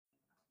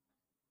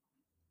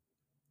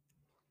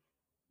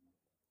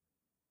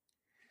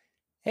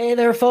Hey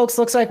there, folks.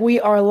 Looks like we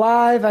are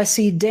live. I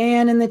see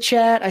Dan in the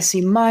chat. I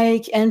see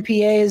Mike.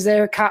 NPA is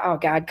there. Oh,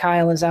 God,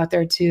 Kyle is out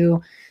there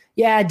too.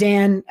 Yeah,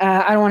 Dan,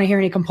 I don't want to hear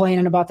any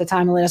complaining about the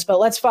timeliness, but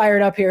let's fire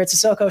it up here. It's a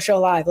SoCo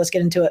Show Live. Let's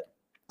get into it.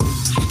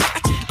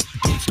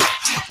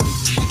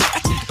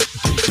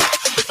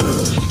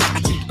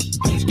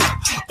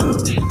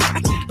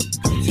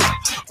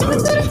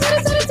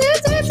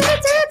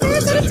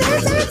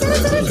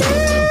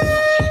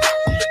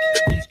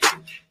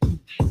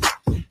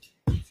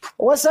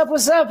 What's up?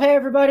 What's up? Hey,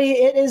 everybody.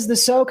 It is the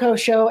SoCo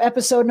Show,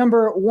 episode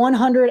number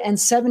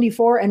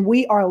 174, and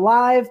we are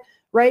live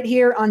right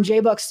here on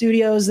J-Buck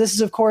Studios. This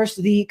is, of course,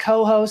 the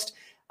co-host.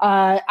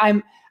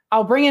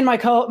 I'll bring in my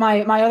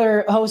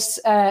other hosts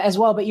as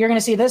well, but you're going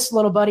to see this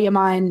little buddy of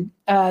mine,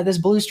 this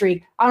Blue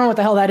Streak. I don't know what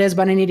the hell that is,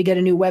 but I need to get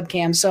a new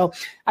webcam. So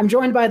I'm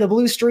joined by the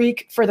Blue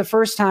Streak for the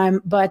first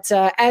time, but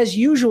as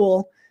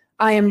usual,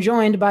 I am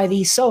joined by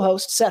the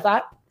so-host, Seth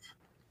Ott.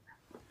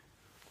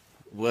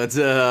 What's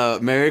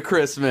up? Merry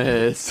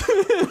Christmas.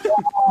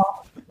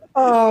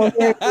 Oh,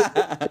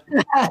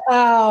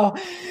 wow.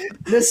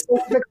 The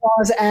Santa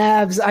Claus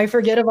abs. I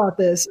forget about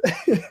this.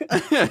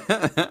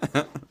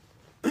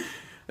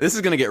 This is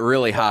going to get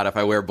really hot if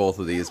I wear both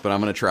of these, but I'm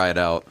going to try it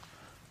out.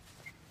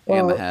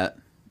 And the hat.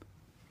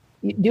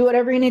 You do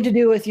whatever you need to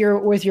do with your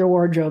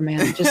wardrobe,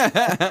 man. Just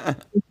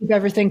keep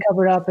everything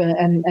covered up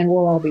and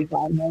we'll all be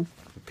fine, man.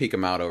 Peek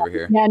them out over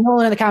here. Yeah,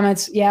 Nolan in the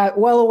comments. Yeah,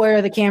 well aware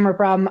of the camera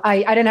problem. I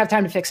didn't have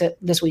time to fix it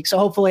this week, so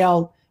hopefully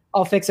I'll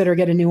fix it or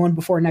get a new one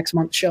before next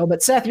month's show.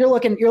 But Seth, you're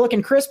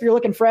looking crisp, you're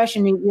looking fresh,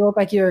 and you look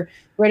like you're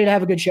ready to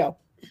have a good show.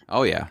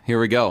 Oh yeah, here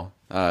we go.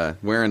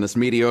 Wearing this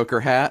mediocre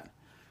hat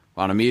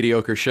on a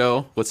mediocre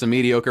show with some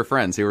mediocre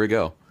friends. Here we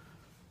go.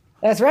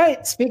 That's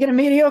right. Speaking of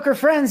mediocre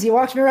friends, you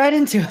walked me right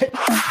into it.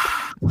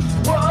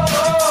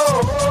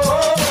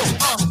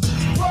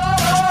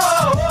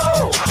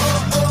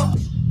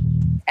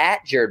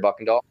 At Jared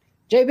Buckendahl.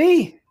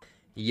 JB.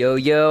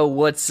 Yo,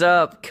 what's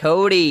up?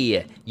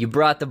 Cody, you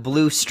brought the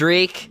blue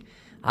streak.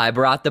 I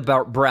brought the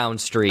brown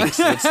streaks.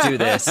 Let's do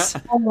this.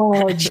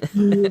 Oh,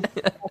 geez.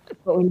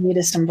 What we need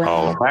is some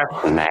brown. Oh,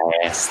 that's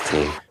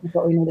nasty.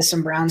 What we need is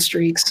some brown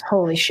streaks.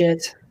 Holy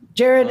shit.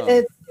 Jared,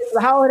 it's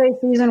the holiday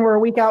season. We're a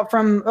week out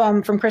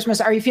from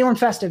Christmas. Are you feeling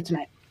festive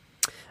tonight?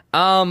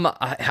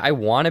 I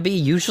want to be.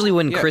 Usually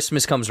when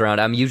Christmas comes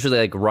around, I'm usually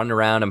like running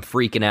around, I'm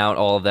freaking out,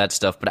 all of that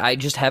stuff. But I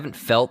just haven't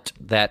felt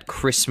that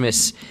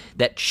Christmas,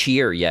 that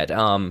cheer yet.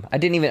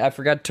 I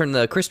forgot to turn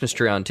the Christmas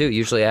tree on too.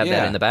 Usually I have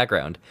that in the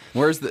background.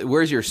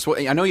 Where's your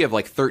sweat? I know you have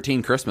like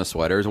 13 Christmas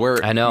sweaters.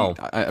 I know.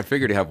 I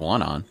figured you have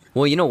one on.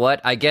 Well, you know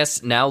what? I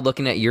guess now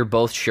looking at your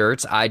both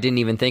shirts, I didn't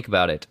even think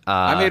about it.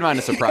 I made mine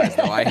a surprise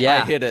though. I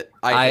hit it.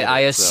 I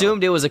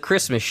assumed it was a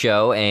Christmas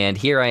show, and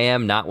here I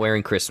am not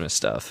wearing Christmas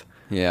stuff.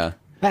 Yeah.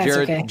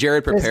 That's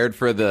Jared prepared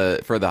for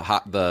the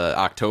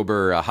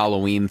October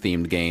Halloween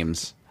themed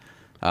games.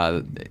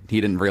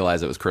 He didn't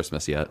realize it was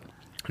Christmas yet.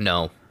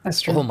 No,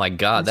 that's true. Oh my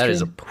God, that's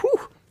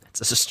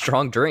a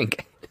strong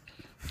drink.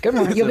 Good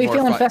one. You'll be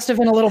feeling festive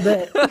in a little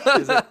bit.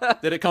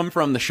 Did it come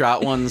from the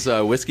Shot Ones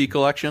whiskey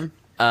collection?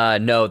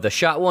 No, the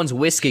Shot Ones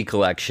whiskey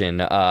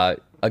collection.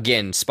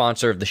 Again,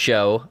 sponsor of the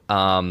show.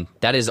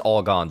 That is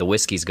all gone. The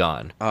whiskey's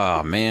gone.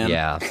 Oh man.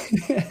 Yeah.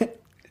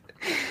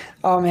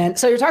 Oh, man.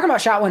 So you're talking about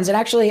Shot Ones. And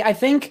actually, I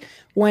think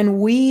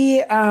when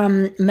we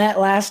met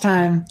last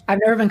time, I've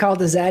never been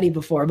called a zaddy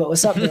before, but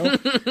what's up, Bill?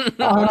 What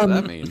does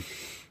that mean?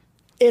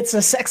 It's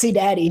a sexy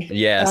daddy.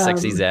 Yeah,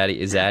 sexy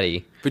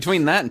zaddy.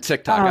 Between that and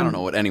TikTok, I don't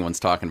know what anyone's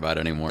talking about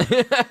anymore.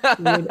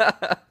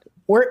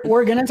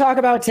 We're going to talk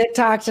about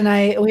TikTok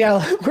tonight. We're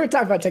going to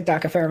talk about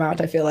TikTok a fair amount,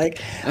 I feel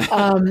like.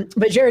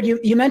 But Jared,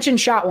 you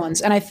mentioned Shot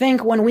Ones. And I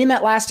think when we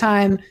met last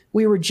time,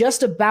 we were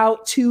just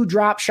about to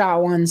drop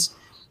Shot Ones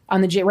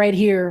on right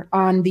here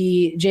on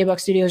the J-Buck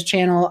Studios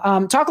channel.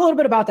 Talk a little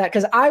bit about that,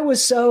 because I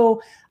was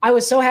so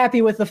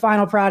happy with the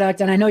final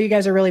product, and I know you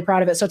guys are really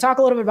proud of it. So talk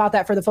a little bit about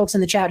that for the folks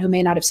in the chat who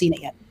may not have seen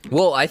it yet.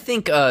 Well, I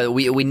think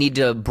we need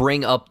to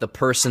bring up the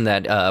person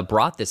that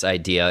brought this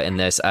idea and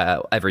this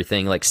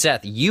everything. Like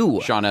Seth,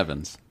 Sean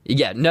Evans.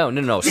 Yeah,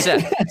 no,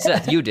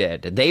 Seth, you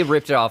did. They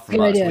ripped it off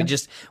from us.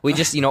 Idea. We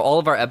just, all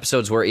of our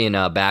episodes were in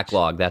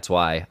backlog. That's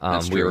why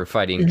we were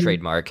fighting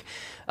trademark.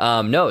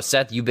 No,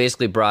 Seth, you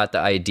basically brought the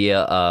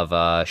idea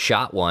of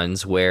Shot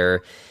Ones,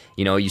 where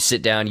you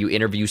sit down, you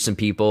interview some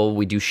people,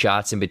 we do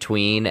shots in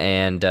between,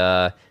 and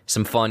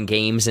some fun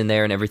games in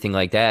there and everything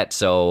like that.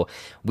 So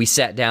we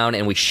sat down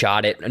and we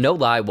shot it. No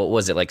lie, what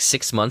was it, like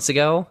 6 months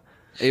ago?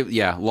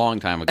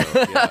 Long time ago.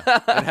 Yeah.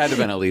 It had to have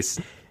been at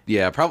least.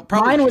 Yeah, probably.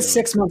 Mine was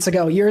 6 months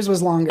ago. Yours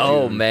was longer.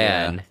 Oh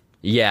man.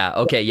 Yeah.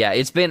 Okay. Yeah.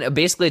 It's been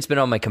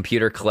on my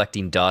computer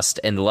collecting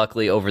dust, and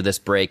luckily over this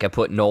break, I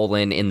put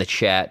Nolan in the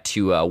chat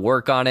to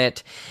work on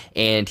it,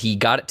 and he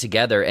got it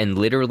together. And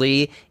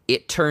literally,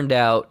 it turned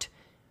out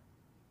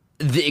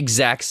the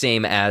exact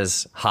same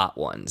as Hot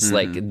Ones,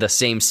 like the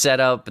same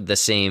setup, the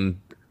same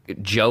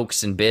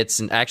jokes and bits.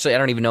 And actually, I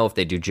don't even know if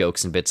they do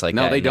jokes and bits like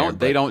that. No, they don't.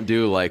 They don't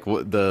do like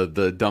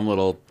the dumb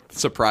little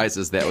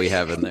surprises that we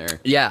have in there.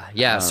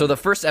 Yeah. So the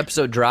first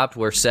episode dropped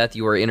where Seth,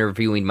 you were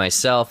interviewing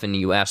myself, and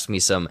you asked me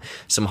some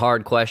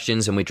hard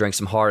questions, and we drank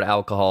some hard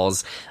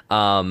alcohols.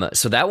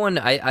 So that one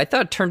I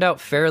thought turned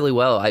out fairly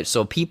well.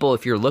 So people,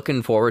 if you're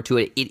looking forward to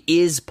it, it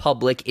is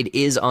public. It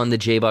is on the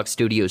J-Buck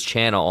Studios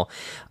channel.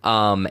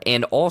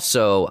 And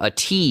also a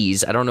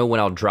tease. I don't know when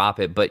I'll drop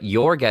it, but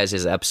your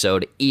guys'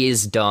 episode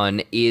is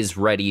done, is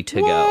ready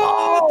to go.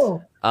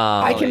 Whoa!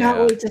 I cannot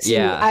wait to see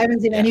it. I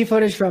haven't seen any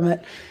footage from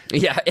it.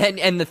 Yeah,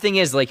 and the thing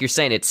is, like you're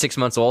saying, it's 6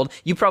 months old.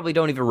 You probably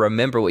don't even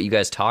remember what you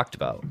guys talked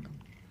about.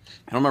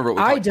 I don't remember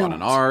what we talked about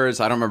on ours.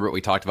 I don't remember what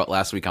we talked about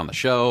last week on the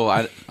show.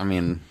 I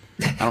mean,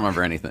 I don't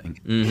remember anything.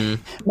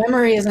 Mm-hmm.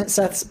 Memory isn't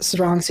Seth's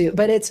strong suit,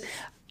 but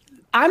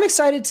I'm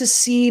excited to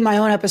see my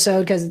own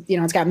episode because,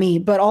 it's got me,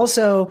 but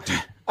also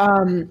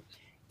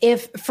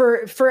if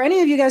for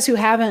any of you guys who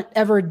haven't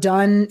ever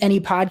done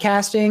any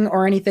podcasting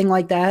or anything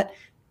like that,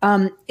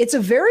 it's a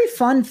very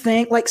fun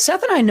thing. Like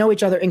Seth and I know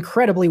each other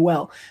incredibly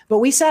well, but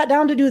we sat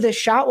down to do this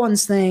Shot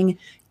Ones thing,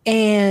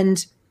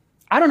 and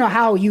I don't know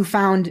how you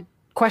found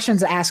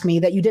questions to ask me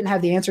that you didn't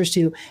have the answers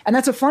to. And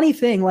that's a funny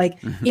thing, like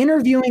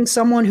interviewing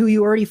someone who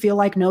you already feel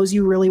like knows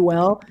you really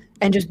well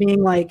and just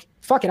being like,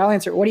 fuck it, I'll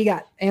answer. What do you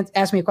got?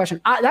 Ask me a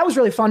question. That was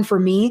really fun for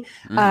me.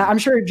 I'm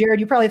sure, Jared,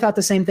 you probably thought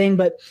the same thing,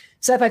 but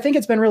Seth, I think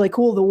it's been really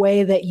cool the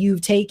way that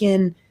you've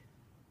taken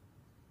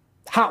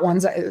Hot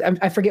Ones.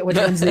 I forget which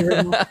one's the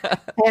original,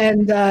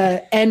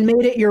 and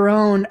made it your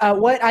own.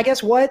 What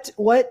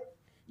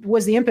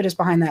was the impetus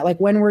behind that? Like,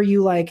 when were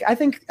you like, I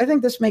think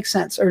this makes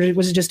sense, or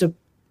was it just a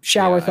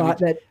shower thought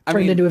that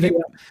turned into a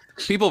video?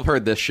 People have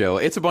heard this show.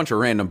 It's a bunch of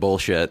random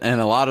bullshit,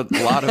 and a lot of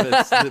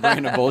it's the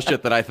random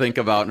bullshit that I think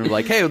about and I'm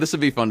like, hey, this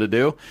would be fun to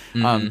do.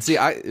 See,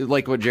 I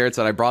like what Jared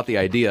said. I brought the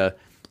idea.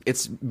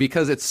 It's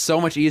because it's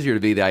so much easier to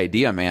be the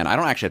idea man. I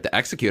don't actually have to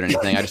execute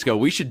anything. I just go,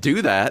 we should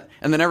do that,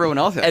 and then everyone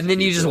else has and then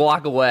you just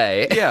walk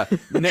away. Yeah,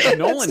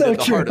 Nolan did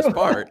the hardest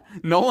part.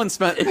 Nolan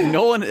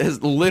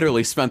has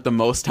literally spent the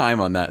most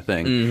time on that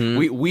thing.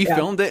 We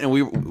filmed it, and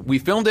we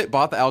filmed it,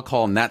 bought the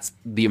alcohol, and that's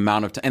the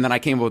amount of time. And then I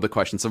came up with the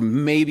question. So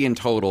maybe in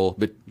total,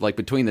 like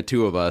between the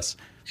two of us,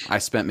 I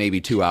spent maybe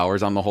 2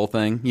 hours on the whole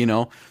thing.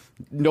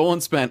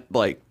 Nolan spent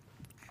like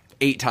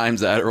 8 times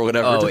that or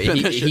whatever. Oh,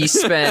 he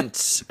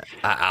spent,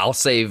 I'll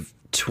say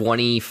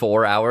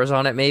 24 hours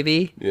on it,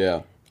 maybe.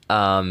 Yeah.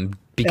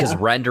 Because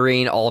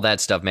rendering, all that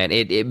stuff, man.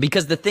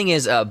 Because the thing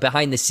is,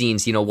 behind the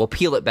scenes, we'll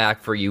peel it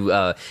back for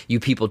you,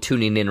 you people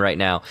tuning in right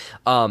now.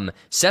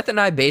 Seth and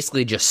I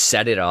basically just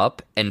set it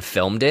up and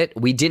filmed it.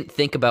 We didn't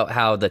think about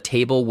how the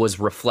table was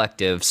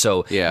reflective,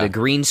 so the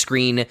green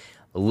screen.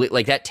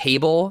 Like that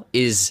table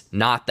is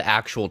not the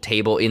actual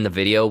table in the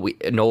video.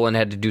 Nolan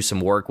had to do some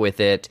work with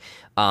it.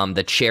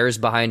 The chairs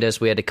behind us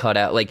we had to cut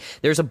out. Like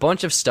there's a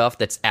bunch of stuff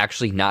that's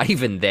actually not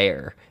even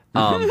there.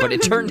 But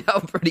it turned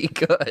out pretty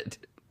good.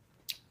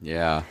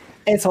 Yeah.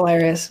 It's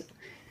hilarious.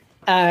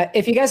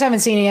 If you guys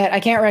haven't seen it yet,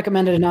 I can't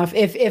recommend it enough.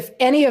 If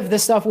any of the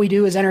stuff we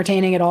do is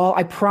entertaining at all,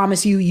 I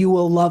promise you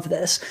will love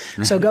this.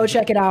 So go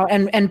check it out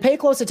and pay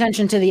close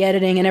attention to the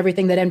editing and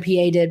everything that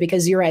NPA did,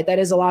 because you're right, that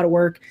is a lot of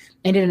work,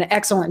 and did an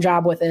excellent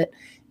job with it.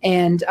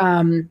 And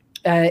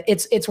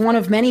it's one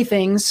of many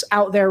things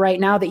out there right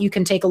now that you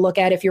can take a look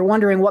at if you're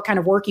wondering what kind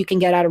of work you can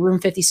get out of Room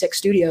 56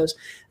 Studios,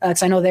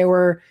 because I know they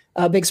were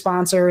a big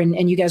sponsor,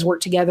 and you guys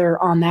worked together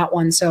on that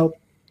one. So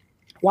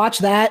watch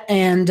that,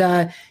 and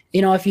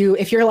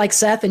if you're like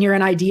Seth and you're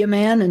an idea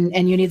man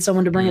and you need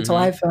someone to bring it to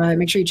life,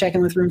 make sure you check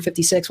in with Room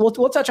 56.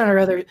 We'll touch on our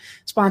other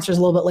sponsors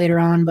a little bit later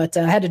on, but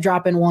I had to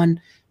drop in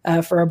one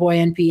for our boy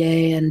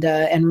NPA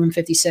and Room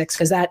 56,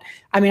 because I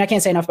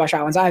can't say enough about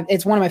Shot Ones.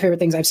 It's one of my favorite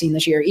things I've seen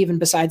this year, even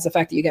besides the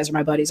fact that you guys are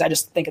my buddies. I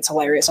just think it's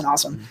hilarious and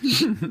awesome.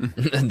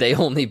 They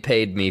only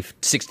paid me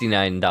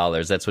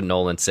 $69. That's what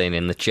Nolan's saying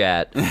in the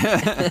chat.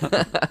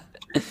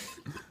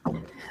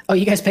 Oh,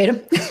 you guys paid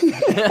him?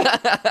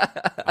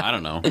 I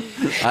don't know.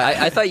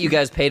 I thought you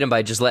guys paid him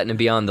by just letting him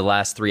be on the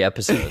last 3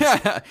 episodes.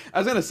 I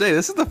was gonna say,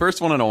 this is the first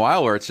one in a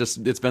while where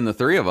it's been the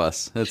 3 of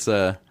us. It's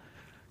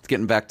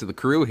getting back to the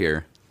crew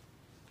here.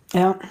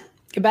 Yeah,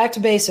 get back to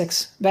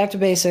basics. Back to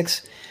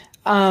basics.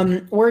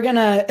 We're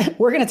gonna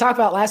talk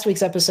about last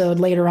week's episode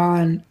later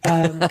on,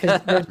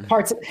 because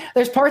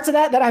there's parts of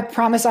that I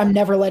promise I'm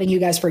never letting you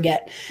guys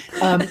forget,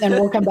 and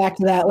we'll come back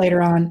to that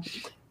later on.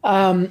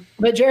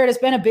 But Jared, it's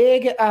been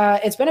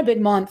a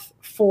big month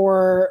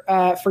for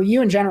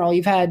you in general.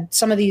 You've had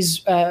some of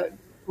these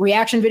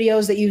reaction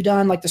videos that you've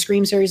done, like the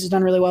Scream series has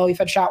done really well. You've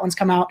had Shot Ones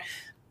come out,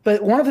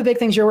 but one of the big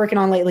things you're working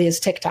on lately is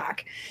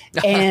TikTok,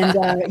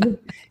 and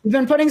you've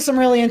been putting some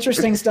really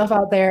interesting stuff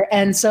out there.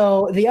 And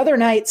so the other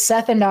night,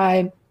 Seth and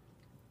I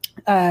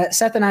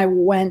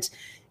went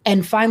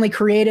and finally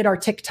created our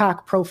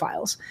TikTok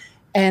profiles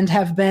and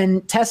have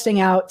been testing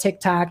out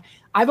TikTok.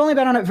 I've only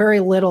been on it very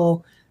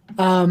little.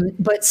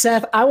 But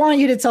Seth, I want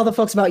you to tell the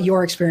folks about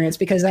your experience,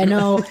 because I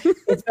know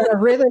it's been a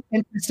really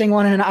interesting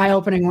one and an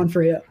eye-opening one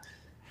for you.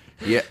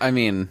 Yeah, I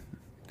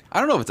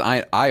don't know if it's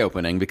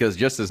eye-opening, because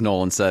just as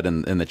Nolan said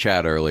in the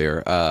chat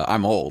earlier,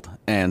 I'm old,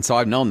 and so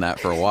I've known that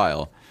for a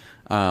while.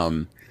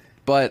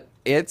 But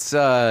it's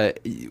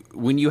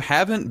when you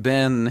haven't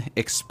been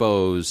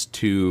exposed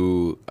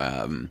to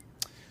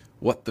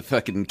what the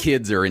fucking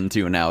kids are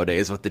into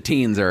nowadays, what the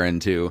teens are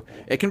into,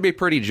 it can be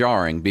pretty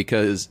jarring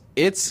because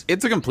it's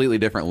a completely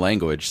different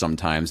language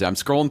sometimes. I'm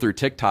scrolling through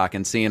TikTok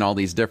and seeing all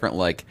these different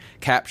like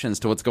captions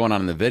to what's going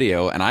on in the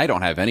video, and I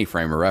don't have any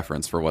frame of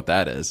reference for what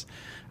that is.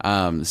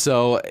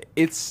 So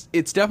it's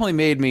definitely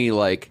made me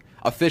like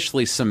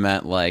officially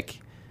cement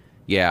like,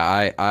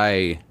 yeah,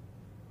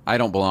 I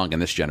don't belong in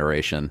this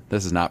generation.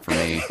 This is not for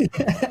me.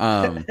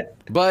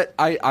 But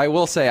I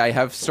will say I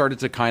have started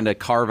to kind of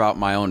carve out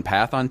my own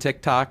path on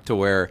TikTok to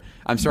where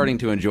I'm starting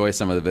to enjoy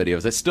some of the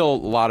videos. It's still, a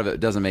lot of it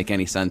doesn't make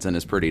any sense and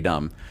is pretty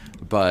dumb.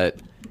 But,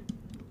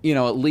 you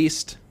know, at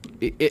least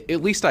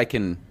I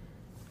can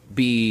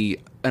be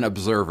an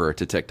observer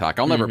to TikTok.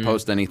 I'll never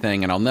post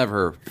anything and I'll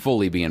never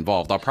fully be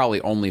involved. I'll probably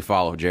only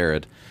follow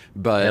Jared.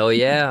 But hell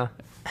yeah.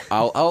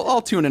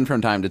 I'll tune in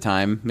from time to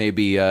time.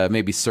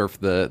 Maybe surf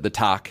the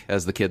talk,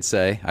 as the kids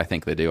say. I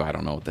think they do. I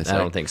don't know what they say. I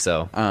don't think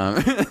so.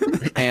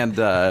 And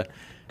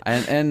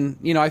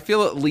you know, I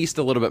feel at least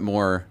a little bit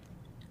more,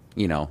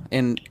 you know,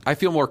 and I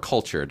feel more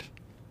cultured,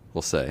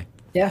 we'll say.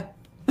 Yeah,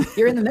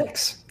 you're in the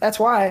mix. That's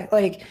why,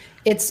 like,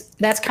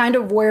 that's kind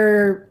of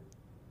where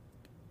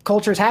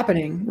culture's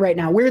happening right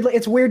now. Weirdly,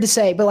 it's weird to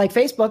say, but like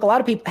Facebook, a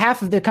lot of people,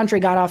 half of the country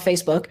got off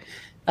Facebook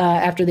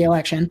after the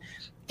election.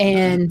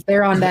 And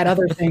they're on that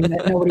other thing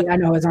that nobody I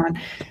know is on.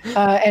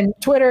 And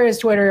Twitter is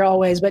Twitter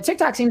always. But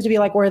TikTok seems to be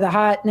like where the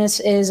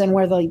hotness is and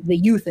where the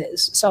youth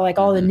is. So like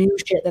all the new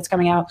shit that's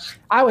coming out.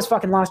 I was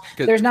fucking lost.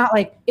 There's not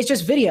like, it's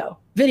just video.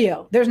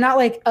 There's not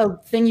like a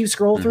thing you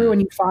scroll through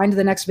and you find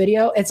the next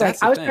video. It's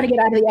like I was trying to get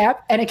out of the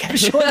app and it kept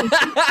showing.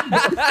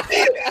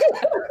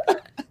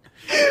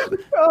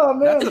 Oh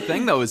man. That's the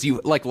thing though, is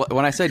you like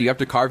when I said you have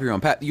to carve your own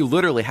path, you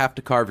literally have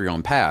to carve your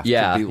own path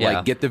to be,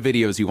 like get the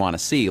videos you want to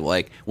see.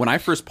 Like when I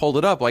first pulled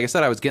it up, like I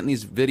said, I was getting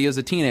these videos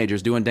of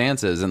teenagers doing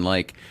dances and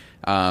like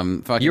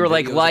you were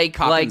like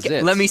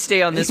let me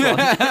stay on this one.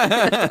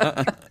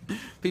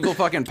 People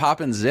fucking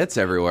popping zits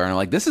everywhere and I'm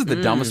like, this is the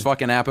dumbest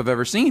fucking app I've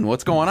ever seen.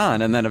 What's going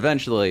on? And then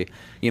eventually,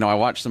 you know, I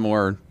watched some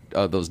more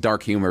of those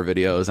dark humor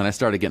videos and I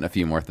started getting a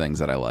few more things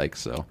that I like.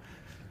 So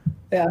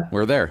yeah,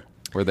 we're there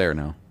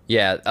now.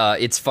 Yeah,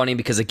 it's funny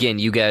because again,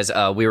 you guys,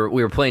 we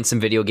were playing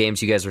some video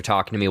games. You guys were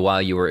talking to me while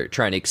you were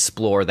trying to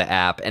explore the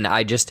app, and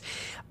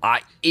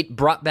it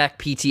brought back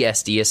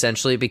PTSD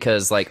essentially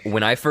because like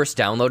when I first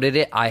downloaded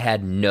it, I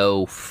had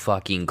no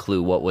fucking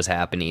clue what was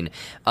happening.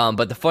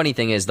 But the funny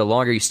thing is, the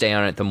longer you stay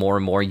on it, the more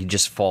and more you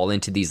just fall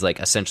into these like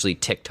essentially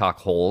TikTok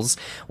holes.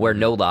 Where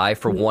no lie,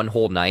 for one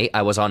whole night,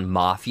 I was on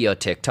Mafia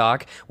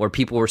TikTok where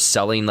people were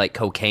selling like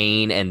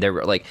cocaine and they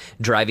were like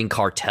driving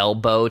cartel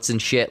boats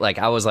and shit. Like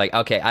I was like,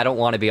 okay, I don't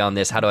want to be on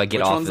this. How do I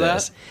get off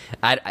this?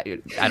 I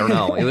don't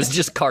know. It was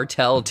just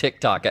cartel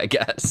TikTok, I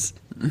guess.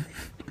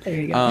 There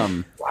you go.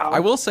 Wow. I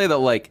will say that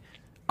like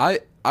I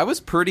was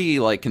pretty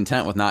like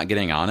content with not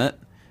getting on it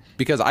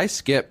because I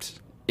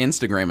skipped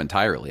Instagram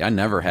entirely. I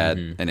never had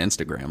an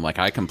Instagram. Like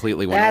I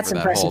completely went over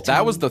that whole.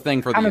 That was the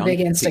thing for the I'm a big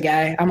Insta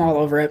guy. I'm all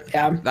over it.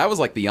 Yeah. That was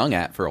like the young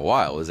app for a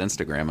while was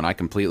Instagram, and I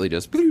completely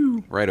just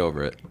right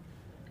over it.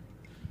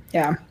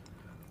 Yeah.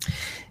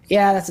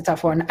 Yeah, that's a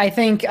tough one. I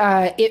think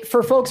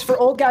for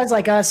old guys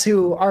like us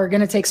who are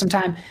going to take some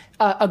time,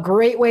 a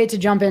great way to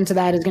jump into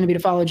that is going to be to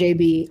follow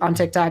JB on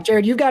TikTok.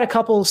 Jared, you've got a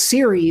couple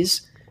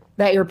series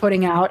that you're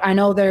putting out. I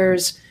know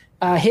there's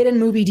Hidden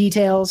Movie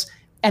Details,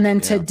 and then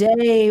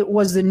today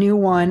was the new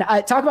one.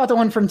 Talk about the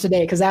one from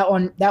today because that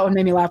one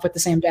made me laugh with the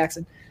Sam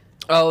Jackson.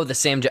 Oh, the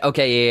Sam.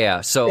 Okay,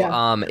 yeah.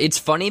 So, it's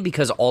funny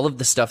because all of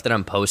the stuff that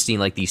I'm posting,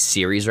 like these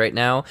series right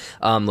now,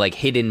 like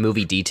Hidden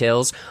Movie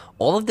Details,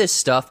 all of this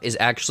stuff has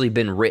actually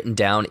been written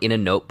down in a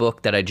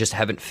notebook that I just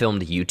haven't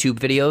filmed YouTube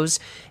videos.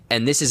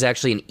 And this is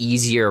actually an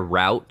easier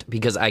route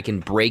because I can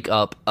break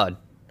up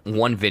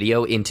one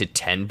video into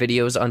 10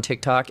 videos on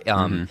TikTok.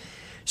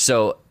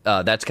 So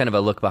that's kind of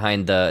a look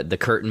behind the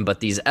curtain.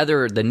 But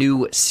the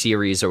new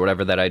series or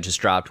whatever that I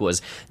just dropped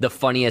was the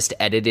funniest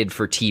edited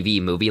for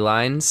TV movie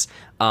lines.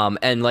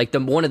 And like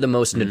one of the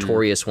most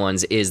notorious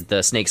ones is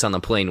the Snakes on the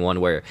Plane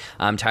one where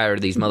I'm tired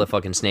of these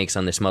motherfucking snakes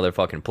on this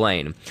motherfucking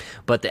plane.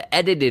 But the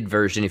edited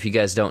version, if you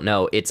guys don't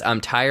know, it's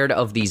I'm tired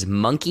of these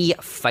monkey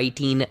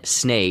fighting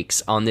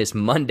snakes on this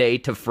Monday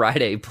to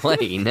Friday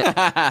plane.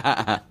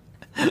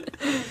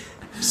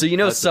 So you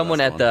know that's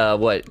someone at the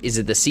what is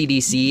it the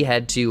CDC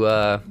had to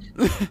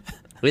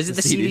is it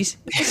the CDC?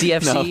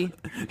 CFC?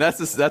 No, that's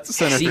the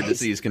Center for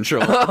Disease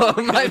Control.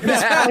 Oh my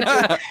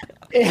bad.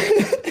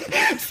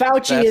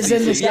 Fauci is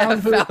in the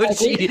sound booth.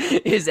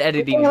 Fauci is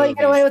editing.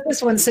 Get away with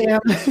this one, Sam.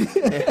 I think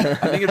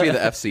it'd be the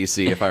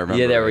FCC if I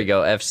remember. Yeah, there we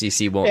go.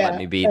 FCC won't let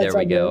me be. There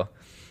we go.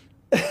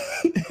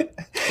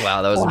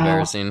 Wow, that was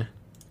embarrassing.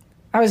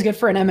 I was good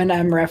for an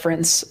Eminem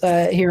reference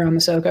here on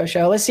the SoCo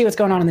Show. Let's see what's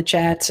going on in the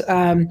chat.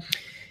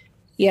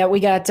 Yeah,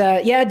 we got,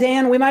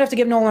 Dan, we might have to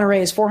give Nolan a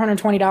raise.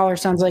 $420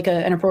 sounds like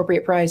an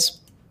appropriate price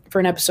for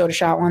an episode of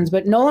Shot Ones,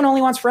 but Nolan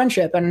only wants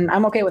friendship, and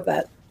I'm okay with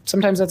that.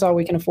 Sometimes that's all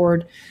we can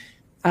afford.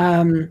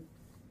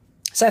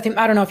 Seth,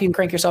 I don't know if you can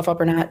crank yourself up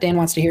or not. Dan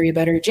wants to hear you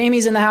better.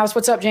 Jamie's in the house.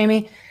 What's up,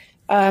 Jamie?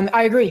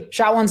 I agree.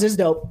 Shot Ones is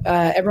dope.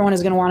 Everyone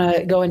is going to want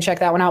to go and check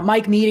that one out.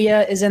 Mike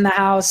Media is in the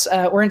house.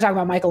 We're going to talk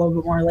about Mike a little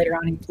bit more later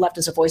on. He left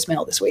us a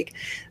voicemail this week.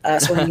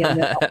 So we're going to get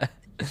into that.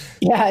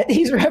 Yeah,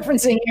 he's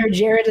referencing here.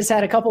 Jared has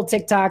had a couple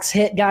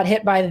TikToks got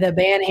hit by the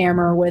ban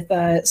hammer with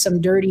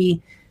some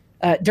dirty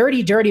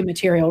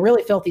material,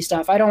 really filthy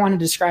stuff. I don't want to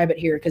describe it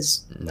here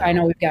because I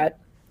know we've got,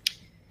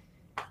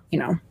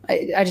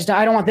 I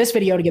don't want this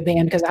video to get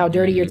banned because of how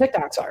dirty your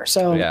TikToks are.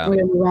 So we're going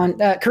to move on.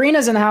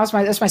 Karina's in the house.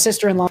 That's my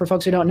sister-in-law, for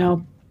folks who don't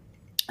know.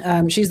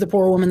 She's the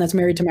poor woman that's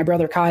married to my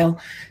brother, Kyle.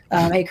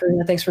 Hey,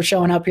 Karina, thanks for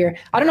showing up here.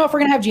 I don't know if we're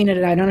going to have Gina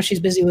today. I don't know if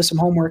she's busy with some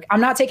homework. I'm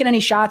not taking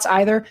any shots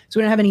either, so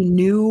we don't have any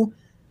new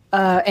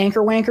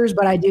anchor wankers,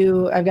 but I've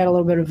got a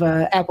little bit of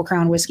Apple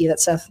Crown whiskey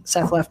that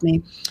Seth left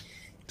me.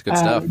 It's good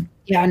stuff.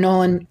 Yeah,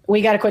 Nolan,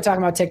 we got to quit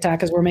talking about TikTok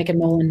because we're making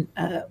Nolan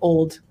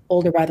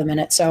older by the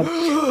minute. So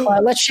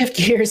let's shift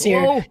gears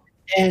here. Whoa.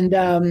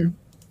 And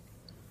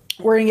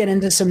we're going to get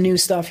into some new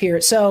stuff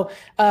here. So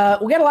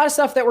we got a lot of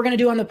stuff that we're going to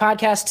do on the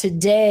podcast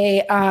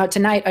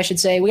tonight, I should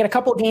say. We got a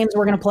couple of games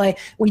we're going to play.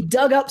 We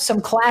dug up some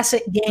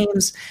classic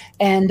games,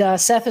 and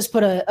Seth has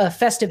put a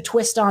festive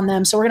twist on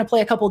them. So we're going to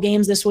play a couple of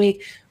games this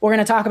week. We're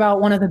going to talk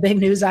about one of the big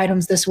news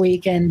items this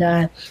week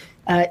and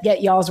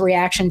get y'all's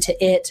reaction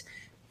to it.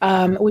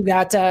 We've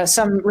got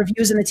some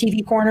reviews in the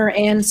TV corner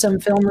and some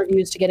film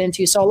reviews to get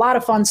into. So a lot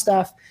of fun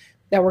stuff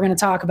that we're going to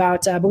talk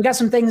about. But we got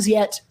some things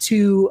yet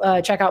to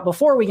check out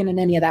before we get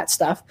into any of that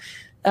stuff.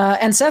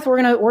 And Seth,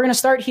 we're gonna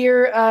start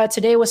here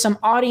today with some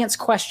audience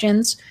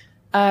questions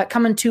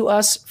coming to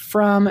us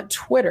from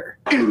Twitter.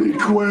 Any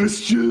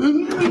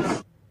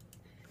questions?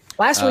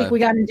 Last week we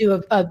got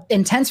into a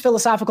intense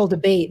philosophical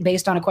debate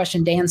based on a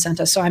question Dan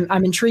sent us. So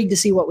I'm intrigued to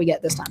see what we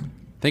get this time.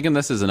 Thinking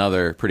this is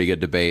another pretty good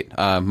debate.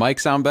 Mike,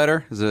 sound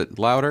better? Is it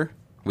louder?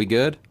 We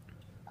good?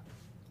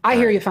 I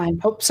hear you fine.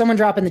 Hope someone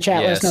drop in the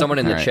chat. Yeah, someone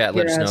in the chat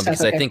let us know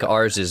because I think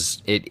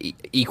ours it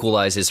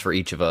equalizes for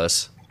each of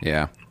us.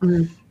 Yeah.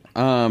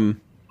 Mm-hmm.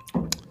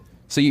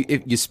 So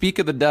if you speak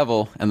of the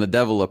devil and the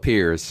devil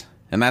appears,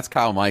 and that's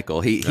Kyle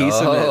Michael. He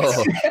submits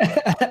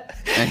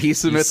and he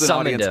submits an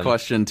audience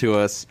question to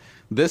us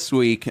this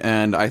week,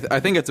 and I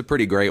think it's a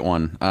pretty great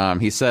one.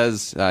 He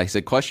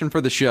said, question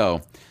for the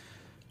show.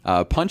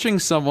 Punching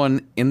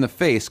someone in the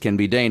face can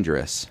be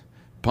dangerous.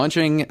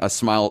 Punching a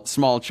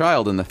small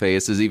child in the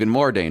face is even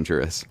more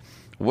dangerous.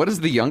 What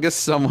is the youngest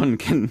someone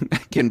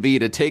can be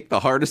to take the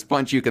hardest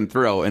punch you can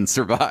throw and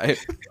survive?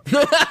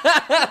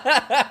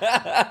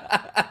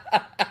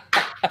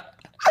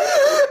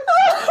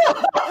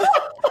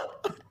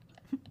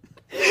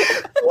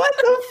 What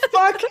the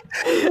fuck?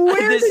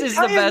 This is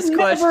the best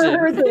question.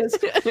 Heard this.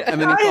 And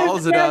then he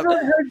follows it up. I've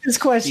never heard this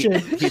question.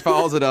 He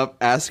follows it up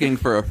asking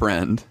for a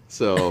friend.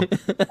 So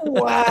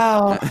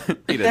wow,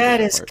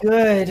 that is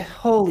good.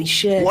 Holy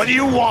shit! What do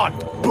you want,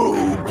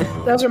 boob?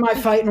 Those are my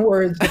fighting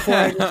words before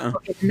I just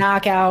fucking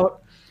knock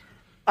out.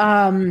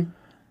 I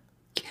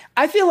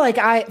feel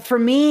like for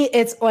me,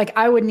 it's like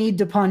I would need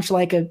to punch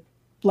like a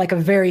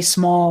very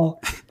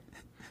small.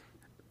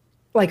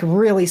 Like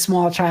really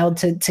small child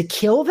to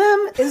kill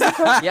them? Is the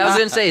question? Yeah, I was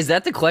gonna say, is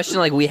that the question?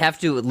 Like we have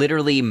to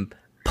literally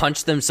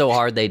punch them so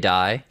hard they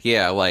die?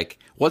 Yeah, like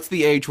what's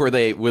the age where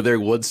they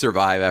would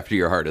survive after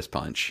your hardest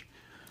punch?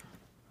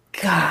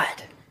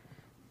 God,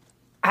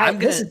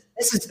 this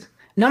is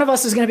none of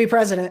us is gonna be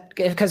president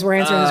because we're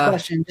answering this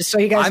question. Just so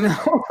you guys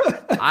know.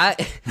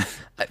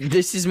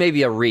 This is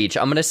maybe a reach.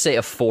 I'm gonna say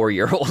a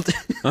 4-year-old.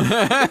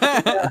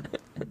 Yeah.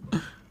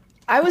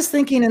 I was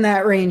thinking in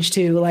that range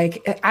too.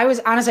 Like I was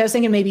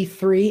thinking maybe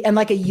 3 and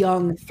like a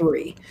young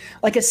 3,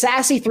 like a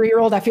sassy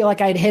 3-year-old. I feel like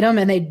I'd hit them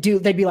and they'd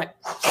be like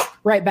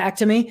right back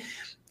to me.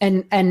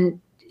 And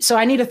so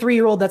I need a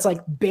 3-year-old that's like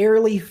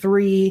barely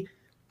 3.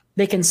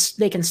 They can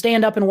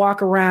stand up and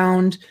walk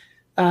around,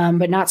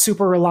 but not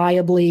super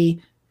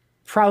reliably,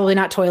 probably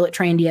not toilet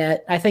trained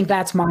yet. I think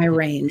that's my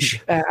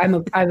range.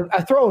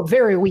 I throw a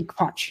very weak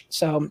punch.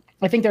 So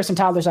I think there's some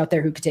toddlers out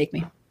there who could take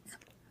me.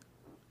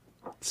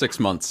 6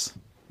 months.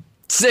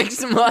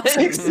 6 months.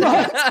 6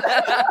 months.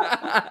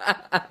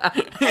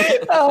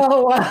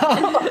 Oh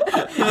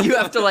wow! You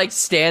have to like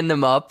stand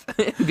them up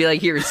and be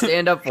like, "Here,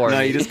 stand up for me." No,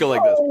 you just go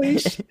like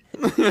this.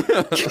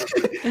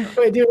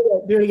 Wait, do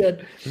it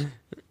again.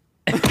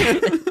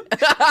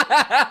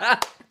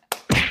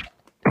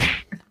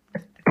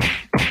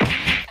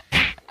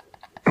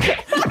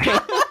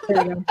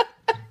 There you go.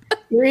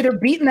 You're either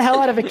beating the hell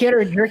out of a kid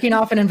or jerking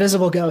off an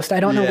invisible ghost. I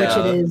don't know which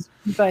it is,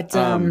 but.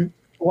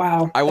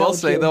 Wow. I will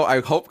say, though, I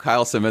hope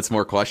Kyle submits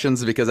more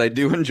questions because I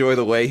do enjoy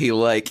the way he,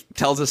 like,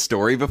 tells a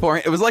story before.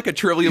 It was like a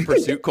Trivial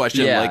Pursuit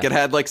question. Yeah. Like, it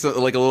had, like, a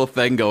little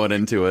thing going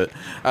into it.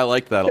 I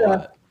like that a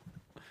lot.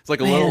 It's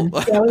like a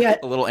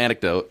little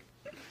anecdote.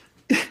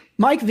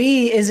 Mike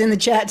V is in the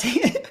chat.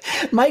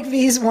 Mike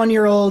V's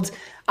 1-year-old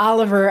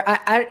Oliver.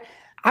 I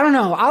don't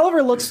know.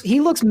 Oliver looks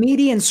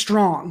meaty and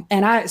strong.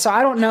 And I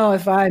don't know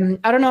if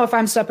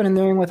I'm stepping in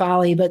the ring with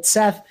Ollie, but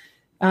Seth,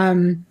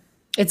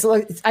 It's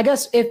like, I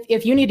guess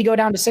if you need to go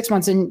down to 6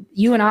 months, and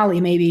you and Ali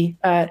maybe,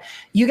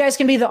 you guys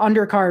can be the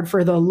undercard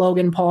for the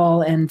Logan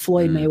Paul and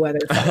Floyd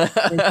Mayweather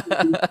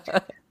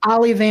fight.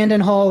 Ali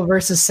Vandenhall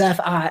versus Seth.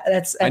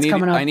 That's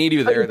coming up. I need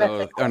you there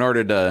though, in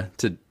order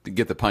to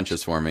get the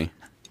punches for me.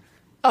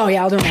 Oh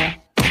yeah, I'll do them all.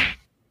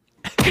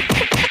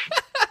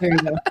 There you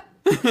go.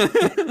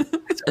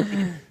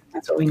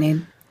 That's what we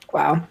need.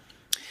 Wow.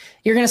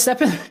 You're gonna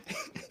step in.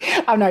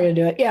 I'm not gonna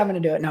do it. Yeah, I'm gonna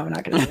do it. No, I'm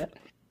not gonna do it.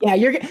 Yeah,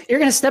 you're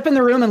gonna step in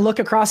the room and look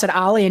across at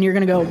Ali, and you're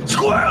gonna go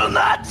Squirrel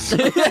nuts.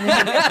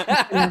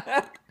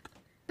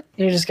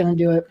 You're just gonna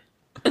do it.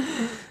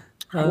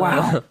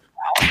 Wow.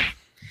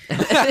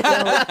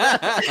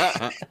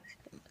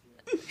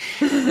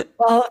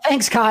 Well,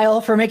 thanks,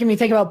 Kyle, for making me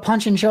think about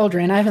punching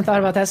children. I haven't thought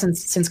about that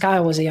since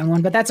Kyle was a young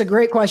one, but that's a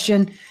great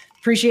question.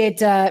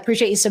 Appreciate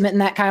you submitting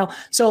that, Kyle.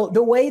 So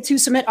the way to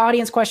submit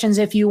audience questions,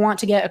 if you want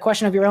to get a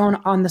question of your own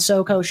on the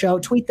SoCo Show,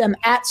 tweet them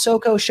at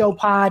SoCo Show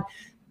Pod.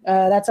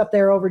 That's up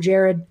there over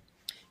Jared.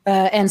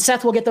 And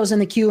Seth will get those in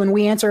the queue, and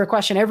we answer a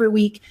question every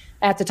week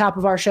at the top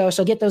of our show.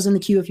 So get those in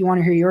the queue if you want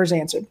to hear yours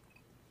answered.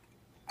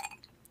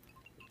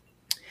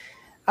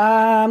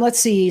 Let's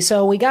see.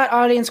 So we got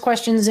audience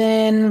questions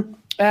in.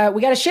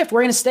 We got to shift.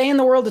 We're going to stay in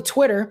the world of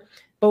Twitter,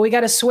 but we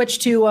got to switch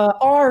to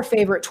our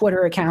favorite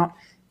Twitter account.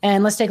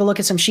 And let's take a look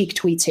at some Sheik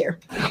tweets here.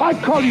 I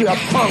call you a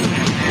punk.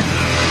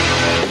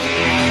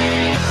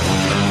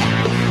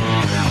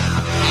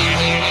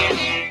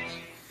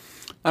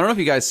 I don't know if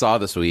you guys saw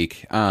this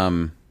week,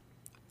 Caillou,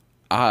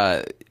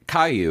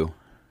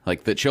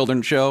 like the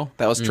children's show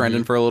that was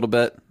trending for a little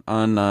bit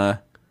on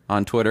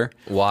Twitter.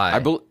 Why?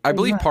 I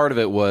believe part of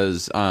it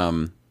was,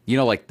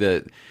 like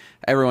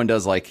everyone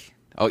does like,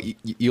 oh,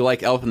 you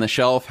like Elf on the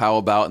Shelf? How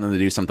about, and then they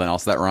do something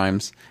else that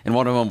rhymes. And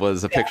one of them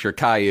was a picture of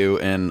Caillou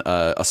in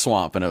a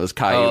swamp, and it was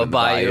Caillou in the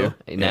bayou.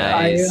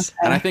 Nice.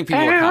 And I think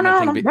people were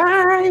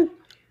commenting.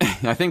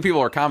 I think people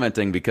are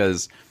commenting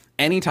because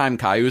anytime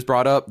Caillou is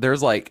brought up,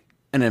 there's like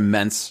an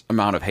immense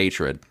amount of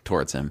hatred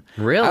towards him.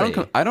 Really?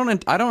 I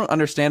don't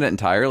understand it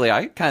entirely.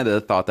 I kind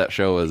of thought that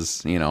show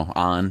was,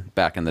 on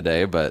back in the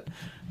day, but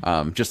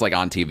just like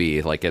on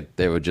TV, like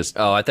they would just.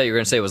 Oh, I thought you were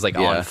gonna say it was like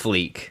on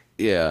fleek.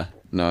 Yeah.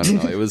 No.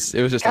 It was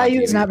just.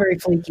 Caillou is not very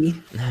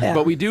fleeky. Yeah.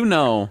 But we do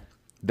know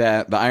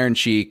that the Iron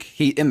Sheik,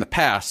 in the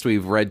past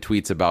we've read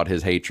tweets about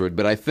his hatred,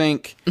 but I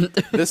think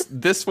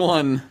this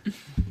one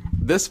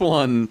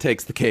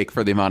takes the cake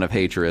for the amount of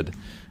hatred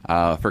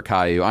for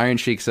Caillou. Iron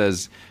Sheik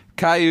says,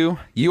 Caillou,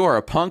 you are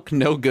a punk,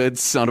 no good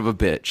son of a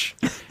bitch.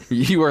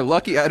 You are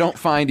lucky I don't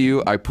find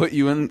you. I put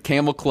you in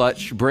camel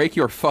clutch, break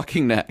your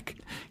fucking neck.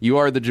 You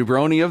are the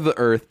jabroni of the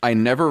earth. I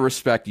never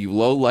respect you,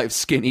 low-life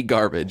skinny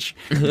garbage.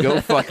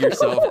 Go fuck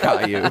yourself,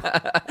 Caillou.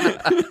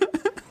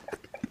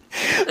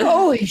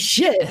 Holy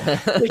shit.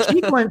 The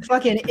Sheik went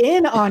fucking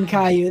in on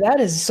Caillou. That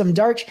is some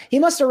dark. He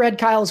must have read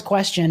Kyle's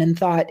question and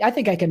thought, I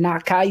think I could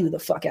knock Caillou the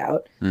fuck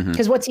out.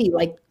 Because what's he,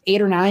 like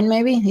 8 or 9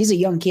 maybe? He's a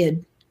young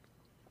kid.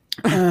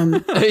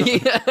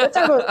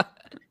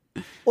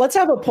 Let's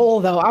have a poll,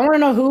 though. I want to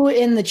know who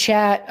in the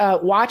chat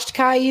watched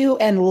Caillou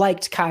and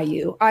liked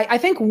Caillou. I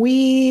think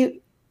we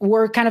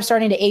were kind of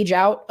starting to age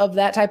out of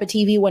that type of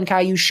TV when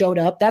Caillou showed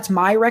up. That's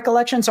my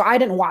recollection. So I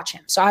didn't watch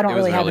him. So I don't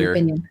really have an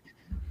opinion.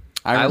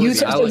 You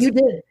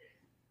did.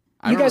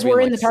 You guys were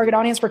in the target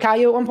audience for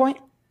Caillou at one point?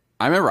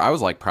 I remember I was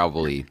like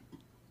I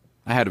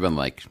had to have been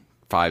like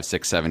 5,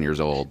 6, 7 years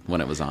old when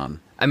it was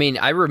on. I mean,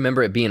 I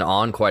remember it being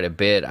on quite a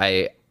bit.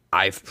 I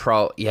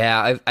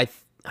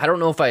don't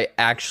know if I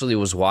actually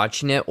was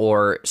watching it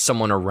or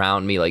someone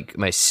around me, like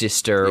my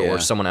sister or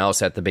someone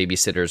else at the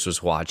babysitters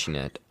was watching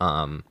it.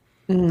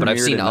 But I've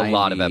seen a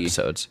lot of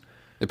episodes.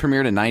 It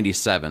premiered in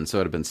 97, so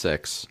it would have been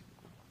 6.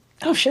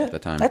 Oh shit. At the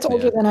time. That's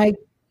older than I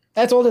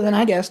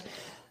guessed.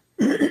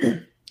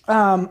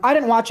 I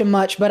didn't watch him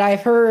much, but I've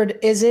heard,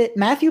 is it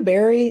Matthew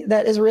Berry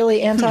that is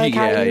really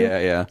anti-Caillou?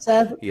 Yeah.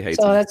 Seth? He hates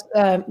him. That's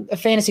a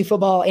fantasy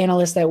football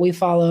analyst that we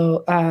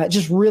follow,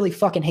 just really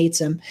fucking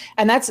hates him.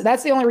 And that's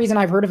the only reason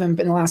I've heard of him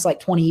in the last like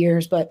 20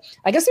 years. But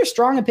I guess there's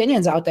strong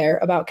opinions out there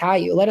about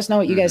Caillou. Let us know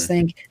what you guys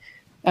think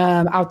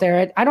out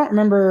there. I don't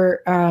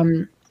remember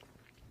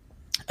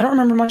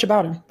much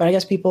about him, but I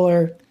guess people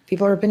are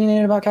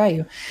opinionated about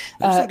Caillou.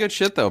 There's some good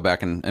shit though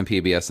back in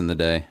PBS in the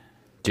day.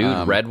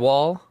 Dude,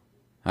 Redwall.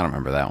 I don't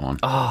remember that one.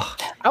 Oh,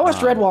 I watched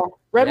Redwall.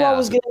 Redwall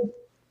was good.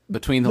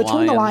 Between the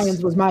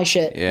Lions was my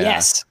shit. Yeah.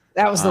 Yes,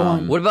 that was the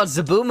one. What about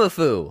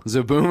Zaboomafoo?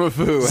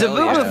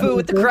 Zaboomafoo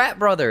with the Krat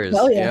Brothers.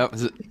 Hell yeah.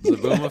 Yep.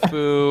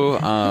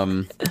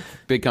 Zaboomafoo.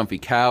 Big Comfy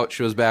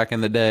Couch was back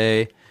in the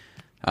day.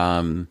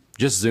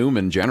 Just Zoom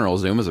in general.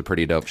 Zoom is a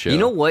pretty dope show. You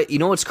know what? You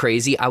know what's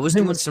crazy? I was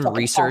doing some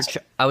research.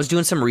 I was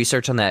doing some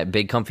research on that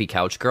Big Comfy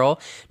Couch girl.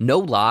 No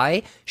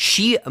lie,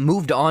 she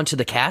moved on to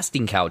the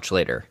casting couch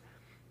later.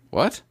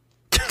 What?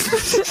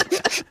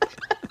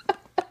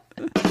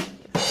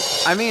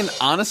 I mean,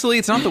 honestly,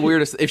 it's not the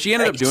weirdest. If she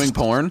ended up doing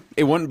porn,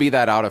 it wouldn't be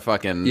that out of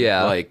fucking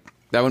like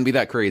that wouldn't be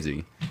that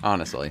crazy.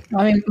 Honestly,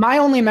 I mean, my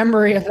only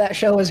memory of that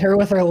show is her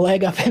with her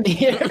leg up in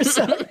the air.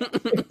 So.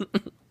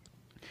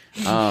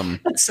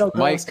 That's so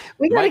gross.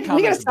 We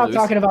gotta stop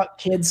talking about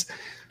kids.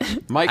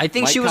 I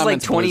think she was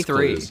like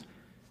 23.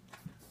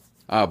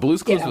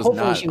 Blue's Clues was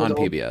not on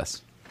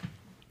PBS.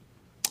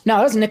 No,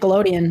 that was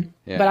Nickelodeon.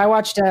 Yeah. But I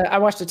watched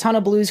a ton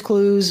of Blue's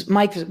Clues.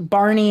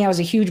 Barney. I was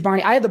a huge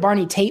Barney. I had the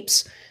Barney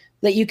tapes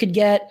that you could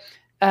get.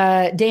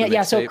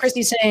 So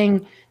Christy's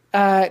saying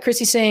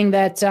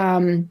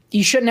that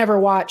you should not ever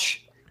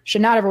watch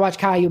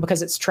Caillou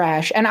because it's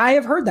trash. And I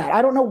have heard that.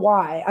 I don't know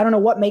why. I don't know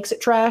what makes it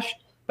trash,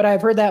 but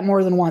I've heard that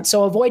more than once.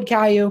 So avoid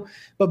Caillou,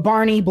 but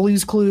Barney,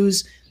 Blue's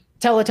Clues,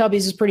 Teletubbies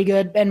is pretty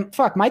good. And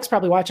fuck, Mike's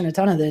probably watching a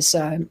ton of these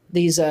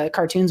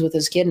cartoons with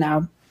his kid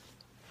now.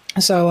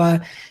 So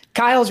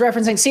Kyle's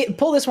referencing.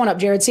 Pull this one up,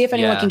 Jared. See if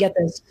anyone can get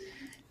this.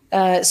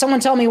 Someone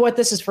tell me what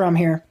this is from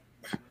here.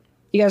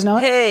 You guys know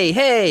it?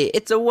 Hey,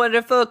 it's a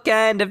wonderful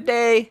kind of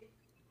day.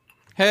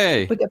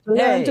 Hey. We get to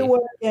learn to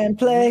work and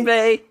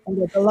play. And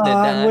get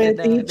along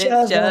with each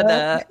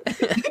other.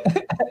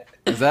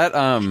 Is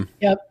that,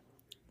 Yep.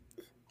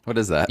 What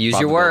is that? Use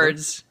your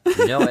words.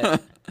 You know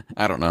it.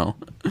 I don't know.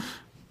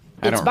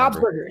 It's Bob's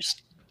Burgers.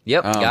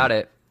 Yep, got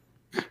it.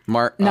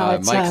 Mike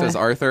says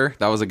Arthur.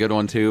 That was a good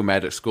one, too.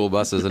 Magic School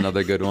Bus is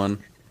another good one.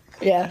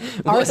 Yeah.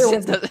 Arthur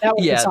was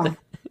the song.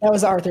 That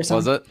was the Arthur song.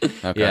 Was it?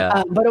 Okay.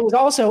 Yeah. But it was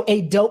also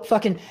a dope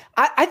fucking...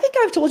 I think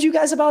I've told you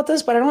guys about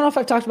this, but I don't know if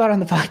I've talked about it on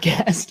the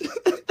podcast.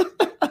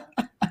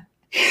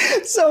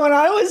 So when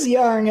I was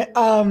young,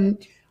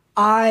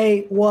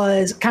 I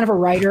was kind of a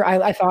writer.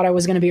 I thought I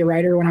was going to be a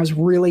writer when I was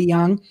really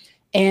young.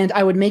 And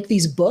I would make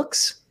these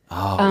books.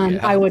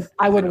 I would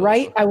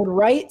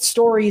write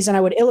stories and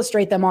I would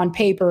illustrate them on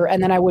paper,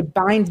 and then I would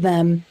bind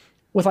them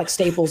with like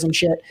staples and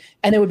shit.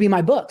 And they would be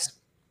my books.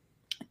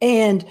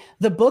 And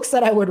the books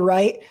that I would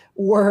write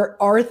were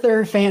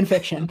Arthur fan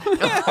fiction.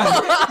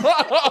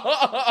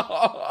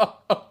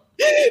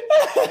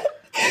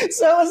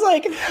 So it was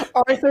like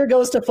Arthur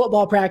goes to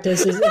football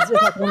practice is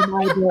like one of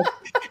my books.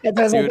 And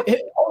I was like,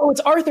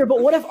 it's Arthur,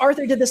 but what if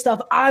Arthur did the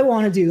stuff I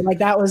want to do?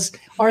 Like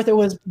Arthur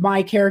was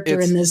my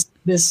character in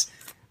this.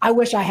 I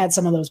wish I had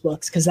some of those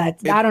books because I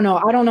don't know.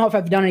 I don't know if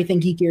I've done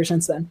anything geekier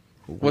since then.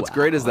 What's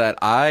great is that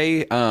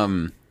I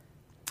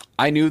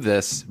knew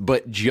this,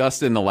 but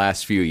just in the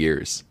last few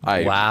years.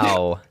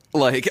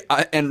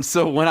 And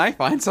so when I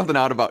find something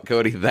out about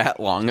Cody that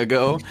long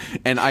ago,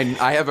 and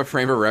I have a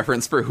frame of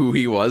reference for who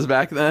he was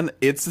back then,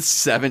 it's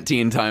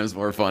 17 times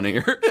more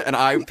funnier. And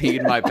I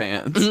peed my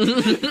pants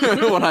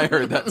when I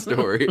heard that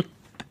story.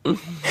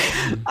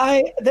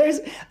 There's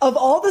of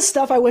all the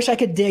stuff I wish I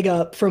could dig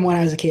up from when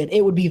I was a kid,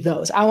 it would be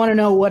those. I want to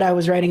know what I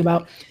was writing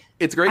about.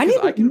 It's great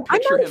because I can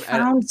picture him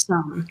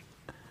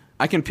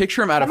I can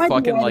picture him at a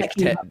fucking like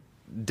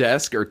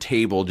desk or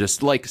table,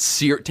 just like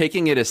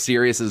taking it as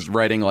serious as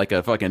writing like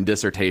a fucking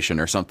dissertation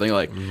or something.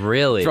 Like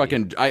really,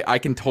 fucking, I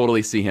can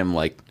totally see him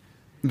like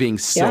being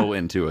so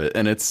into it,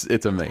 and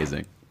it's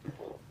amazing.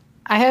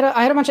 I had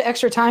a bunch of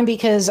extra time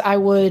because I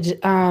would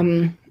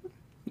I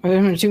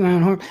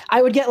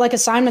would get like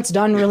assignments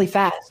done really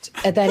fast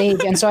at that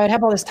age, and so I'd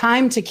have all this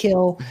time to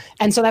kill,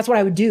 and so that's what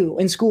I would do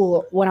in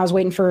school when I was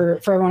waiting for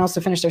everyone else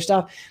to finish their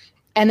stuff.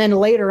 And then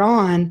later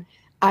on,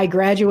 I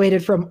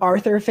graduated from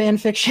Arthur fan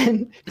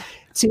fiction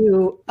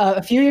to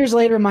a few years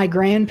later, my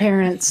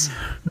grandparents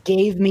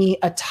gave me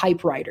a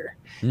typewriter.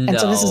 And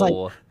so this is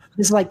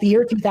like the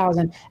year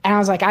 2000. And I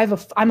was like,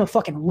 I'm a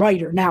fucking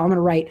writer now. I'm going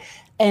to write.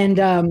 And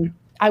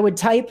I would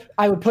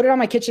put it on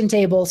my kitchen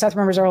table. Seth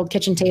remembers our old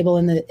kitchen table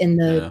in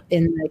the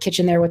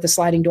kitchen there with the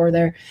sliding door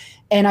there.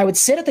 And I would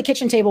sit at the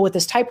kitchen table with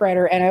this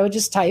typewriter and I would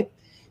just type.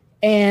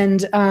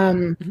 And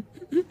I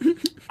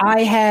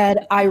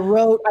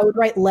would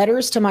write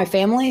letters to my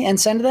family and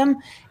send them.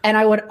 And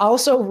I would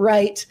also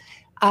write,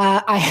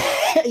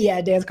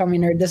 Dan's calling me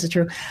nerd. This is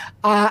true.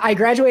 I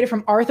graduated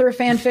from Arthur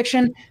fan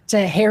fiction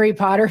to Harry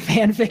Potter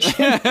fan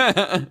fiction.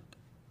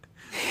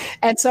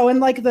 And so in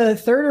like the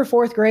third or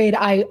fourth grade,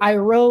 I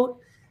wrote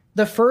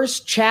the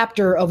first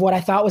chapter of what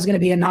I thought was going to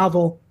be a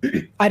novel.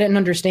 I didn't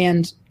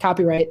understand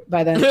copyright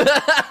by then.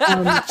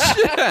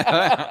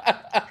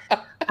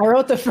 I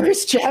wrote the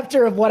first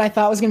chapter of what I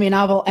thought was going to be a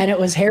novel, and it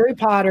was Harry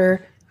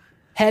Potter,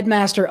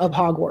 Headmaster of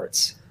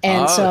Hogwarts.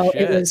 And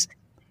it was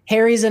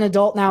Harry's an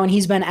adult now, and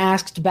he's been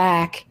asked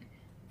back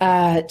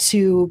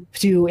to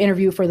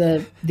interview for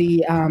the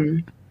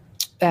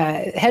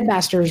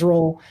headmaster's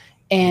role.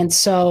 And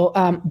so,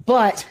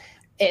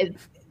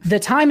 the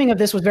timing of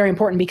this was very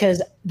important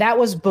because that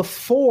was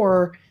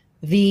before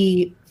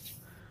the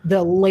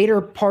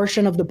later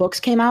portion of the books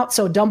came out.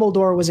 So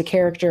Dumbledore was a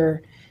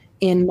character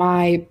in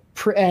my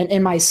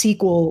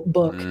sequel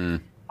book,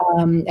 and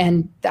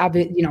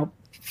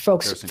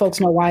folks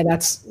know why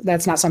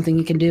that's not something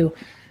you can do.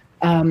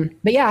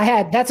 But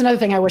yeah, that's another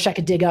thing I wish I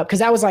could dig up because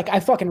that was like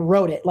I fucking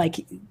wrote it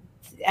like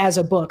as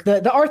a book.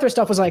 The Arthur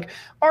stuff was like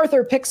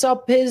Arthur picks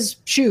up his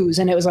shoes,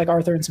 and it was like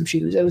Arthur and some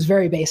shoes. It was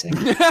very basic.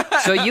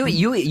 So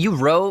you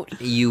wrote,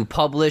 you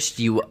published,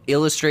 you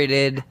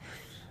illustrated,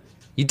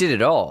 you did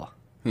it all.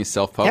 He's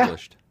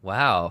self-published. Yeah.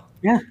 Wow.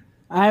 Yeah,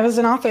 I was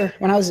an author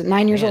when I was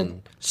 9 years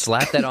old.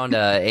 Slap that onto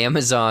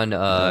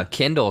Amazon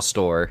Kindle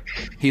store.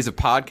 He's a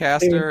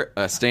podcaster,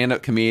 a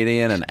stand-up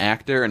comedian, an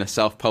actor, and a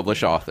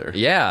self-published author.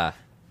 Yeah.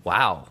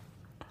 Wow.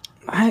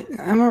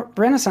 I'm a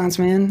Renaissance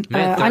man.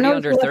 Man, 30 I know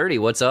under 30.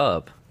 What's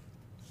up?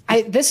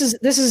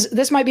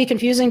 This might be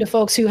confusing to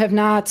folks who have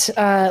not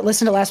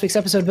listened to last week's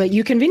episode, but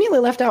you conveniently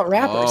left out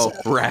rappers. Oh,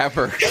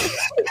 rapper.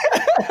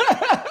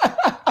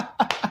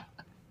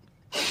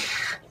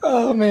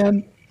 Oh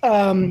man.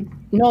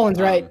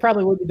 Nolan's right.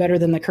 Probably would be better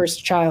than The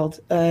Cursed Child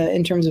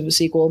in terms of a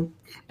sequel.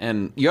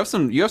 And you have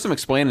some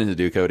explaining to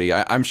do, Cody.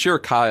 I'm sure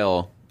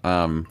Kyle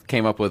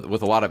came up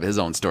with a lot of his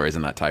own stories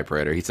in that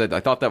typewriter. He said, "I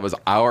thought that was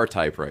our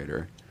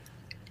typewriter."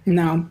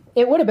 No,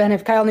 it would have been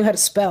if Kyle knew how to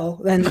spell.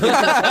 Then,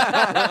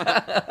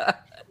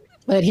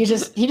 but he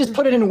just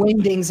put it in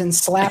wingdings and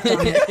slapped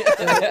on it.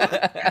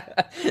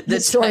 The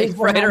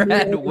typewriter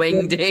had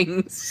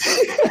wingdings.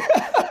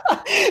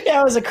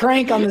 Yeah, it was a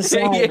crank on the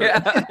side.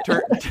 Yeah.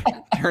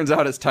 Turns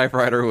out his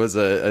typewriter was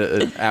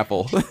an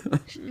Apple.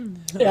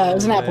 Yeah, it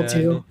was an Apple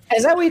II.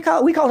 Is that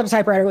what we called it a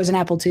typewriter? It was an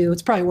Apple II.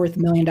 It's probably worth $1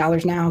 million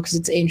now because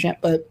it's ancient,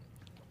 but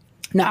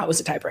no, it was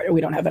a typewriter.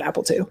 We don't have an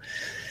Apple II.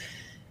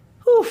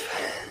 Whew.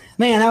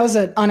 Man, that was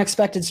an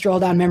unexpected stroll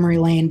down memory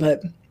lane,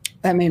 but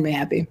that made me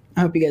happy.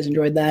 I hope you guys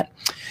enjoyed that.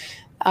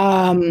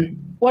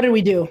 What did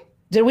we do?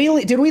 Did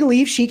we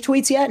leave Chic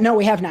Tweets yet? No,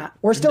 we have not.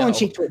 We're still in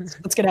Chic Tweets.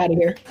 Let's get out of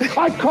here.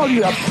 I call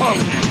you a punk.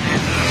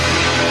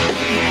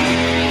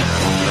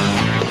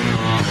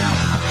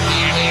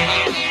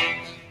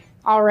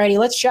 Alrighty,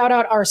 let's shout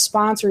out our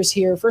sponsors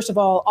here. First of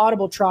all,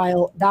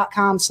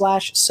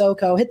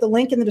 audibletrial.com/SoCo. Hit the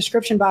link in the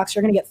description box.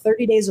 You're going to get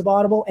 30 days of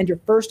Audible and your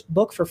first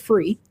book for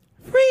free.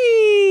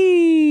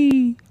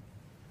 Free!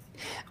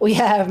 We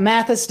have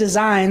Mathis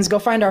Designs. Go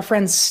find our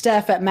friend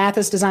Steph at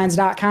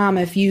mathisdesigns.com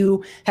if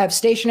you have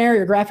stationery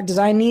or graphic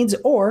design needs,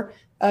 or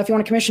if you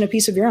want to commission a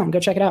piece of your own.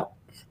 Go check it out.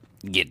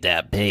 Get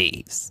that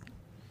piece.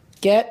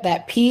 Get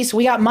that piece.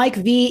 We got Mike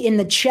V in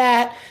the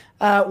chat.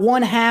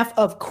 One half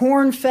of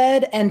Corn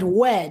Fed and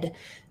Wed.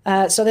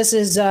 So this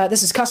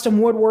is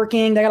custom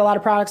woodworking. They got a lot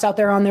of products out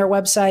there on their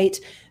website.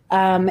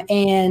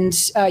 And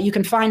you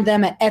can find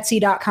them at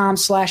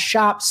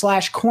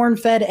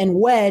etsy.com/shop/cornfed and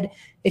wed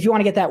if you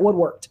want to get that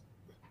woodworked.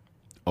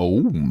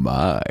 Oh,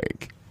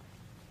 Mike.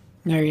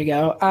 There you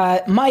go.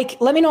 Mike,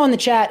 let me know in the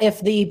chat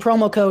if the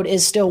promo code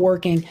is still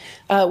working.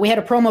 We had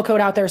a promo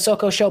code out there,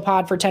 SoCo Show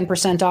Pod, for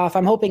 10% off.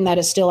 I'm hoping that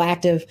is still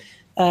active,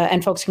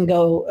 and folks can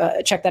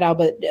go check that out.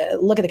 But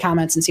look at the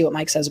comments and see what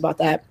Mike says about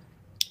that.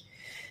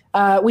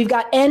 We've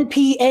got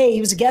NPA.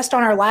 He was a guest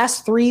on our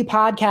last 3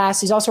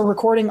 podcasts. He's also a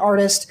recording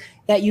artist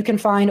that you can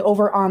find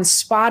over on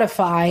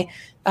Spotify.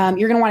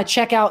 You're going to want to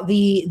check out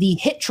the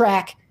hit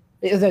track,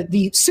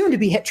 the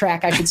soon-to-be hit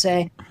track, I should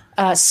say,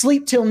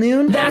 Sleep Till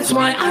Noon. That's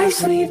why I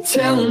sleep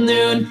till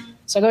noon.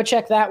 So go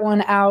check that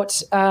one out.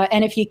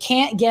 And if you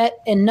can't get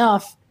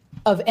enough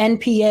of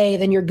NPA,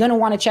 then you're going to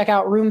want to check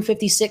out Room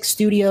 56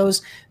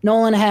 Studios.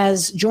 Nolan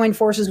has joined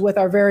forces with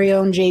our very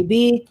own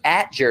JB.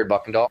 At Jared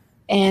Buckendahl.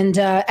 And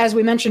as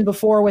we mentioned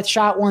before with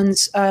Shot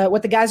Ones,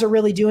 what the guys are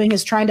really doing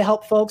is trying to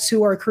help folks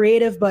who are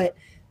creative, but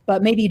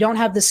maybe don't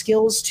have the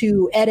skills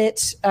to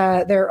edit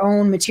their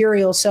own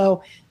material.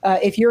 So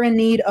if you're in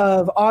need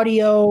of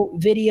audio,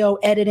 video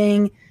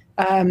editing,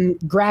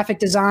 graphic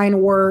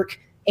design work,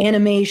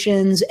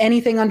 animations,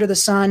 anything under the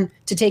sun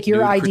to take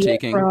your idea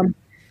from.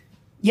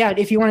 Yeah,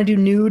 if you want to do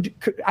nude,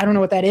 I don't know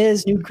what that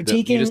is, nude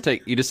critiquing.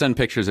 You just send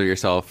pictures of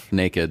yourself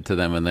naked to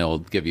them, and they'll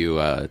give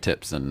you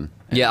tips and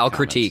I'll comments.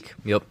 critique.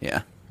 Yep.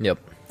 Yeah. Yep.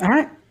 All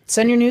right,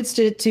 send your nudes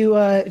to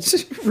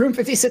Room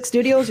 56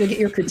 Studios. You'll get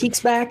your critiques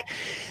back.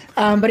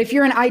 But if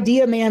you're an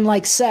idea man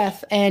like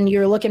Seth and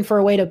you're looking for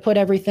a way to put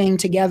everything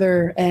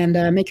together and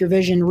make your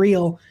vision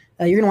real,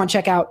 you're going to want to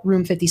check out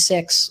Room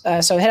 56.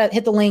 So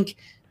hit the link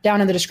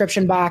down in the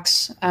description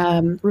box,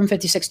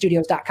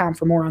 room56studios.com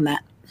for more on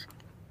that.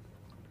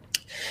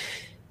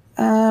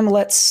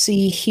 Let's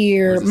see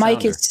here.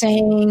 Mike is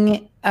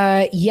saying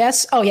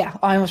yes. Oh, yeah.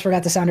 I almost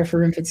forgot the sounder for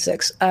Room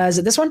 56. Is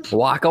it this one?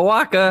 Waka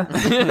waka.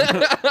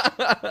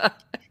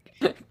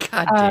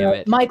 God damn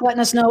it. Mike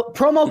letting us know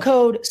promo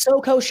code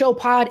SoCo Show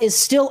Pod is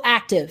still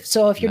active.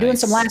 So if you're doing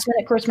some last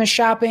minute Christmas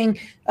shopping,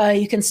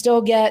 you can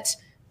still get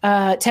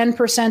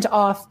 10%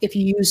 off if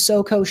you use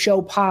SoCo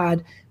Show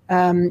Pod.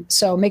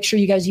 So make sure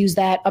you guys use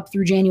that up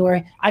through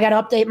January. I got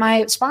to update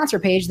my sponsor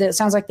page. That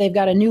sounds like they've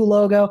got a new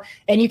logo,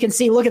 and you can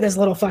see, look at this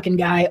little fucking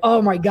guy.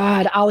 Oh my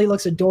God. Ollie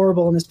looks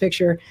adorable in this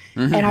picture.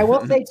 And I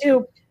will say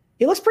too,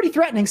 he looks pretty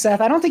threatening,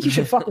 Seth. I don't think you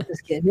should fuck with this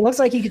kid. He looks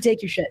like he could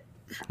take your shit.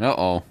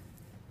 Uh-oh.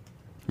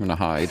 I'm going to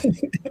hide.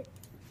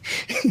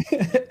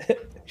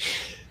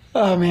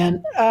 Oh,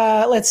 man.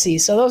 Let's see.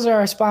 So those are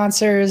our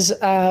sponsors.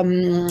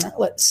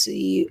 Let's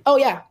see. Oh,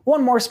 yeah.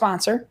 One more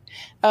sponsor.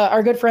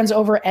 Our good friends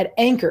over at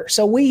Anchor.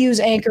 So we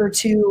use Anchor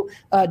to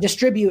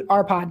distribute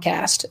our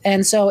podcast.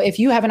 And so if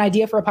you have an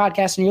idea for a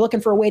podcast and you're looking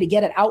for a way to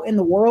get it out in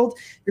the world,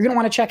 you're going to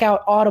want to check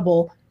out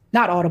Anchor.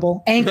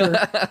 Audible Anchor.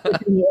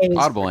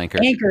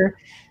 Anchor.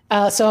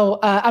 So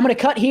I'm going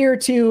to cut here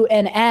to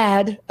an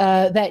ad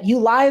that you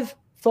live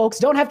folks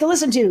don't have to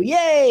listen to.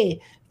 Yay!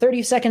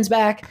 30 seconds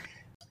back.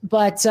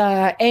 But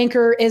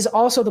Anchor is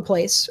also the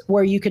place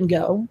where you can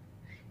go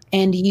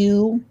and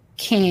you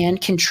can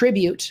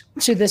contribute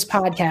to this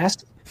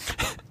podcast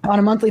on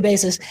a monthly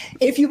basis.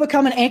 If you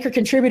become an Anchor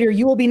contributor,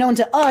 you will be known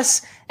to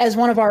us as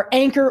one of our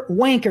Anchor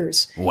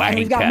Wankers. And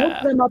we've got most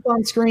of them up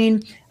on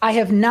screen. I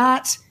have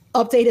not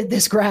updated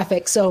this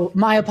graphic, so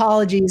my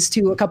apologies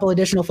to a couple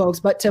additional folks.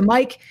 But to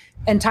Mike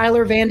and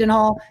Tyler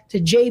Vandenhall, to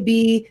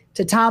JB,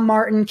 to Tom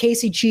Martin,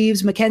 Casey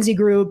Cheeves, Mackenzie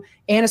Grube,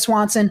 Anna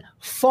Swanson,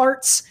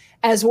 Farts,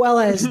 as well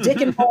as Dick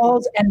and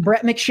Pauls and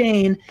Brett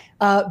McShane.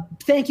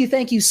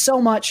 Thank you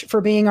so much for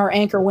being our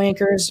Anchor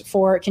Wankers,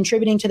 for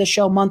contributing to the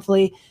show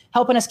monthly,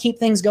 helping us keep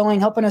things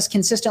going, helping us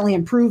consistently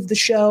improve the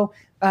show.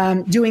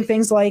 Doing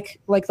things like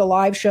the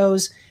live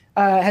shows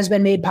has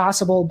been made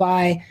possible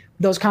by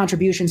those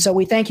contributions. So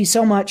we thank you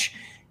so much.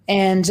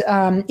 And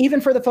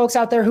even for the folks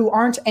out there who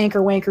aren't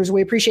Anchor Wankers,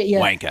 we appreciate you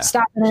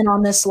stopping in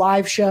on this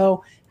live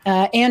show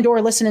and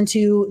or listening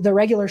to the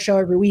regular show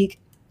every week.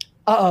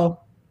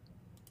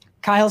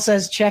 Kyle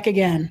says, check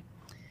again.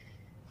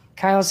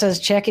 Let's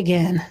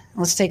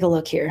take a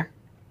look here.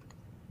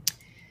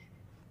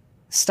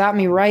 Stop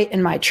me right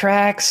in my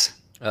tracks.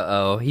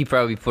 He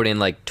probably put in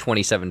like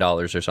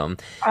 $27 or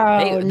something.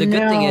 Good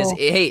thing is,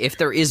 if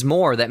there is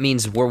more, that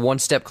means we're one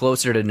step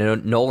closer to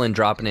Nolan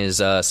dropping his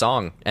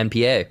song,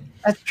 NPA.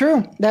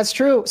 That's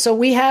true. So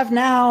we have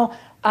now,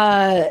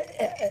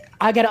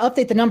 I got to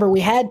update the number. We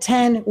had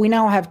 10. We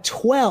now have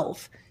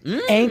 12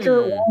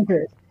 Anchor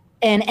Wankers.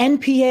 And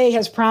NPA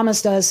has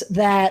promised us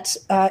that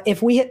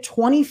if we hit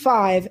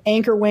 25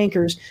 Anchor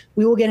Wankers,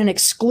 we will get an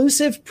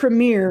exclusive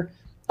premiere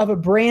of a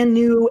brand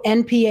new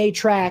NPA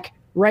track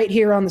right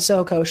here on the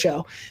SoCo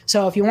Show.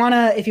 So if you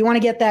wanna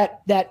get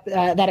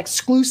that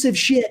exclusive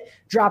shit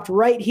dropped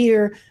right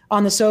here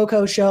on the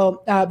SoCo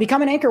Show,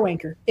 become an Anchor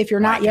Wanker. If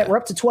you're not yet, we're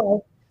up to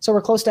 12, so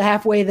we're close to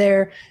halfway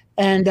there.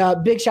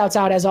 And big shouts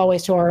out as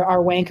always to our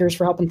wankers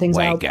for helping things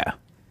out.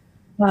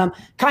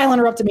 Kyle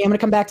interrupted me. I'm going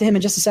to come back to him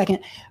in just a second.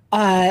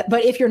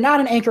 But if you're not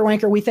an Anchor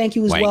Wanker, we thank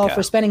you as well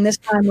for spending this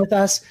time with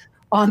us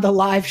on the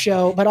live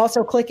show, but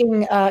also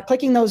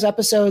clicking those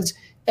episodes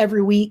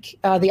every week,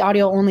 the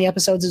audio only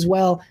episodes as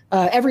well.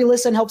 Every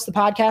listen helps the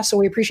podcast, so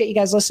we appreciate you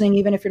guys listening,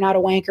 even if you're not a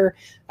wanker.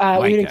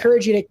 We would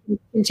encourage you to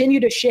continue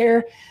to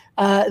share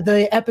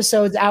the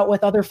episodes out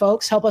with other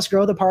folks, help us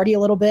grow the party a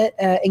little bit,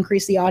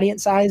 increase the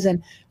audience size,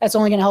 and that's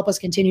only going to help us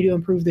continue to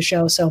improve the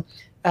show. So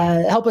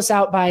help us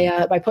out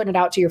by putting it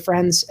out to your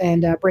friends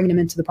and bringing them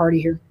into the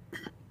party here.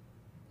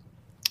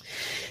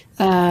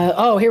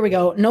 Here we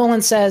go.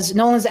 Nolan's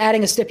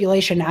adding a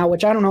stipulation now,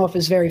 which I don't know if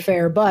is very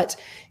fair, but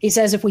he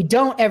says if we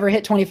don't ever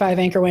hit 25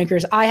 Anchor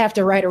Wankers, I have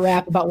to write a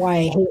rap about why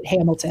I hate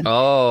Hamilton.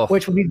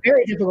 Which would be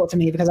very difficult to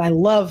me because I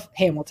love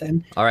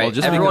Hamilton. All right,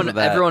 well,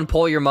 everyone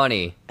pull your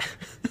money.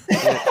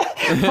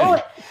 Pull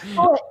it.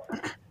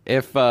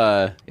 If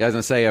I was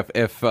gonna say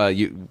if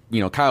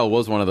Kyle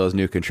was one of those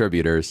new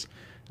contributors,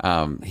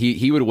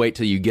 he would wait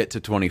till you get to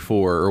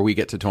 24 or we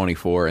get to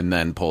 24 and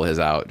then pull his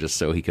out just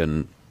so he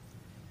couldn't.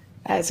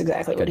 That's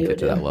exactly what he would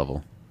do. Get to that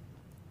level.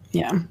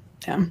 Yeah.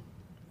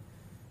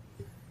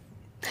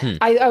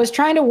 I was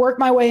trying to work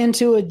my way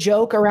into a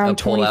joke around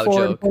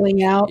 24 and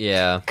pulling out.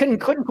 Yeah. Couldn't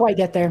quite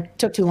get there.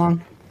 Took too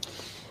long.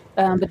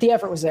 But the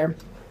effort was there.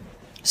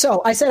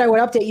 So I said I would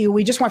update you.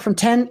 We just went from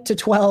 10 to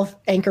 12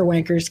 Anchor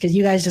Wankers because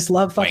you guys just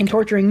love fucking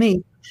torturing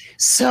me.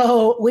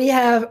 So we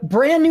have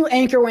brand new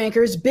Anchor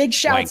Wankers. Big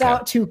shouts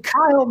out to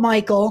Kyle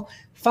Michael.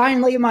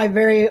 Finally, my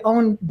very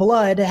own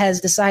blood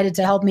has decided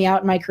to help me out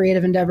in my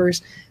creative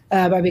endeavors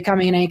by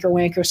becoming an Anchor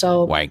Wanker.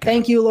 So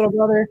thank you, little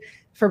brother,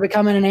 for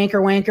becoming an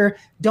Anchor Wanker.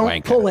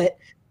 Don't pull it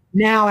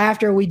now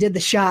after we did the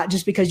shot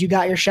just because you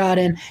got your shot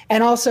in.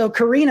 And also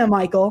Karina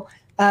Michael,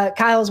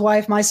 Kyle's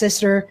wife, my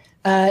sister,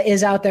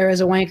 is out there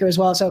as a wanker as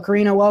well. So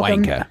Karina,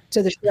 welcome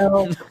to the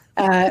show.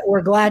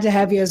 We're glad to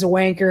have you as a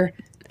wanker.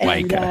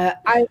 And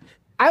I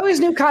always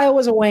knew Kyle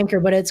was a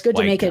wanker, but it's good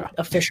to make it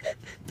official,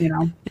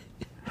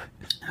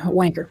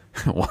 Wanker.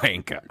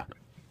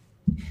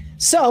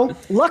 So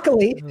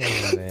luckily,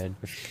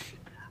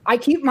 I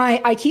keep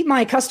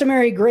my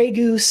customary Grey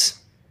Goose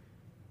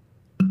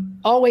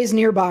always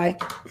nearby.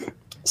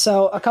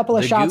 So a couple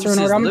of shots are in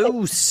order. I'm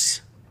going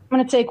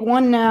to take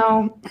one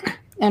now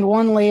and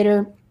one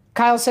later.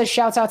 Kyle says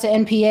shouts out to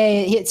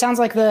NPA. It sounds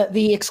like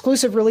the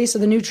exclusive release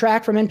of the new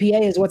track from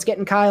NPA is what's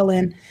getting Kyle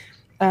in.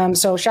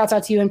 So shouts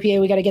out to you,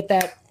 NPA. We got to get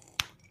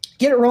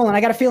it rolling.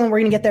 I got a feeling we're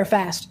going to get there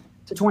fast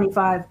to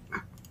 25.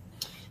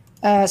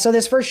 So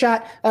this first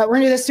shot, we're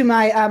going to do this to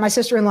my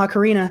sister-in-law,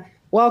 Karina.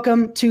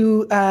 Welcome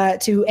to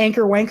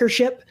Anchor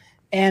Wankership,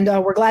 and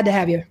we're glad to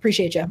have you.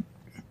 Appreciate you.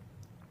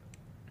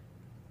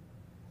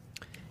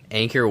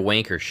 Anchor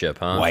Wankership,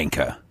 huh?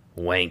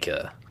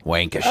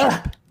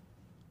 Wankership.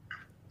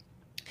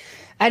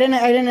 I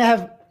didn't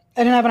have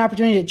an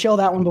opportunity to chill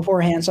that one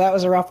beforehand, so that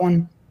was a rough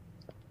one.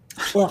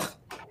 Ugh.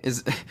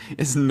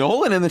 Is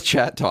Nolan in the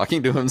chat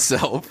talking to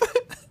himself?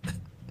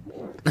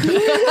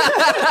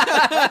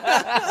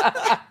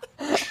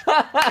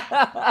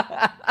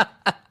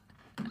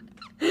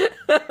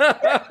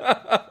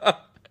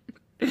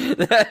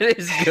 That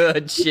is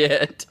good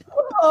shit.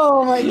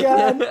 Oh my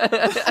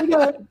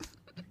god.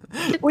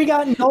 We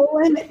got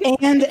Nolan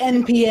and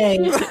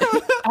NPA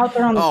out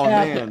there on the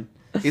chat. Man.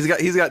 He's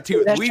got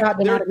two.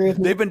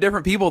 They've been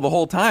different people the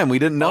whole time. We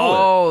didn't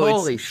know it.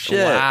 Holy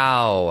shit.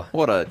 Wow.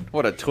 What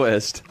a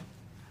twist.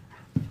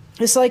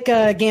 It's like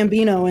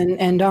Gambino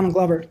and Donald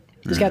Glover.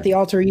 He's got the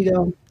alter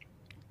ego.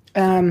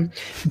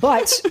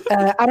 But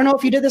I don't know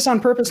if you did this on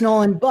purpose,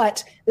 Nolan,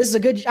 but this is a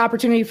good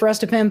opportunity for us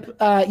to pimp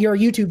your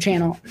YouTube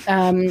channel.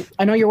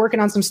 I know you're working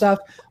on some stuff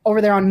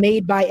over there on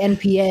Made by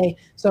NPA.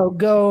 So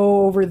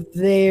go over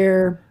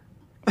there,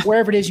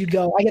 wherever it is you'd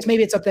go. I guess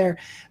maybe it's up there.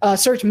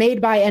 Search Made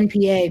by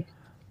NPA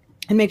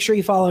and make sure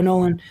you follow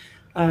Nolan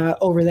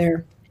over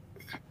there.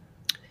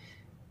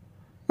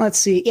 Let's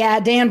see.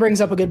 Yeah, Dan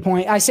brings up a good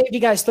point. I saved you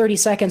guys 30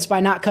 seconds by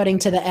not cutting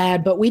to the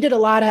ad, but we did a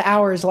lot of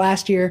hours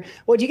last year.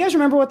 Well, do you guys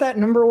remember what that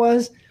number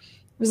was? It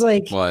was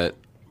like what?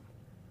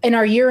 In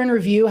our year in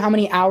review, how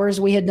many hours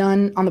we had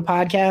done on the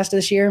podcast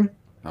this year?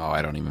 Oh,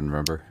 I don't even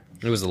remember.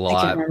 It was a lot.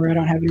 I can't remember. I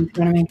don't have it in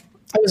front of me.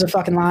 It was a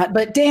fucking lot.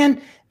 But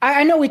Dan,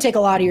 I know we take a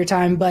lot of your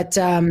time, but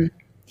I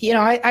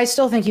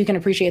still think you can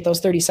appreciate those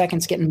 30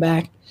 seconds getting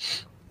back.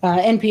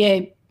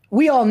 NPA,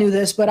 we all knew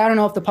this, but I don't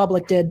know if the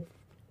public did.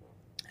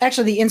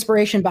 Actually, the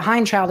inspiration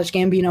behind Childish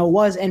Gambino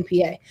was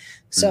NPA.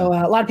 So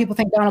a lot of people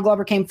think Donald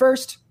Glover came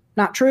first.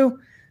 Not true.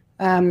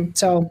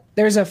 So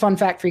there's a fun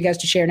fact for you guys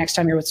to share next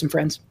time you're with some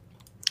friends.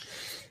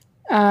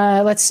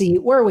 Let's see.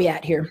 Where are we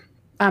at here?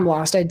 I'm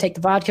lost. I had to take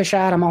the vodka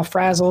shot. I'm all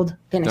frazzled.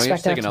 Didn't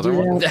expect to take another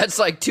one. That's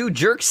like 2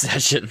 jerk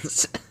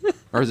sessions.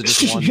 Or is it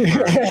just one?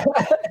 Yeah,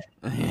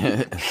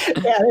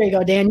 there you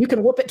go, Dan. You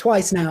can whoop it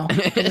twice now.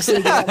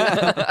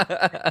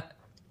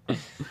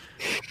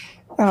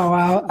 Oh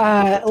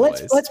wow!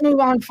 Let's move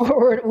on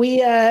forward.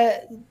 We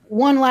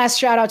one last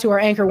shout out to our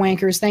Anchor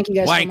Wankers. Thank you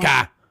guys so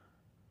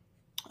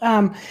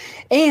much.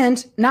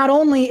 And not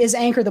only is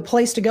Anchor the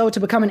place to go to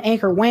become an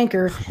Anchor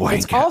Wanker,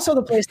 it's also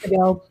the place to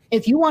go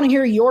if you want to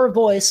hear your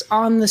voice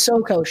on the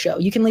SoCo show.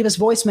 You can leave us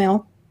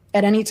voicemail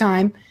at any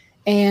time,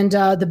 and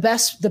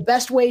the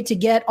best way to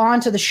get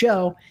onto the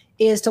show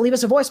is to leave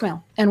us a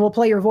voicemail, and we'll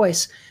play your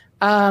voice.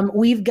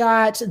 We've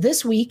got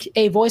this week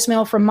a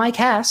voicemail from Mike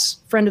Hass,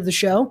 friend of the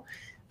show.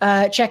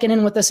 Checking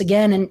in with us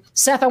again. And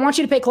Seth, I want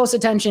you to pay close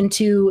attention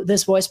to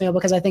this voicemail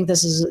because I think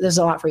this is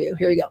a lot for you.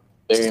 Here you go.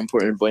 Very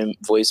important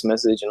voice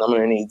message, and I'm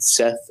going to need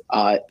Seth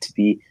to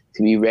be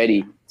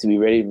ready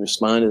to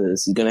respond to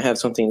this. He's going to have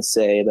something to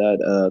say about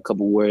a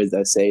couple words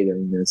I say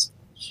during this.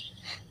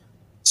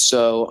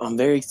 So I'm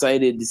very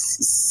excited to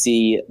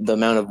see the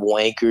amount of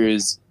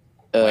wankers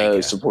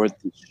support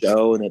the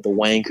show, and that the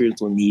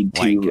wankers will need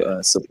to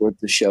support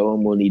the show,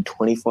 and we'll need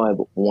 25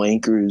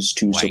 wankers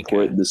to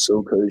support the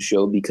SoCo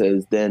show,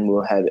 because then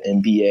we'll have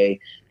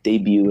NBA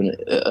debut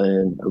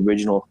an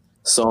original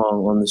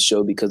song on the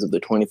show because of the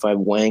 25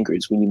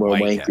 wankers. We need more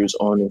wankers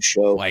on the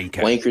show.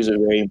 Wankers are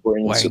very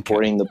important in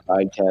supporting the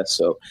podcast,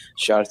 so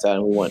shout out,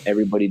 and we want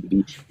everybody to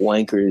be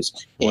wankers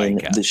in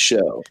the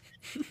show.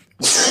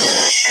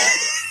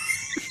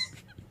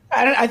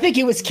 I think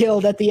he was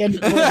killed at the end.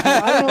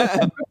 I don't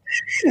know.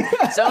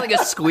 It sounded like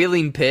a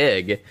squealing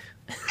pig.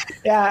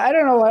 Yeah, I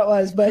don't know what it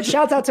was, but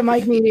shouts out to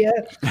Mike Media.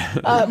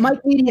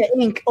 Mike Media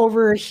Inc.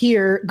 over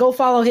here. Go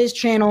follow his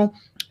channel.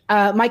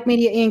 Mike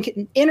Media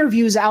Inc.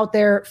 interviews out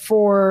there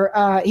for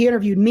he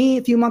interviewed me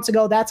a few months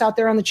ago. That's out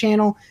there on the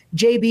channel.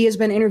 JB has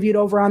been interviewed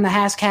over on the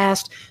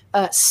Hasscast.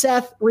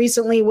 Seth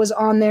recently was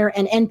on there,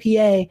 and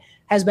NPA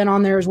has been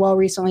on there as well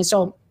recently.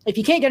 So if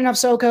you can't get enough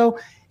SoCo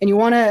and you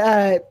want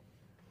to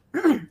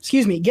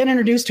get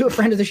introduced to a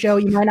friend of the show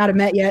you might not have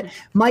met yet,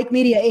 Mike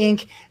Media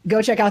Inc. Go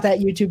check out that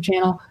YouTube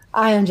channel.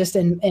 I am just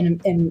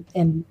in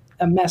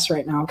a mess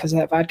right now because of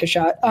that vodka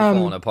shot.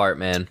 Falling apart,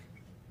 man.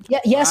 Yeah,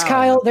 yes, wow.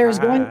 Kyle. There's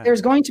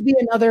going to be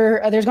another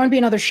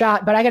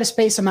shot, but I got to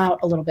space them out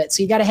a little bit.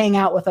 So you got to hang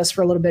out with us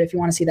for a little bit if you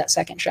want to see that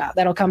second shot.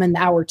 That'll come in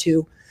hour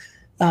 2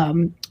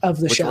 of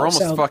the show. We're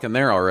almost fucking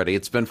there already.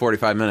 It's been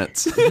 45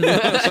 minutes.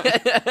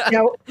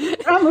 I'm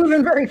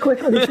moving very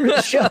quickly through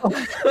the show.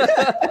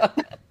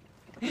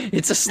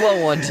 It's a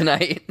slow one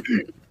tonight.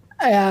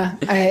 Yeah.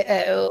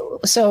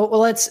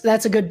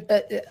 That's a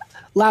good,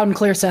 loud and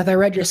clear, Seth. I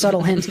read your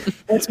subtle hint.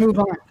 Let's move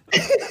on.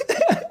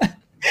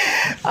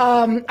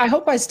 I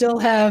hope I still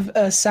have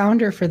a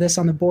sounder for this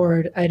on the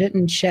board. I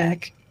didn't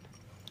check.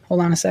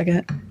 Hold on a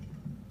second.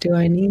 Do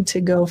I need to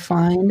go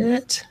find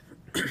it?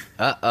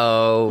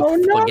 Uh-oh. Oh,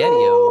 no.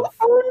 Spaghetti-o.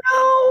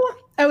 Oh,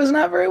 no. I was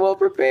not very well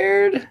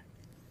prepared.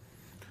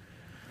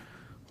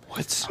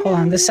 Hold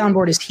on. This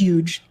soundboard is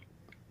huge.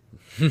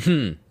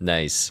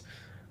 Nice.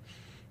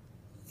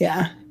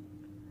 Yeah.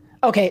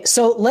 Okay,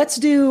 so let's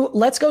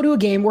go to a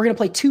game. We're going to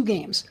play 2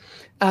 games.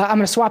 I'm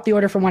going to swap the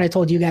order from what I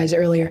told you guys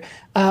earlier.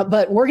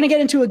 But we're going to get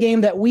into a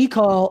game that we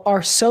call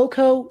our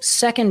SoCo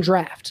Second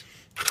Draft.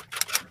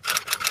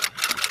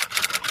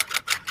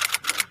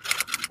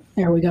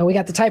 There we go. We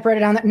got the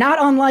typewriter down there. Not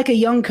unlike a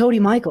young Cody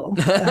Michael.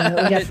 We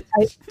got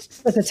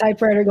the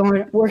typewriter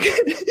going.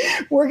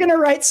 We're going to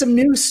write some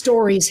new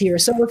stories here.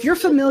 So if you're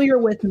familiar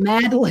with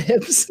Mad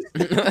Libs,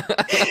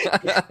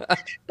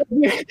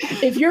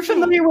 if you're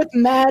familiar with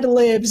Mad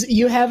Libs,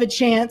 you have a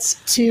chance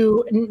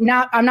to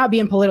I'm not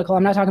being political.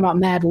 I'm not talking about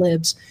Mad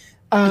Libs.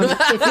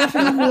 If you're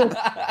familiar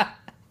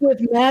with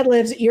Mad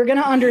Libs, you're going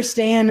to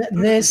understand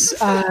this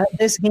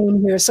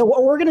game here. So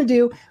what we're going to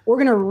do, we're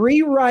going to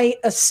rewrite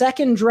a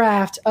second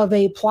draft of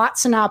a plot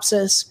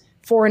synopsis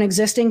for an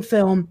existing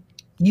film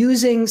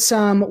using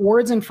some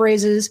words and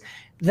phrases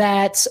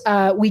that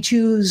we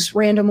choose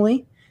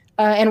randomly.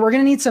 And we're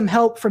going to need some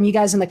help from you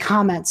guys in the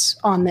comments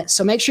on this.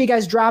 So make sure you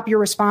guys drop your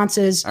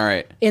responses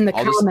in the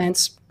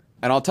comments.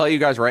 And I'll tell you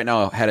guys right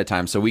now ahead of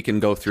time so we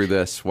can go through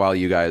this while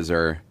you guys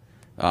are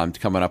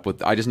coming up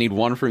with. I just need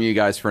one from you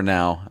guys for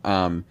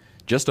now.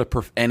 Just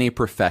any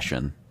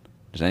profession,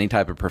 just any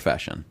type of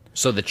profession.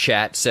 So the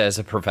chat says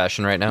a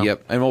profession right now.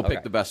 Yep, and we'll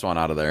pick the best one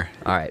out of there.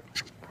 All right.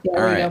 Yeah,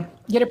 there we go.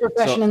 Get a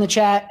profession in the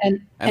chat,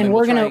 and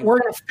we're gonna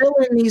fill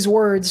in these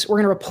words. We're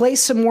gonna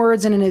replace some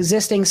words in an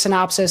existing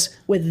synopsis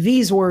with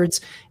these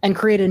words and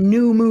create a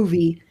new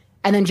movie.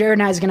 And then Jared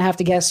and I is gonna have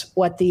to guess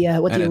what the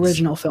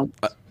original film.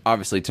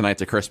 Obviously,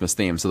 tonight's a Christmas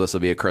theme, so this will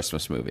be a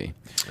Christmas movie.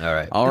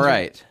 All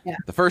right. Yeah.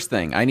 The first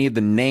thing, I need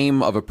the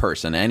name of a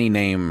person, any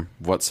name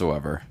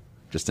whatsoever,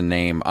 just a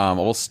name.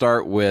 We'll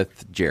start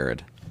with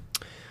Jared.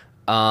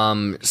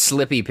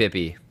 Slippy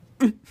Pippy.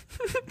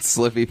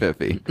 Slippy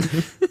Pippy.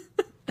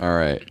 All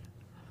right.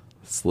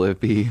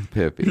 Slippy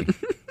Pippy.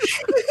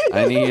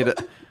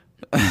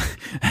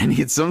 I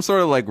need some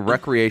sort of like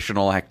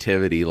recreational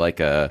activity,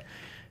 like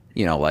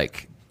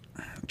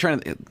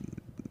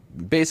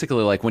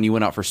basically like when you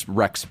went out for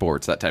rec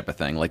sports, that type of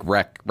thing, like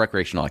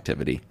recreational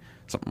activity,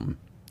 something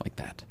like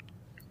that.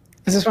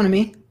 Is this one of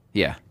me?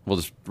 Yeah, we'll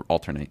just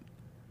alternate.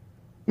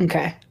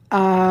 Okay.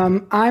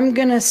 I'm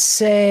gonna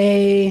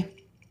say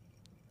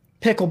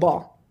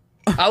pickleball.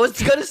 I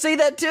was gonna say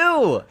that too.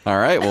 All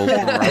right, well,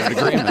 we're in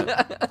agreement.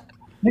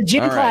 The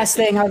gym class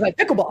thing, I was like,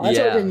 pickleball. That's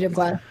what I did in gym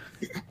class.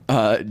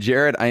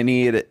 Jared, I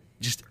need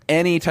just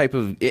any type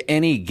of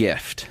any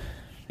gift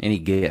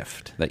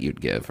that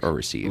you'd give or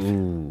receive.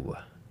 Ooh.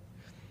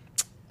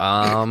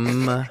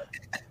 For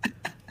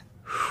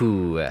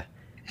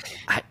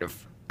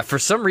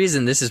some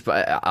reason, this is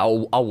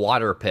a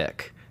water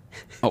pick.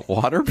 A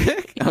water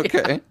pick?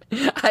 Okay.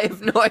 Yeah. I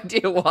have no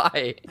idea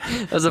why.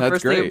 That was the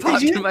first thing that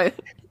popped in my.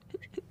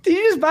 Did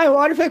you just buy a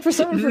water pick for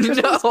someone for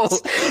Christmas? No,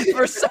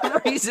 for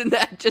some reason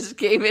that just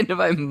came into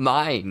my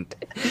mind.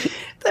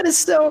 That is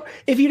so.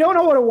 If you don't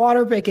know what a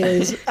water pick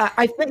is,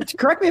 I think.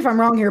 Correct me if I'm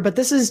wrong here, but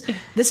this is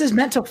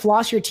meant to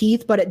floss your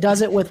teeth, but it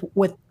does it with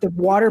the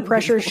water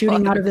pressure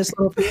shooting out of this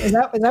little. Is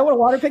that what a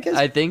water pick is?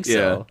 I think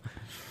so. Yeah.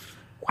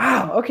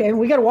 Wow. Okay,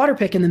 we got a water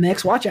pick in the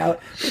mix. Watch out.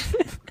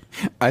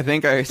 I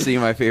think I see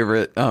my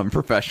favorite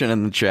profession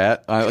in the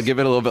chat. I'll give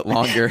it a little bit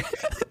longer.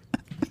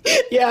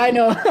 Yeah, I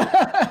know.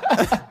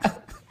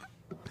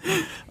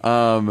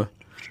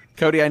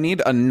 Cody, I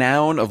need a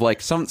noun of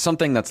like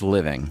something that's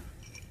living.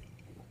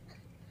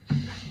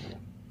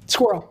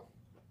 Squirrel.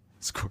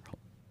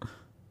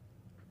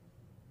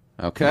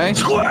 Okay.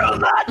 Squirrel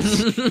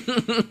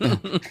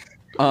nuts!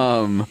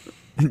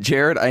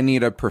 Jared, I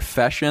need a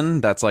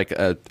profession that's like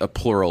a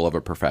plural of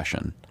a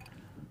profession.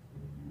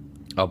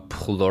 A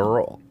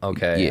plural?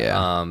 Okay.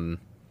 Yeah.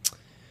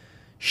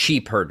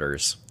 Sheep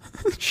herders.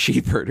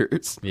 Sheep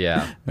herders.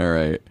 Yeah. All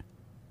right.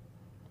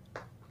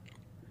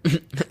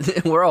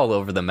 We're all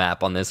over the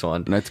map on this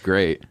one. That's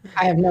great.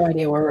 I have no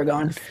idea where we're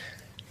going.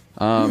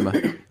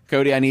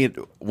 Cody, I need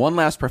one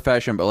last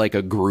profession, but like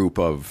a group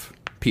of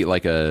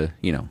like a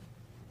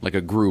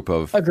group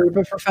of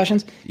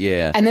professions.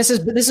 Yeah. And this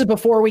is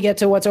before we get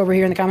to what's over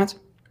here in the comments.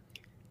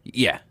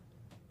 Yeah.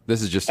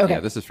 This is just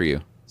this is for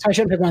you. So I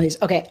shouldn't pick one of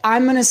these. Okay,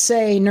 I'm gonna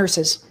say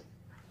nurses.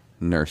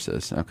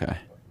 Nurses. Okay.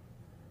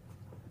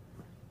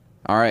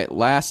 All right.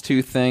 Last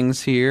two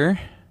things here,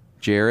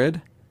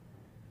 Jared.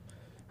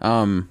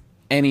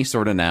 Any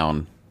sort of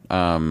noun.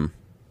 I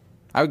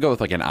would go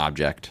with like an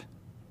object.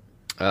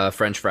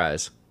 French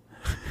fries.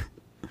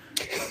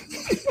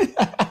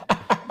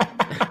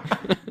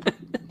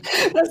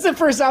 That's the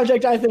first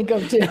object I think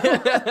of too.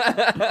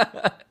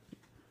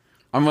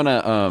 I'm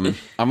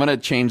gonna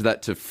change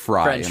that to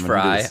fry. French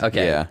fry.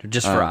 Okay. Yeah.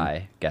 Just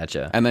fry.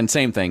 Gotcha. And then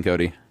same thing,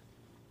 Cody.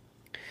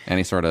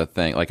 Any sort of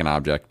thing, like an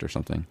object or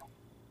something.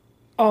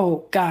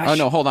 Oh gosh. Oh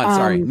no, hold on.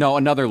 Sorry. No,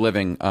 another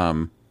living.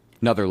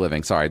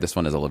 Sorry, this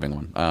one is a living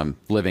one.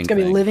 Living. It's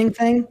gonna be a living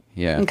thing.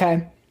 Yeah.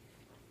 Okay.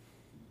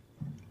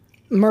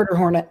 Murder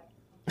hornet.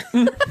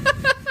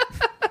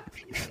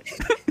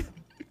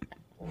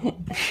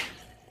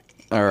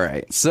 All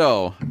right.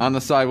 So on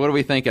the side, what are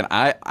we thinking?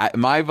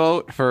 My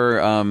vote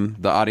for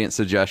the audience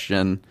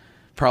suggestion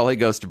probably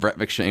goes to Brett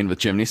McShane with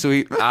Chimney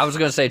Sweep. I was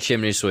gonna say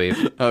chimney sweep.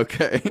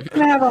 Okay. I'm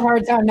gonna have a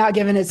hard time not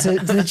giving it to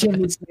the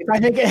chimney sweep. I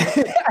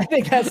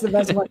think that's the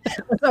best one.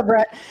 What's up,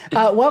 Brett?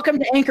 Welcome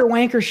to Anchor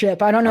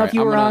Wankership. I don't know if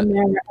you were on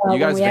there. You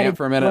guys vamp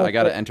for a minute. I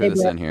got to enter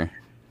this in here.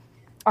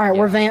 All right,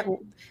 we're vamp.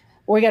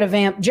 We got a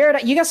vamp.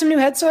 Jared, you got some new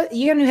headset?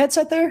 You got a new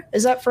headset there?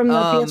 Is that from the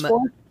PS4?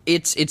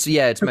 It's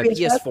my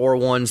PS4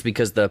 ones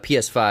because the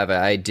PS5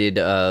 I did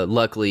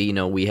luckily,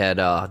 we had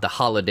the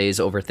holidays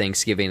over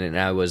Thanksgiving and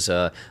I was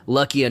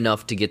lucky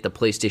enough to get the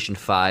PlayStation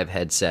 5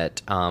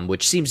 headset,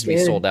 which seems to be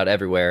sold out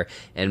everywhere,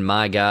 and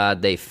my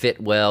god, they fit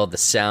well. The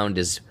sound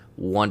is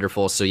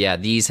wonderful. So yeah,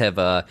 these have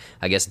I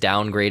guess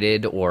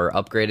downgraded or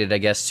upgraded, I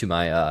guess, to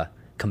my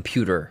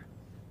computer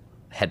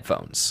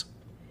headphones.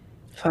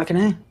 Fucking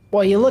A.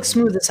 Well, you look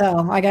smooth as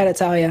hell, I gotta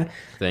tell you.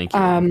 Thank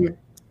you.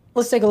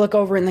 Let's take a look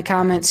over in the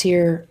comments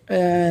here.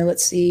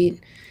 Let's see.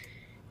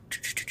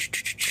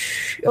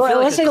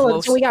 Let's take a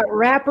look. So we got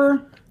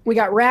rapper.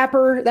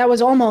 That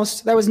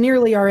was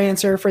nearly our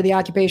answer for the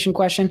occupation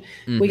question.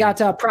 Mm-hmm. We got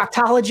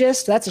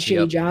proctologist. That's a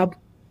shitty job.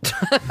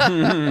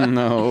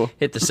 No.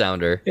 Hit the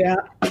sounder. Yeah.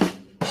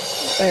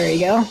 There you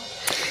go.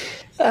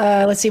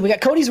 Let's see. We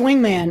got Cody's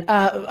wingman.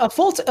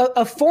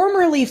 A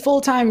formerly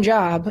full-time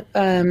job.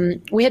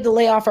 We had to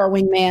lay off our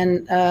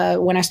wingman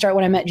when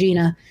I met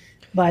Gina.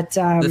 But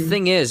the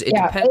thing is, in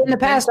the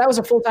past, that was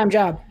a full-time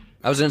job.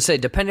 I was going to say,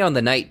 depending on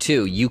the night,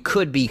 too, you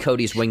could be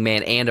Cody's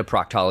wingman and a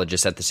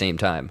proctologist at the same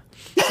time.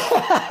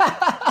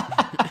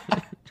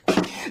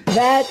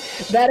 That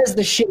is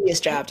the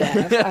shittiest job to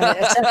have.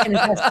 Seth can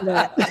attest to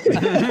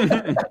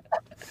that.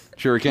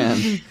 Sure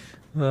can.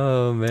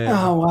 Oh, man.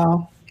 Oh,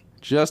 wow.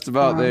 Just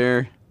about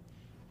there.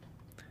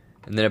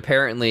 And then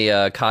apparently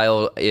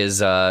Kyle is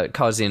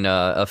causing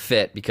a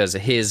fit because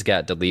his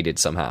got deleted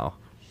somehow.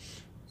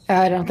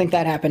 I don't think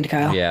that happened,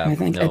 Kyle. Yeah, I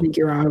think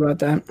you're wrong about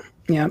that.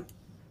 Yeah.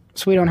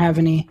 So we don't have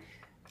any.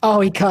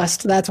 Oh, he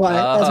cussed. That's why.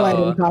 That's why it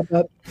didn't pop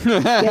up.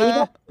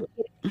 Yeah,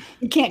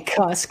 you can't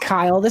cuss,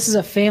 Kyle. This is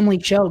a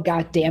family show.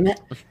 God damn it.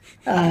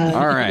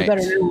 All right.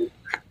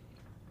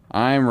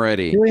 I'm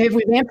ready. Have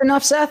we vamped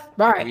enough, Seth?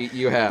 All right.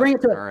 You have. Bring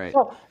it to it. All right.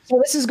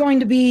 So this is going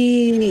to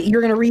be.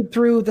 You're going to read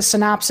through the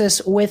synopsis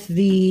with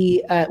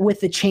the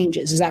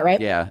changes. Is that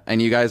right? Yeah.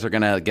 And you guys are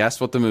going to guess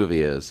what the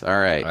movie is. All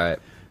right. All right.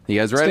 You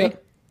guys ready?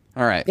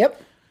 All right. Yep.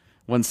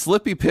 When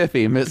Slippy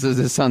Pippy misses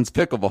his son's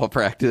pickleball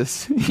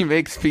practice, he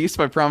makes peace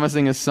by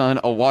promising his son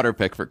a water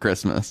pick for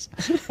Christmas.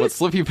 What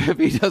Slippy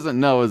Pippy doesn't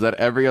know is that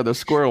every other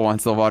squirrel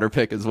wants the water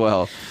pick as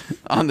well.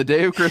 On the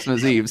day of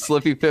Christmas Eve,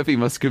 Slippy Pippy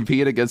must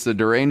compete against a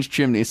deranged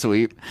chimney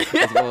sweep,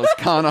 as well as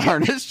con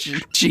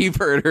harnessed sheep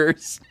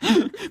herders,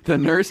 the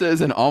nurses,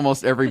 and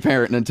almost every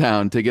parent in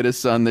town to get his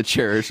son the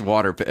cherished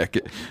water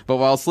pick. But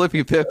while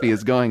Slippy Pippy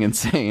is going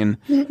insane,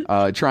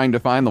 trying to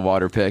find the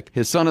water pick,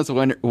 his son is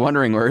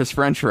wondering where his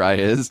French fry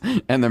is,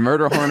 and the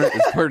murder hornet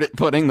is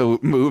putting the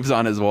moves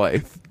on his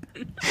wife.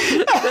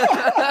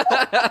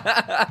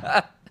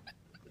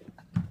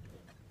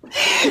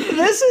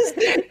 This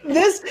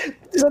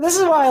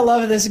is why I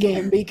love this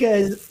game,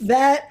 because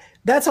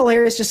that's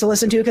hilarious just to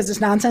listen to because it's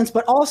nonsense.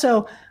 But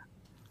also,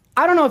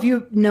 I don't know if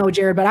you know,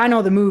 Jared, but I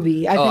know the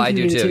movie. I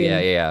do too.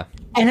 Yeah.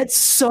 And it's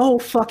so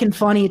fucking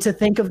funny to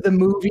think of the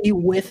movie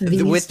with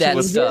these that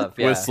changes. stuff.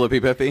 Yeah. With Slippy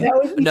Pippy?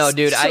 No,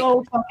 dude.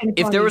 So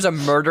if there was a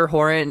murder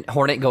hornet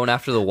going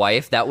after the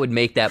wife, that would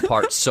make that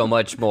part so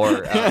much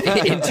more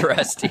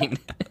interesting.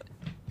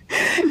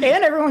 And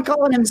everyone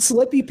calling him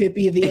Slippy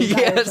Pippy the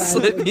entire time.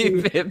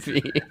 Slippy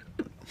Pippy.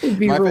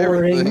 My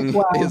favorite thing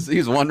is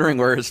he's wondering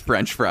where his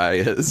French fry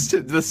is.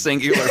 The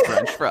singular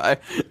French fry.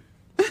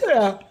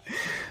 Yeah.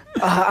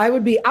 I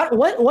would be.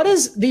 What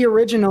is the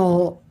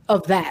original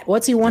of that?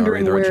 What's he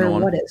wondering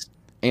what is?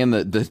 And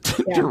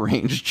the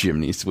deranged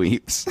chimney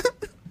sweeps.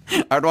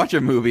 I'd watch a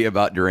movie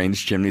about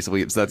deranged chimney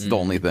sweeps. That's the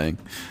only thing.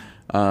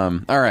 All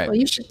right. Well,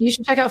 you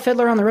should check out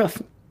Fiddler on the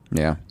Roof.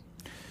 Yeah.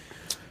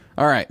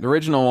 All right. The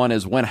original one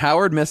is when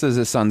Howard misses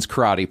his son's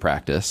karate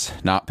practice,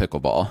 not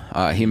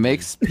pickleball. He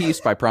makes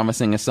peace by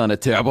promising his son a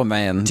Turbo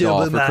Man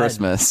doll for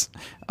Christmas.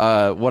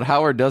 What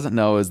Howard doesn't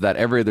know is that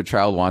every other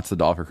child wants the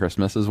doll for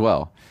Christmas as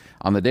well.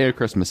 On the day of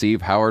Christmas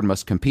Eve, Howard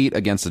must compete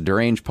against a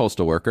deranged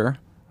postal worker.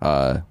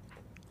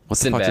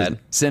 Sinbad.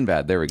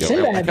 Sinbad. There we go.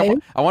 Sinbad,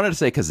 I wanted to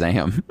say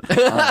Kazam.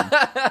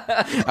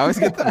 I always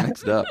get that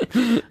mixed up.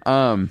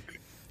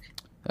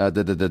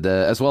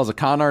 As well as a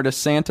con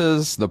artist,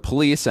 Santas, the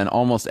police, and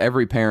almost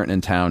every parent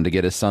in town to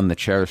get his son the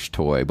cherished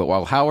toy. But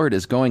while Howard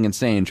is going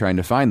insane trying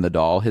to find the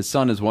doll, his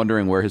son is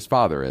wondering where his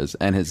father is,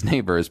 and his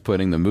neighbor is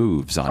putting the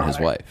moves on his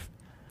wife.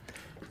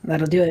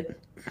 That'll do it.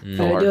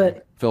 That'll do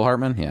it. Phil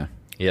Hartman? Yeah.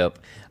 Yep.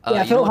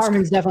 Phil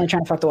Hartman's definitely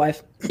trying to fuck the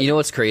wife. You know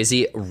what's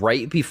crazy?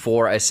 Right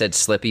before I said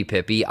Slippy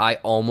Pippy, I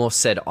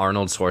almost said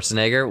Arnold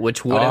Schwarzenegger,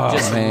 which would have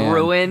just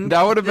ruined.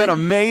 That would have been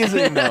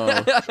amazing, though.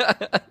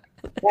 That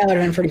would have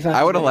been pretty fun.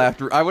 I would have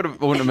laughed. I wouldn't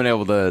have been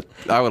able to.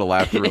 I would have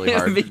laughed really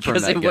hard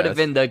because it would have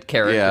been the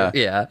character.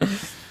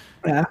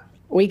 Yeah.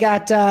 We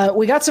got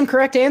some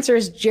correct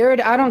answers,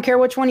 Jared. I don't care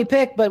which one you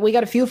pick, but we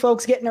got a few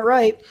folks getting it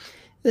right.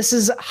 This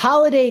is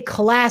holiday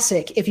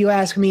classic, if you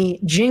ask me.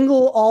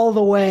 Jingle All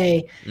the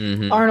Way.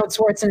 Mm-hmm. Arnold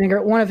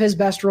Schwarzenegger, one of his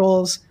best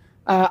roles.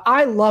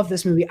 I love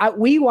this movie.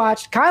 We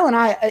watched, Kyle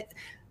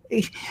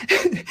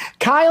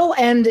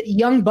and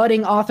young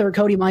budding author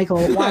Cody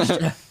Michael watched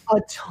a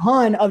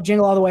ton of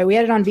Jingle All the Way. We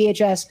had it on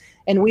VHS,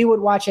 and we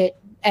would watch it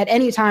at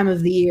any time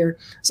of the year.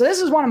 So this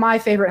is one of my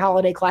favorite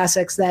holiday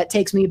classics that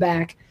takes me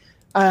back.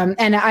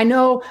 And I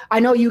know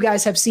you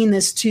guys have seen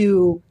this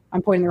too.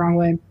 I'm pointing the wrong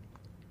way.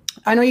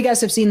 I know you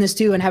guys have seen this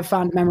too and have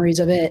fond memories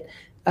of it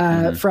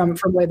from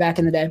way back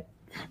in the day.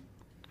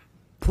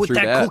 Put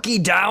that cookie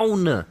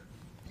down.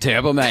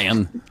 Turbo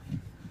Man.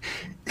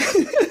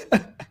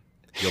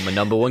 You're my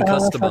number one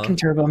customer. Fucking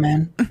Turbo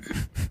Man.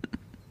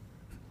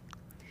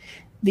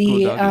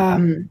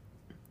 You're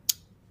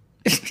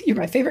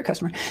my favorite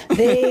customer.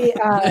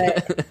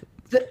 The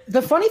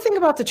funny thing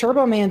about the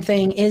Turbo Man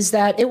thing is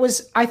that it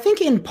was, I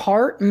think, in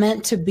part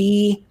meant to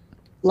be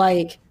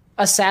like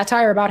a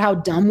satire about how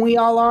dumb we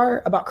all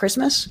are about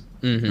Christmas.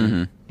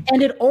 And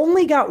it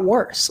only got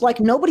worse. Like,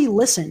 nobody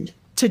listened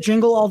to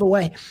Jingle All the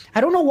Way.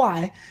 I don't know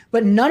why,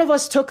 but none of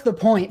us took the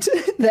point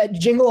that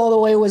Jingle All the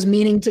Way was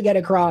meaning to get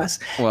across.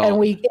 Well,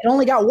 and it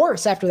only got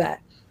worse after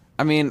that.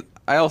 I mean,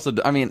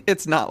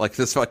 it's not like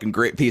this fucking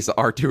great piece of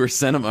art or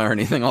cinema or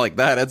anything like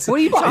that. What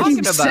are you talking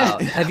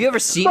about? Have you ever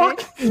seen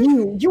it?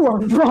 You are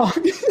wrong.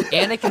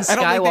 Anakin Skywalker. I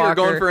don't think they were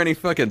going for any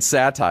fucking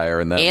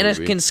satire in that movie.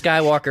 Anakin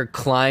Skywalker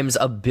climbs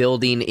a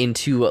building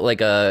into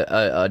like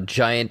a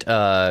giant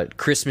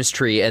Christmas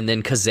tree, and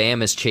then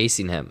Kazam is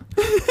chasing him.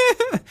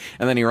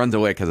 And then he runs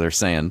away because there's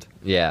sand.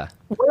 Yeah.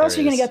 Where else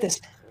are you going to get this?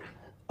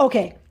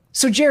 Okay,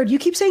 so Jared, you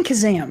keep saying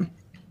Kazam.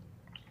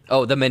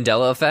 Oh, the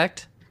Mandela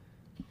effect?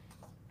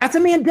 That's a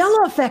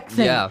Mandela effect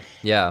thing.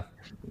 Yeah.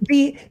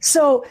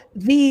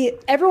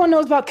 Everyone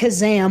knows about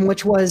Kazam,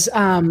 which was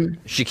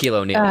Shaquille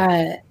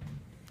O'Neal.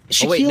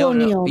 Shaquille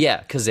O'Neal. No.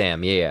 Yeah,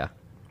 Kazam. Yeah.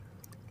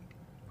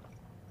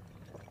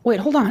 Wait,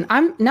 hold on.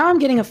 I'm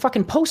getting a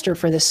fucking poster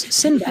for this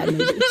Sinbad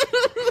movie.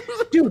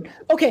 Dude,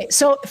 okay,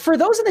 so for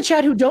those in the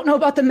chat who don't know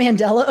about the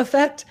Mandela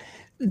effect,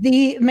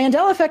 the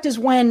Mandela effect is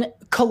when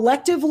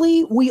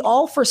collectively we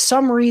all, for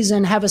some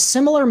reason, have a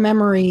similar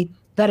memory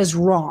that is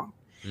wrong.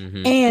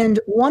 And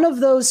one of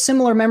those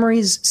similar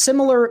memories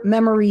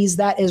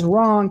that is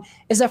wrong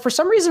is that for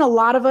some reason a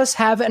lot of us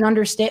have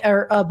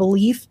a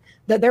belief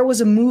that there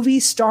was a movie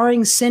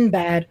starring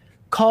Sinbad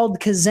called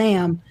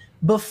Kazam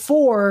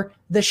before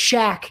the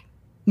Shaq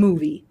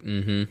movie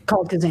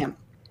called Kazam,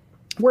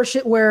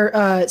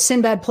 where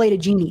Sinbad played a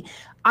genie.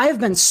 I have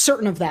been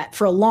certain of that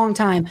for a long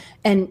time,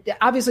 and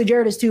obviously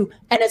Jared is too,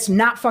 and it's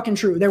not fucking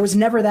true. There was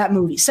never that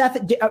movie. Seth,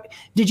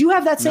 did you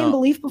have that same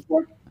belief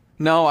before?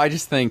 No, I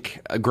just think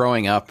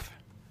growing up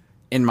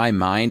in my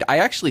mind, I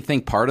actually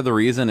think part of the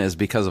reason is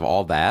because of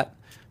all that.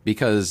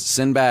 Because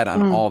Sinbad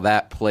on all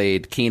that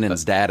played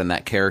Keenan's dad and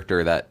that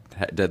character that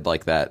did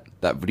like that.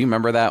 Do you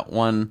remember that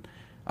one?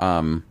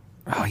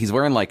 He's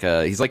wearing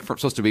he's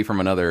supposed to be from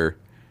another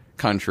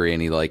country,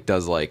 and he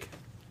does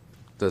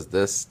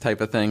this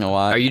type of thing a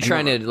lot. Are you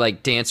trying to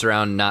dance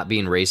around not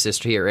being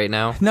racist here right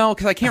now? No,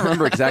 because I can't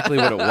remember exactly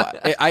what it was.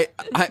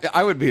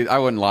 I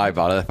wouldn't lie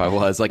about it if I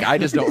was. I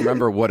just don't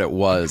remember what it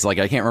was. I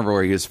can't remember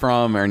where he was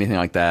from or anything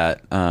like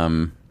that.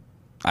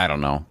 I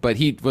don't know. But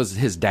he was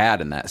his dad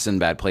in that.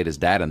 Sinbad played his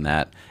dad in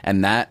that.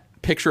 And that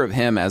picture of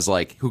him as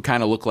who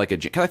kind of looked like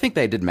because I think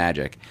they did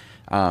magic.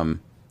 I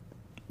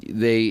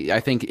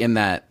think in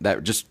that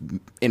just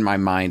in my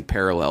mind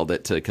paralleled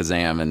it to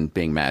Kazam and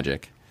being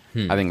magic.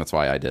 I think that's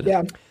why I did it.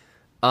 Yeah.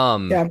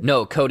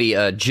 No,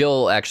 Cody,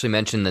 Jill actually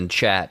mentioned in the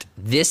chat,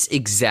 this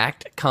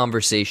exact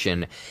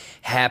conversation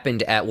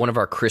happened at one of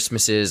our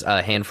Christmases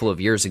a handful of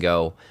years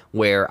ago,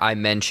 where I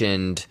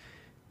mentioned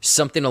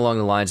something along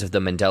the lines of the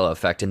Mandela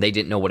effect, and they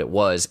didn't know what it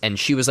was. And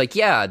she was like,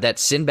 yeah, that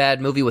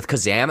Sinbad movie with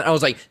Kazam. And I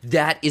was like,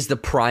 that is the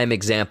prime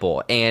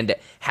example. And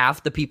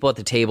half the people at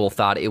the table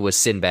thought it was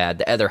Sinbad.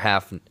 The other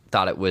half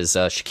thought it was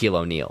Shaquille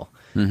O'Neal.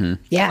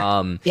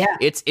 Yeah.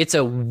 It's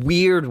a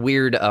weird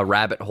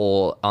rabbit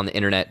hole on the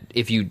internet.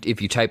 If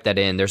you type that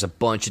in, there's a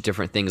bunch of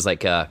different things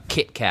like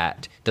Kit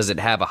Kat. Does it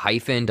have a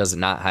hyphen? Does it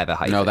not have a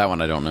hyphen? No, that one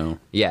I don't know.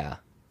 Yeah.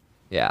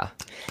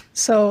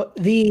 So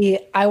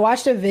I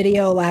watched a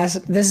video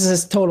this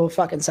is a total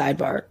fucking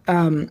sidebar.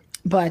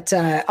 But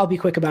I'll be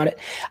quick about it.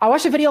 I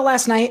watched a video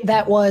last night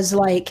that was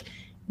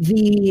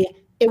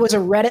it was a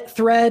Reddit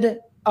thread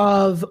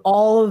of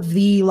all of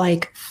the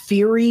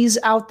theories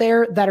out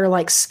there that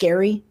are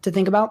scary to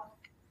think about.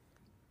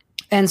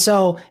 And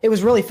so it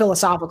was really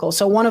philosophical.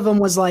 So one of them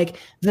was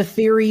the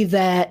theory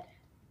that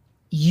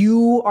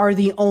you are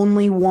the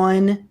only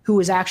one who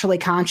is actually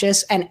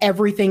conscious and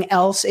everything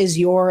else is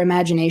your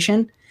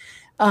imagination.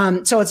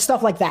 So it's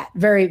stuff like that.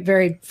 Very,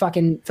 very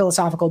fucking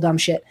philosophical, dumb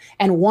shit.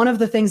 And one of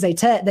the things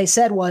they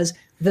said was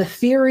the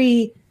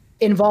theory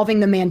involving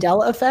the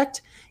Mandela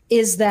effect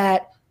is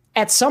that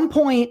at some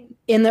point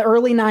in the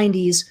early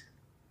 90s,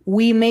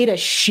 we made a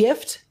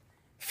shift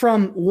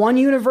from one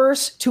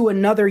universe to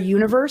another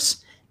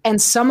universe.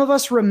 And some of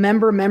us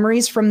remember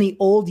memories from the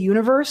old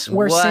universe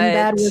where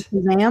Sinbad was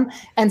Kazam.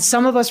 And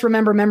some of us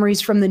remember memories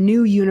from the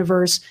new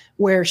universe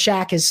where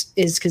Shaq is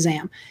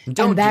Kazam.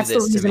 And that's the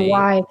reason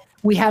why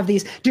we have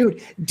these.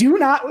 Dude, do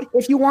not,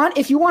 if you want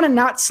to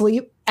not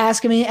sleep,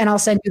 ask me and I'll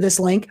send you this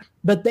link.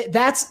 But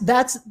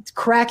that's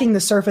cracking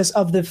the surface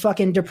of the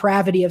fucking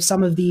depravity of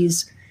some of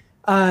these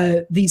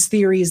these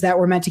theories that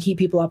were meant to keep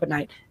people up at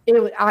night.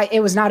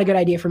 It was not a good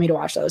idea for me to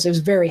watch those. It was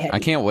very heavy. I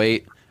can't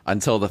wait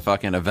until the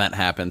fucking event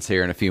happens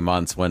here in a few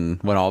months when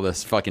all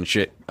this fucking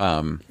shit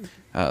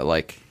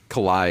like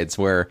collides,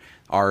 where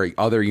our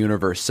other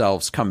universe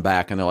selves come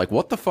back and they're like,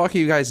 what the fuck are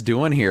you guys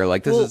doing here?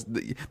 Like,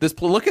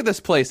 look at this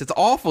place. It's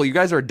awful. You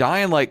guys are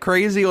dying like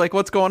crazy. Like,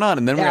 what's going on?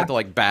 And then we have to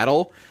like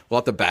battle. We'll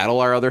have to battle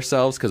our other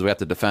selves because we have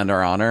to defend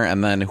our honor.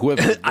 And then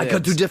whoever lives, I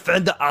got to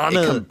defend the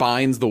honor. It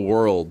combines the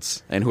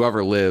worlds, and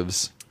whoever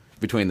lives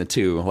between the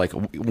two, like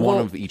one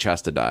of each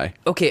has to die.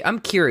 Okay, I'm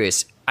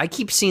curious. I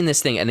keep seeing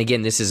this thing, and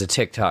again, this is a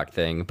TikTok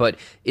thing, but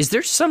is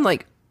there some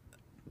like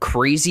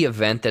crazy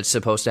event that's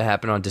supposed to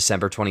happen on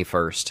December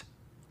 21st?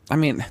 I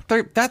mean,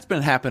 that's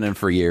been happening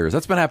for years.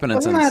 That's been happening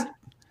since.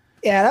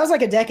 That was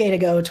like a decade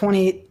ago.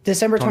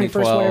 December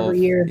 21st, whatever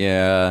year.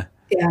 Yeah.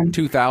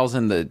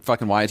 2000, the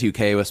fucking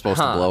Y2K was supposed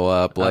to blow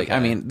up. Like, okay.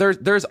 I mean,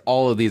 there's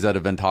all of these that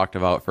have been talked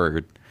about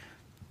for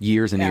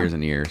years and years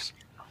and years.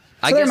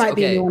 So there might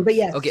be a new one, but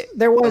yes,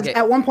 there was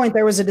at one point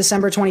there was a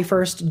December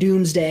 21st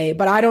Doomsday,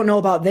 but I don't know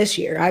about this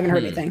year. I haven't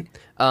heard anything.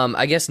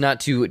 I guess not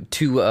too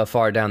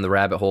far down the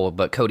rabbit hole,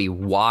 but Cody,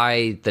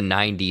 why the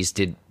 90s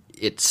did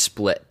it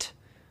split?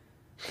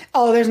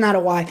 Oh, there's not a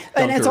why.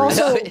 And it's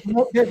also,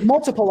 there's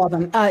multiple of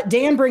them.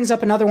 Dan brings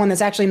up another one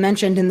that's actually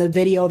mentioned in the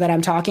video that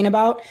I'm talking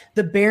about,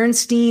 the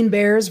Berenstain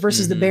Bears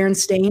versus the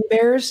Berenstain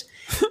Bears.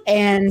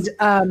 And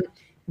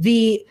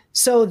he's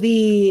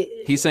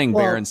saying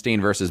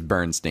Berenstain versus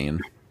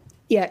Bernstein.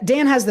 Yeah,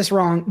 Dan has this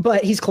wrong,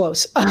 but he's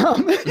close.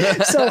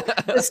 So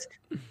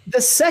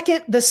the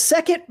second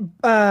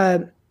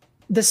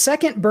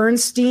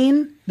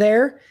Bernstein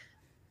there,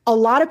 a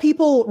lot of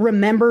people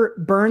remember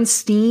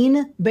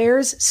Bernstein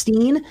Bears,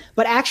 Steen,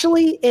 but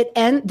actually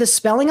the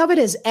spelling of it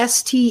is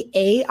Stain.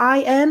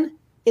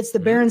 It's the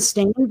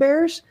Berenstain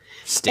Bears.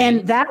 Stain.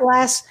 And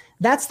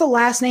that's the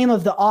last name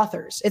of the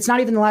authors. It's not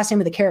even the last name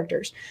of the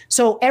characters.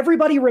 So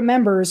everybody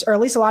remembers, or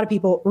at least a lot of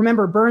people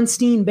remember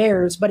Bernstein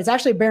Bears, but it's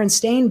actually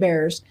Berenstain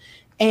Bears.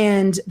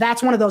 And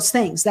that's one of those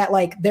things that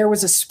like there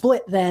was a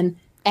split then,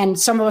 and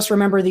some of us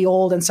remember the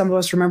old and some of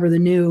us remember the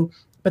new.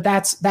 But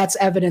that's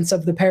evidence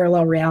of the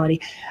parallel reality.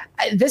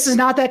 This is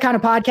not that kind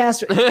of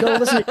podcast.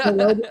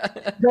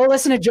 Go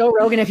listen to Joe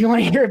Rogan if you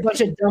want to hear a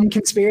bunch of dumb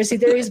conspiracy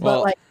theories.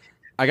 But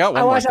I got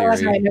one more theory.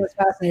 Last night. It was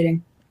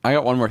fascinating. I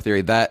got one more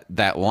theory.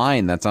 That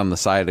line that's on the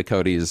side of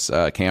Cody's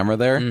camera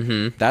there,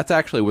 that's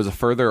actually was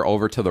further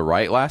over to the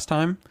right last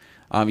time.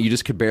 You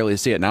just could barely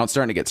see it. Now it's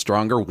starting to get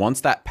stronger.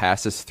 Once that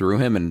passes through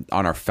him, and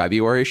on our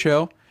February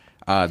show,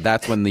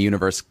 that's when the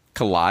universe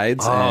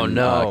collides and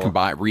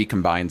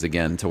recombines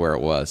again to where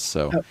it was.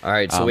 So all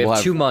right, so we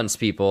have 2 months,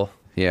 people.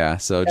 Yeah,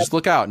 so just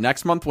look out.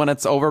 Next month when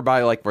it's over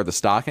by like where the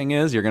stocking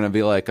is, you're gonna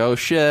be like, oh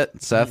shit,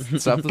 Seth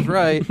is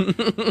right.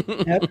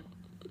 Yep.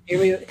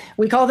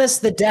 We call this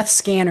the death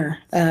scanner.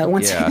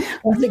 Once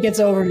it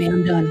gets over me,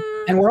 I'm done,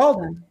 and we're all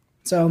done.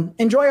 So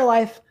enjoy your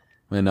life.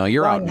 No,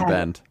 you're out in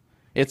Bend.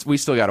 We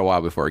still got a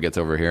while before it gets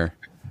over here.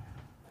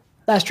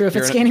 That's true. If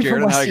it's scanning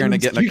from West, you're gonna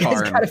get in a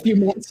car. Got a few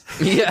months.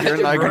 Yeah, you're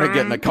not gonna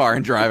get in a car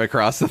and drive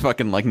across the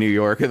fucking like New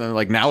York, and then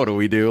like now what do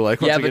we do? Like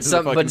but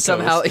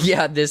somehow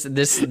this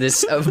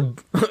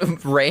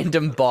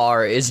random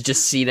bar is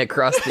just seen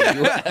across the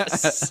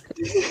U.S.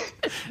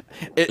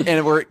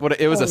 It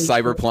was a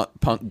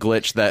cyberpunk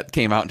glitch that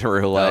came out into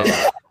real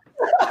life.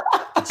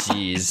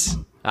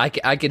 Jeez, I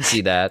can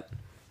see that.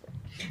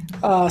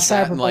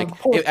 Cyberpunk.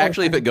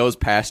 If it goes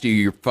past you,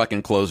 your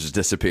fucking clothes just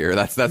disappear.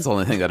 That's the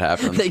only thing that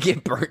happens. They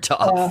get burnt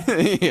off.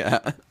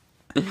 Yeah.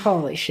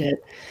 Holy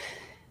shit,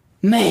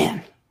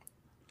 man.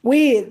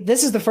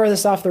 This is the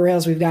furthest off the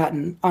rails we've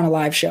gotten on a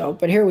live show,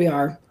 but here we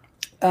are.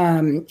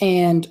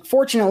 And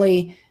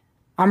fortunately,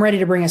 I'm ready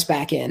to bring us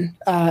back in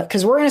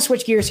because we're going to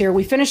switch gears here.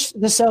 We finished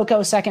the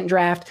SoCo second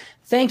draft.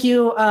 Thank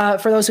you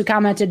for those who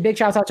commented. Big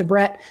shout out to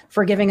Brett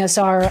for giving us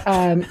our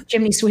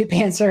chimney sweep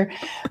answer.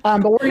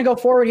 But we're going to go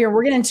forward here.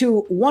 We're getting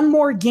into one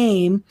more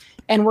game,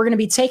 and we're going to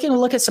be taking a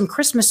look at some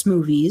Christmas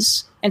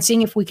movies and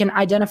seeing if we can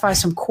identify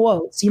some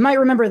quotes. You might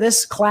remember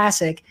this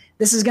classic.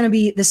 This is going to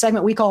be the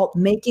segment we call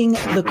Making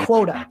the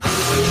Quota.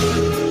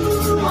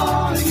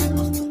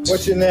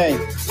 What's your name?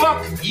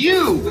 Fuck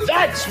you!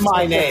 That's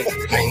my name!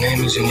 My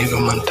name is Inigo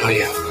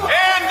Montoya.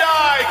 And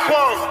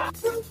I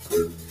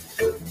quote!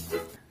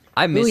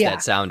 I missed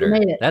that sounder.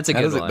 That's a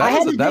good one.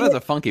 That is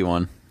a funky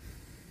one.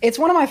 It's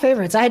one of my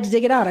favorites. I had to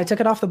dig it out. I took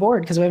it off the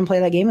board because we haven't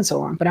played that game in so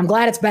long. But I'm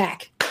glad it's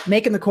back.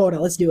 Making the quota.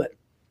 Let's do it.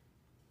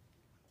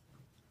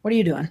 What are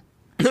you doing?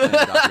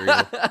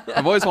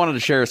 I've always wanted to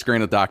share a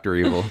screen with Dr.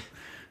 Evil.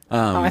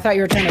 I thought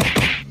you were trying to...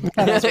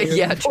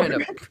 Yeah, trying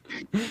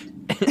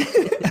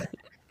to...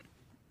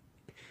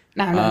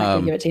 No, I'm not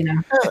going to give it to you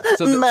now.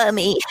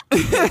 Mommy.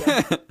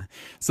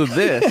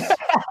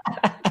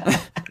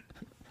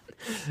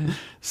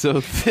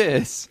 So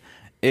this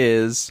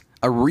is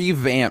a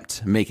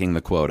revamped Making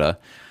the Quota,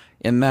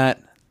 in that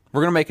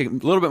we're going to make a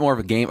little bit more of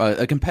a game,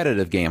 a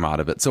competitive game out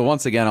of it. So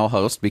once again, I'll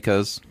host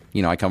because,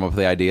 I come up with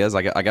the ideas.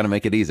 I got to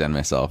make it easy on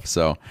myself.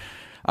 So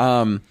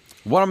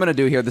what I'm going to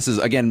do here, this is,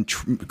 again,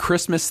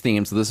 Christmas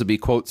themed, so this would be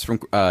quotes from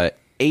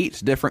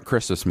 8 different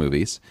Christmas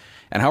movies.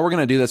 And how we're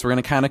going to do this, we're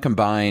going to kind of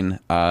combine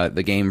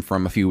the game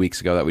from a few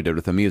weeks ago that we did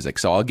with the music.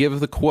 So I'll give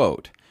the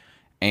quote,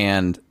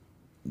 and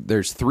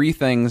there's 3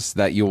 things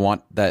that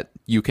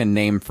you can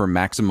name for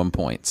maximum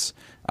points.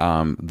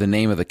 The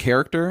name of the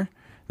character,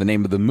 the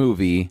name of the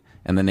movie,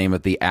 and the name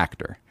of the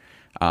actor.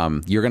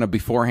 You're going to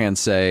beforehand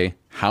say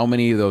how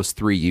many of those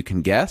 3 you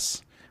can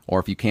guess, or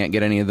if you can't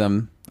get any of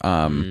them,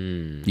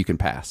 you can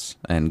pass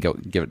and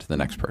give it to the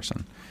next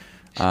person.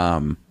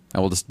 And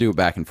we'll just do it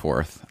back and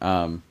forth.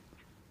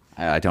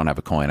 I don't have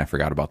a coin. I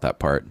forgot about that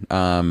part.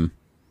 Cody,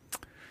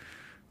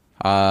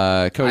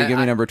 give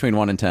me a number between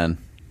 1 and 10.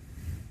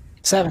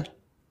 7.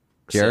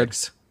 Jared?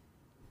 6.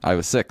 I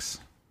was 6.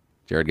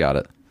 Jared got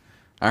it.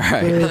 All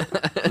right.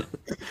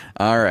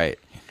 All right.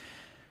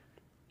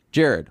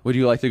 Jared, would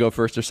you like to go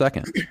first or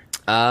second?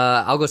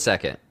 I'll go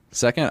second.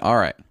 Second? All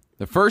right.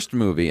 The first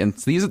movie, and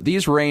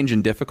these range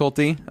in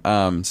difficulty.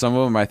 Some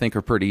of them I think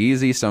are pretty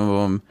easy. Some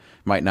of them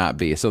might not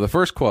be. So the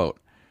first quote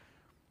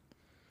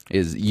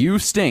is, "You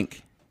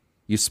stink.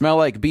 You smell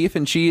like beef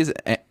and cheese.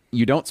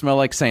 You don't smell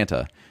like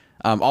Santa."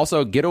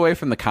 Also, get away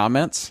from the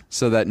comments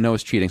so that no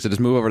one's cheating. So just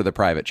move over to the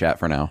private chat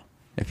for now,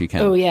 if you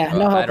can. Oh, yeah.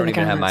 No help I don't in the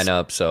even have comments. mine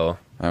up, so.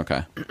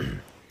 Okay.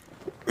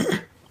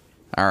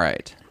 All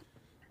right.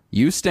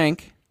 You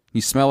stink.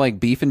 You smell like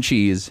beef and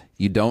cheese.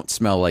 You don't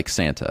smell like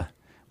Santa.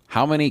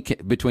 How many,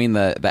 between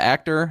the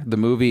actor, the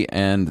movie,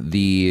 and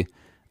the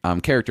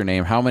character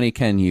name, how many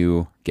can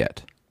you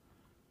get?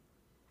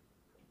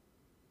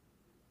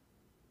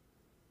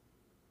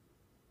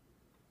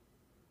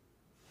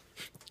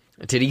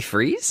 Did he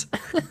freeze?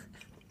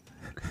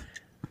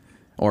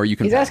 Or you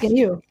can He's pass. asking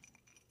you.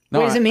 No,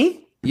 Wait, is it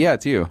me? Yeah,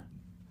 it's you.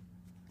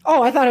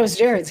 Oh, I thought it was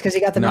Jared's because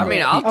he got the No. number. I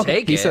mean, I'll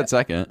take He it. said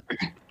second.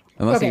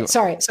 Unless Okay, you,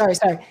 sorry.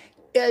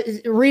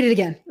 Read it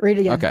again.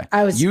 Okay.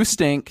 I was You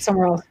stink.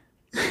 somewhere else.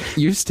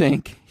 You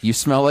stink. You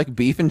smell like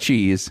beef and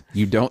cheese.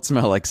 You don't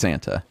smell like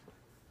Santa.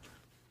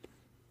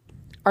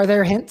 Are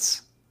there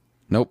hints?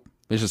 Nope.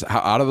 It's just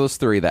out of those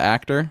 3, the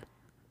actor,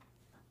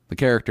 the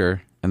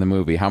character, and the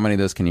movie, how many of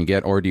those can you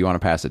get, or do you want to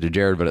pass it to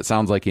Jared? But it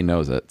sounds like he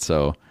knows it,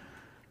 so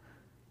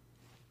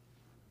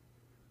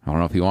I don't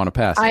know if you want to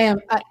pass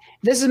it.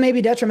 This is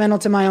maybe detrimental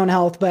to my own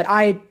health, but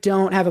I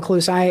don't have a clue,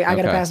 so I got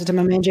to Okay. pass it to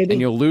my man, JB.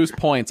 And you'll lose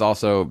points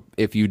also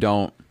if you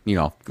don't,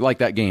 like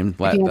that game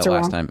that answer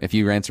last wrong. time, if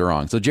you answer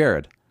wrong. So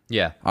Jared,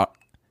 Yeah.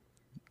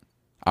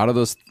 out of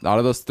those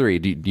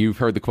 3, you've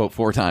heard the quote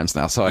 4 times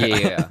now. So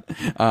Yeah.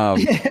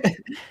 the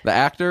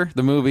actor,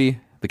 the movie,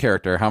 the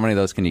character, how many of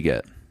those can you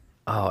get?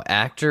 Oh,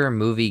 actor,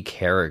 movie,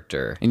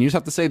 character. And you just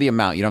have to say the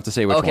amount. You don't have to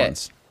say which Okay.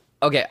 ones.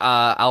 Okay,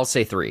 I'll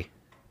say 3.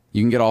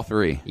 You can get all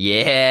 3.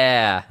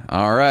 Yeah.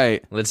 All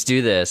right. Let's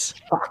do this.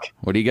 Fuck.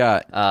 What do you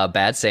got?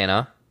 Bad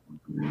Santa.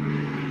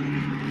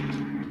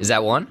 Is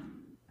that one?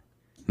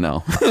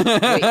 No. Wait,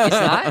 it's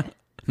not?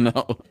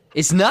 No.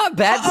 It's not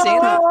Bad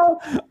Santa?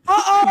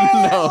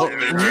 What?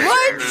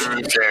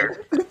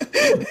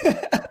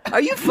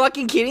 Are you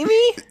fucking kidding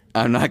me?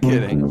 I'm not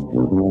kidding.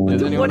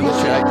 Does anyone in the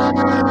chat?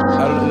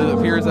 It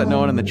appears that no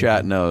one in the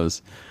chat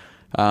knows.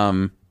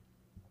 Cody,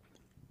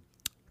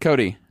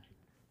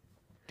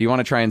 do you want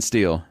to try and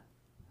steal?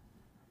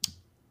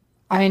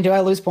 I mean, do I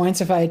lose points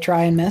if I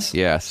try and miss?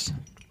 Yes.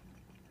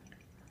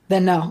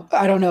 Then no,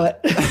 I don't know it.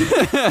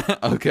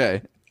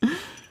 Okay.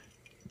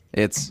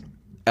 It's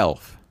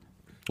Elf.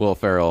 Will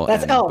Ferrell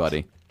That's and Elf.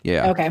 Buddy.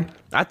 Yeah. Okay.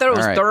 I thought it was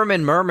All right.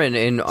 Thurman Merman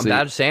in See-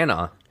 Bad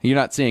Santa. You're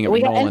not seeing it,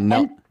 We but got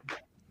Nolan.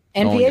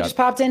 NPA Nolan got just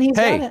popped in. He's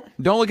got Hey, it.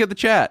 don't look at the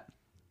chat.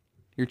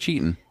 You're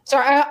cheating.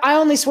 Sorry, I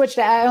only switched.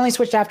 I only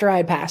switched after I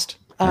had passed.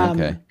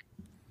 Okay.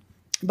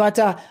 But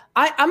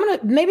I'm gonna.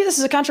 Maybe this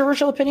is a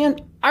controversial opinion.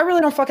 I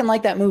really don't fucking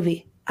like that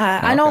movie.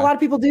 I know a Okay. lot of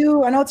people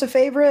do. I know it's a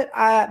favorite.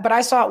 But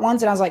I saw it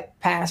once and I was like,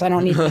 pass. I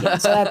don't need it again.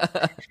 So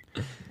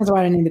that's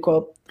why I didn't need the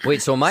quote.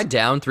 Wait, so am I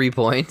down 3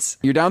 points?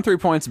 You're down 3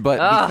 points, but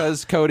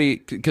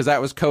because that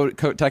was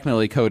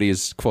technically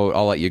Cody's quote,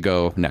 I'll let you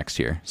go next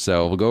here.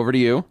 So we'll go over to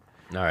you. All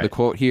right. The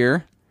quote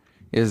here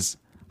is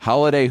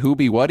Holiday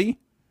Hoobie Wuddy.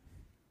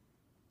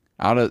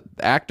 Out of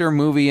actor,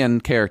 movie,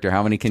 and character,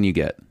 how many can you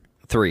get?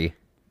 3.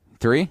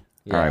 3?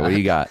 All right, what do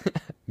you got?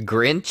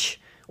 Grinch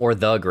or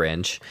The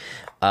Grinch,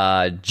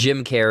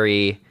 Jim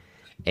Carrey,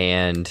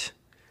 and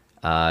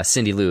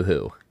Cindy Lou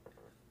Who.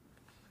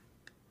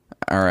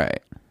 All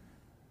right.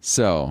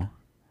 So,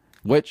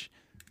 which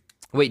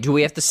Wait, do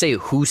we have to say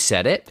who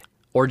said it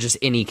or just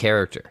any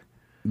character?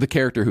 the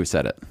character who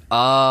said it?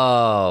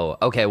 Oh,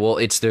 okay. Well,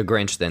 it's The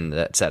Grinch then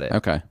that said it.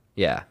 Okay.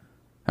 Yeah.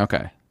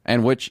 Okay.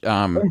 And which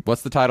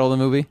what's the title of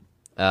the movie?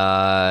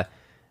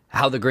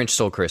 How the Grinch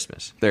Stole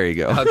Christmas. There you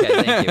go.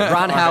 Okay, thank you.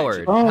 Ron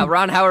Howard. How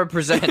Ron Howard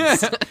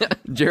presents.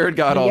 Jared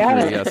got all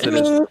got 3. it. Yes, it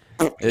is.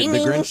 The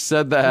Grinch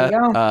said that.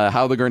 There you go.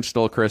 How the Grinch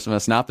Stole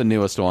Christmas, not the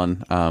newest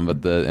one,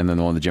 but and then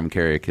the one with Jim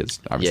Carrey, because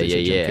yeah, obviously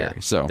it's yeah, Jim yeah.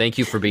 Carrey. So Thank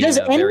you for being Does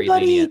very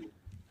anybody? lenient.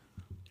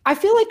 I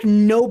feel like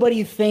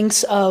nobody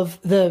thinks of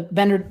the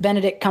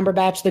Benedict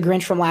Cumberbatch, the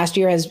Grinch from last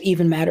year, as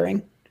even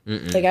mattering.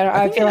 Like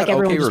I feel like got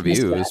everyone okay just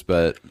missed reviews, that.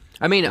 but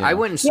I mean, I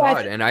went and saw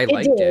it, and I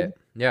liked it.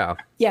 Yeah.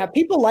 Yeah,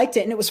 people liked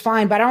it, and it was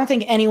fine, but I don't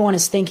think anyone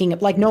is thinking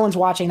of, like, no one's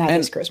watching that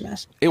this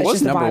Christmas. It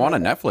was number one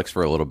on Netflix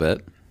for a little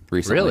bit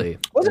recently. Really?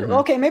 Was it?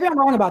 Okay, maybe I'm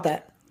wrong about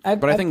that. I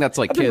think that's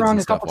like kids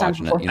and stuff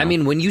watching it. You know? I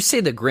mean, when you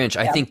say The Grinch,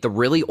 I think the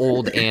really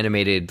old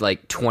animated,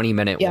 like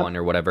 20-minute one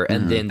or whatever,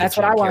 and then that's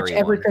what I watch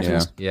every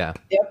Christmas. Yeah.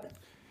 Yep.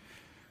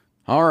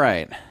 All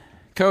right,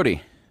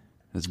 Cody,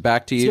 it's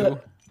back to you.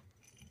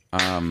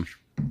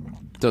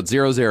 So it's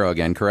 0-0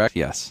 again, correct?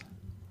 Yes.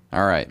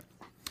 All right.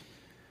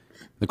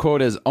 The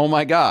quote is, "Oh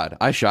my God,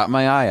 I shot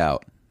my eye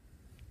out."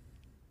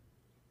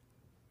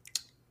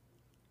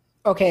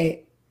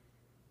 Okay.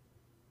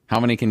 How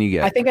many can you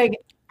get? I think I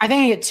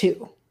get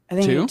two. I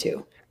get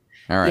two.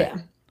 All right.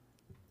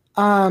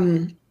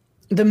 Yeah.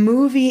 The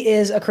movie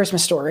is A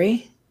Christmas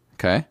Story.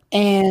 Okay.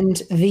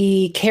 And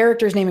the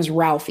character's name is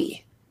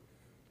Ralphie.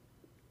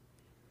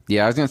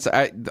 Yeah, I was gonna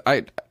say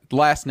I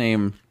last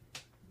name.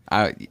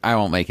 I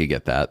won't make you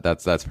get that.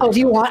 That's. Oh, if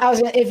you want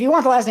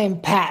the last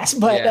name, pass.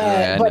 But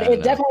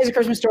it definitely is A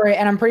Christmas Story,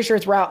 and I'm pretty sure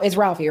it's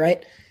Ralphie,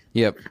 right?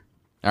 Yep.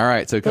 All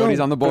right. So Cody's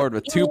on the board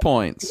with 2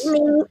 points.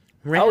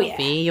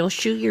 Ralphie, you'll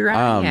shoot your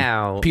eye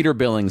out. Peter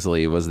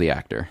Billingsley was the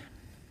actor.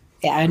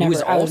 Yeah, I never. He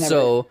was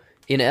also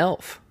in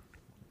Elf.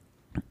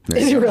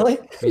 Is he really?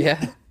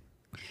 Yeah.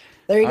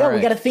 There you go. Right.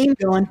 We got a theme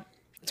going.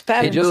 It's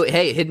pattern.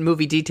 Hey, hidden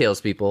movie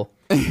details, people.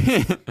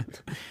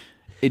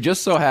 It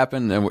just so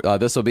happened, and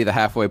this will be the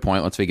halfway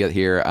point once we get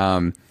here.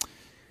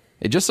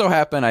 It just so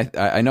happened,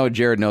 I know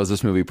Jared knows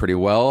this movie pretty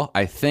well.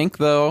 I think,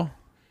 though,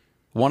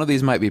 one of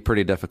these might be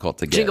pretty difficult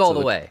to get. Jingle all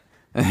the way.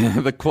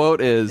 The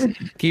quote is,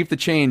 "Keep the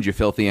change, you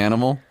filthy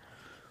animal."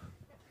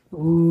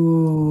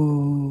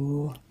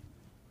 Ooh.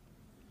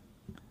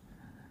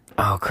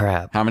 Oh,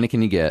 crap. How many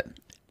can you get?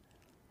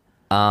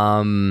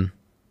 Oh,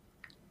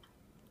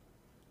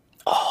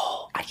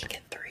 I can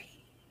get 3.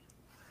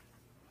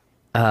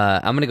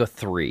 I'm going to go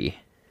 3.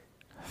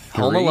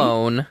 Home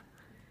Alone,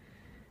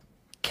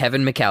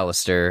 Kevin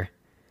McAllister,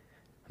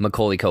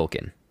 Macaulay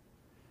Culkin.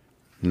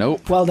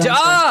 Nope. Well done.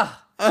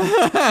 Ah!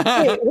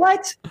 Wait,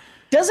 what?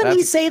 Doesn't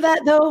he say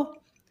that, though?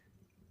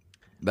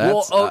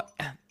 That's Well,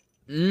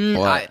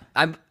 what?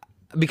 I'm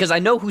because I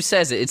know who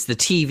says it. It's the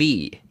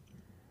TV.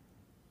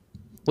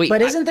 Wait,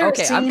 But isn't there a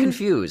okay? I'm scene-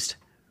 confused.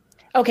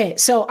 Okay,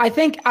 so I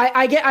think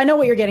I know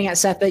what you're getting at,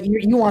 Seth. That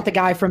you want the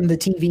guy from the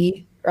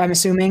TV. I'm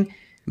assuming.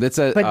 That's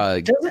a.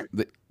 But doesn't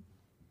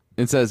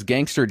It says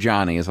Gangster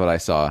Johnny is what I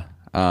saw.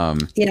 Yeah.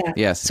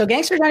 Yes. So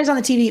Gangster Johnny's on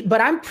the TV,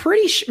 but I'm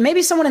pretty sure,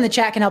 maybe someone in the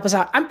chat can help us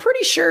out. I'm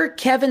pretty sure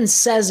Kevin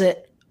says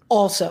it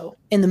also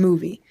in the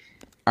movie.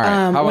 All right.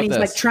 How about when he's this?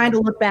 like trying to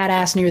look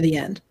badass near the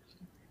end.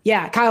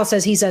 Yeah, Kyle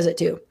says he says it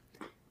too.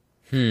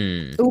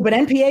 Ooh, but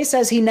NPA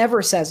says he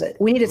never says it.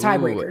 We need a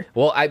tiebreaker.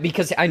 Well,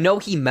 because I know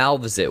he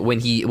mouths it when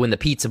the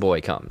pizza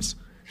boy comes.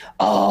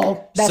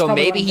 Oh, that's So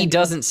probably maybe what I'm he thinking.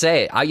 doesn't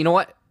say it. You know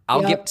what?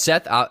 I'll Yep. give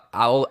Seth.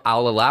 I'll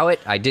allow it.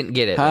 I didn't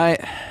get it.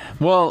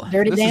 Well,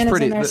 Dirty this Dan is is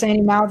pretty. in there saying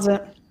he mouths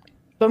it.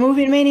 But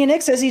Movie Mania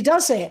Nick says he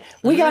does say it.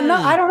 We got no.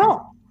 I don't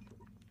know.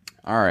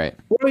 All right.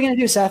 What are we gonna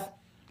do, Seth?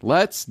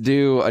 Let's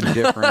do a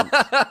different.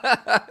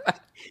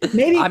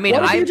 Maybe. I mean,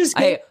 what if you just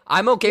gave-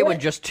 I'm okay with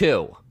just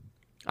 2.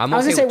 I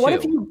was okay gonna say,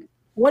 with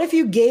what if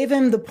you gave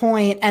him the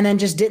point and then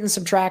just didn't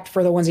subtract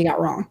for the ones he got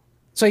wrong?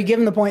 So you give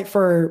him the point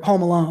for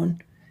Home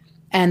Alone,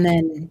 and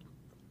then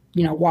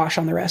wash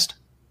on the rest.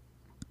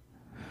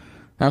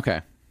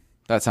 Okay,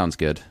 that sounds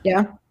good.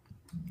 Yeah.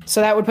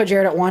 So that would put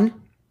Jared at 1.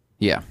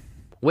 Yeah.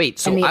 Wait,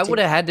 so me I too. would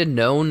have had to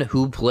known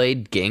who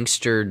played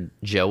Gangster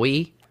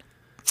Joey?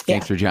 Yeah.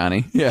 Gangster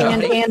Johnny. Yeah.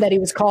 And that he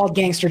was called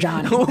Gangster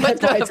Johnny. What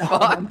That's why the it's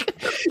on him.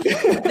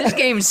 fuck? This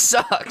game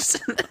sucks.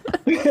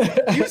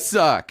 You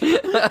suck.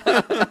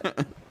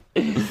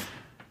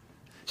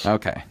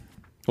 Okay.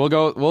 We'll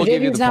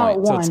give you JB's the now point.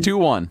 at So it's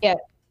 1. 2-1. Yeah.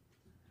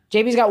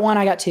 JB's got 1.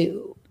 I got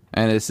 2.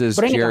 And this is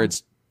Bring it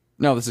Jared's.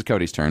 No, this is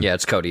Cody's turn. Yeah,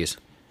 it's Cody's.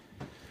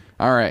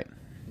 All right.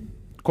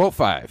 Quote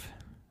 5.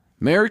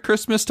 Merry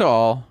Christmas to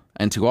all,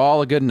 and to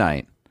all a good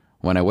night.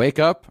 When I wake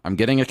up, I'm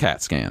getting a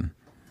CAT scan.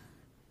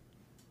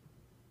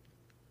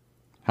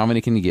 How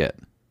many can you get?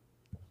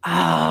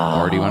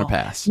 Or do you want to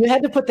pass? You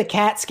had to put the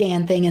CAT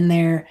scan thing in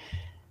there.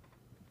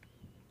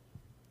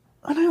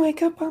 When I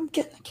wake up, I'm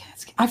getting a CAT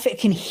scan. I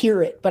can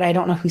hear it, but I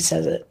don't know who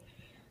says it.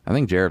 I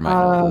think Jared might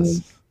know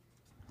this.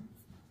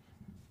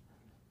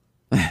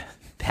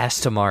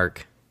 Pass to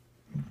Mark.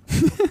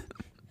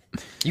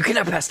 You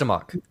cannot pass to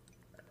Mark.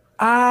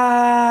 I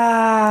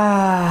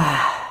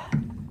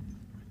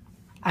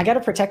got to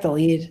protect the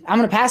lead. I'm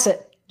going to pass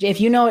it.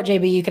 If you know it,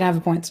 JB, you can have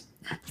the points.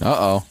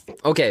 Uh-oh.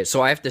 Okay,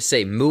 so I have to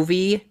say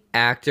movie,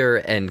 actor,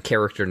 and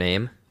character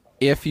name.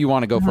 If you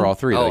want to go for all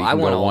three, though, you I can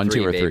want go all 1,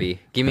 three, 2, or 3. baby.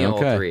 Give me all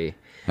 3.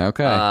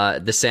 Okay.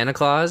 The Santa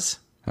Claus,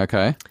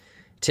 Okay.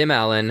 Tim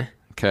Allen,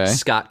 Okay.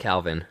 Scott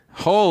Calvin.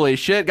 Holy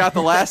shit, got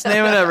the last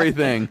name and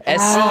everything. SC,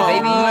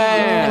 baby.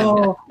 Man.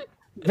 Oh,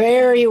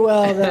 very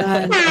well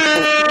done.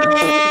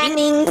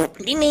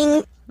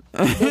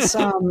 This,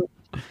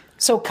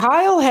 so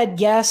Kyle had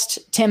guessed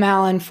Tim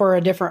Allen for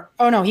a different.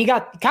 Oh no,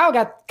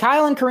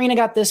 Kyle and Karina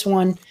got this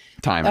one.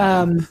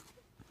 Time.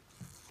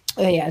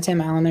 Yeah, Tim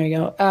Allen. There you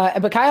go.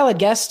 But Kyle had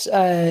guessed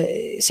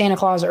Santa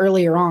Claus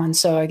earlier on,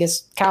 so I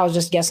guess Kyle's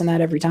just guessing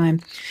that every time.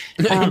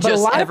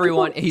 Just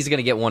everyone, he's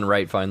gonna get one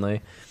right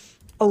finally.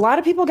 A lot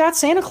of people got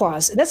Santa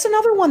Claus. That's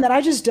another one that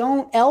I just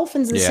don't. Elf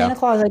and the Santa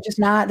Claus, there's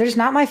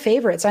not my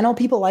favorites. I know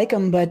people like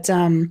them, but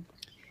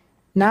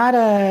not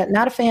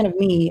a fan of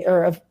me,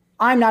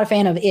 I'm not a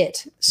fan of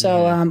it.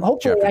 So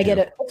hopefully I get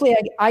it. Hopefully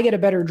I get a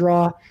better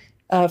draw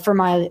for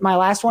my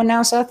last one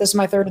now, Seth. This is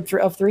my third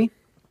of 3.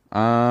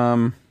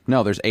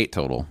 No, there's 8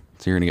 total,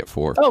 so you're gonna get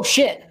 4. Oh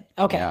shit.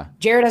 Okay. Yeah.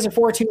 Jared has a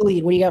 4-2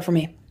 lead. What do you got for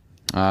me?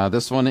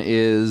 This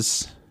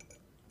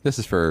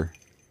is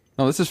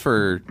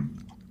for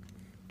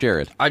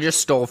Jared. I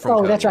just stole from.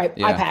 Cody. That's right.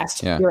 Yeah. I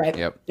passed. Yeah. You're right.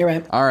 Yep. You're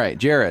right. All right,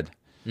 Jared.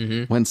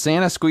 Mm-hmm. When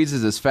Santa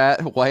squeezes his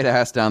fat white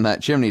ass down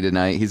that chimney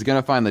tonight, he's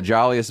gonna find the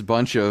jolliest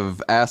bunch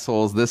of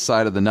assholes this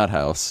side of the nut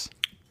house.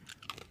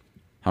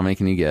 How many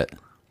can you get?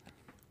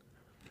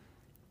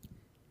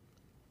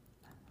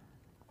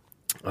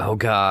 Oh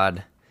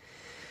God.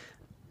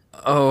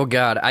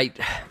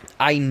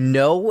 I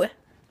know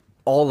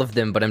all of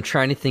them, but I'm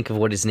trying to think of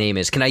what his name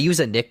is. Can I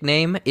use a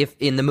nickname if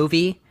in the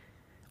movie?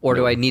 Or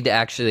do I need to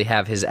actually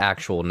have his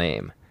actual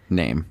name?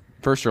 Name.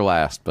 First or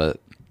last, but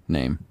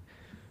name.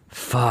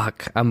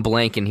 Fuck. I'm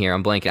blanking here.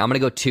 I'm going to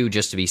go 2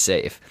 just to be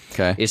safe.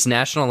 Okay. It's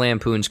National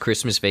Lampoon's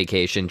Christmas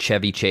Vacation,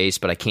 Chevy Chase,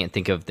 but I can't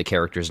think of the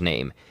character's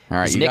name. All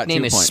right, His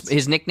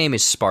nickname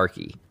is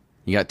Sparky.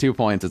 You got 2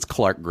 points. It's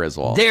Clark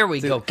Griswold. There we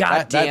go.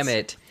 God damn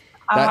it.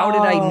 How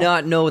did I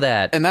not know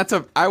that? And that's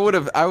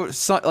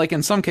like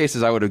in some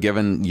cases I would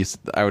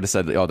have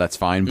said, oh, that's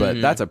fine,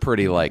 but that's a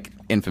pretty like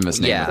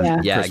infamous name.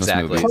 Yeah, Christmas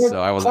exactly. Movie, so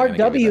I wasn't Clark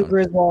W.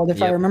 Griswold,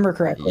 if I remember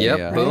correctly. Yep,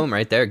 yeah. Boom,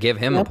 right there. Give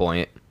him a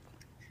point.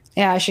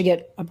 Yeah, I should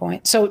get a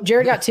point. So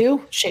Jared got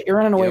 2. Shit, you're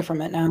running away from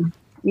it now.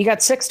 You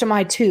got 6 to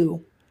my 2.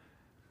 What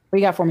do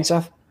you got for me,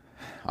 Seth?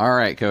 All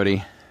right,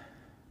 Cody.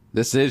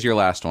 This is your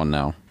last one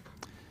now.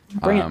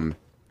 Bring it.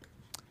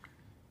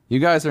 You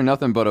guys are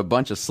nothing but a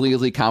bunch of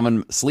sleazy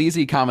common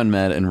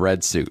men in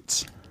red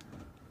suits.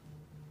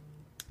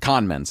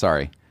 Con men,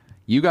 sorry.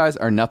 You guys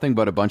are nothing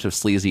but a bunch of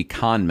sleazy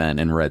con men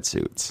in red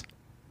suits.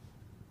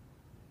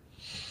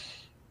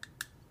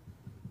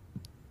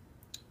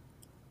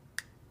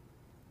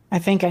 I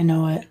think I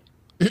know it.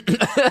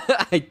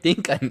 I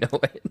think I know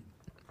it.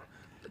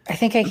 I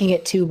think I can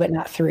get 2, but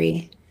not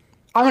 3.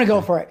 I'm gonna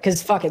go for it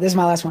because fuck it. This is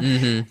my last one.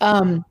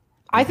 Mm-hmm.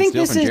 I think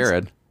this is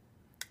Jared.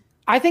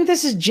 I think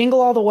this is Jingle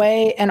All the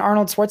Way and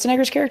Arnold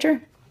Schwarzenegger's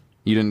character.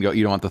 You didn't go.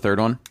 You don't want the third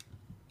one?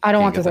 I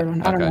don't want the third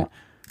one. I don't know.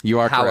 You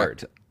are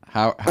Howard.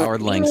 Correct.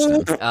 Howard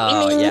Langston.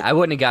 Oh yeah, I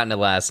wouldn't have gotten the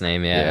last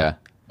name. Yeah,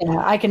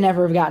 I could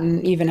never have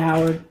gotten even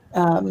Howard.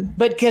 But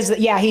because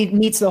he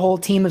meets the whole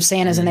team of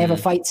Santas and they have a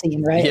fight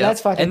scene, right? Yeah.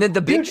 That's fucking. And then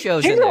the big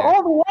show's in Jingle there.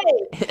 All the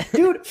Way,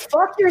 dude.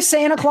 Fuck your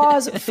Santa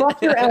Claus.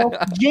 Fuck your elf.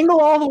 Jingle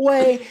All the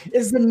Way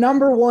is the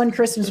 #1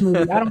 Christmas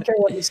movie. I don't care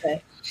what you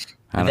say.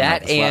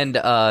 That and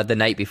The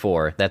Night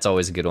Before. That's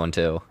always a good one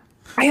too.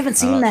 I haven't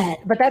seen that,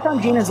 but that's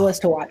on Gina's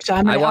list to watch. So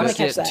I watched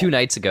catch it that 2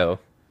 nights ago.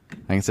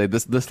 I can say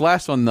this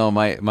last one though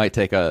might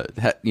take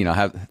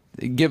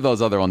give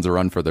those other ones a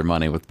run for their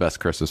money with best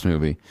Christmas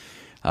movie.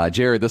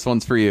 Jared, this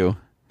one's for you.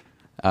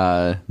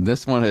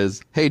 This one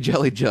is, hey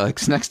Jelly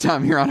Jugs, next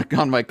time you're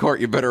on my court,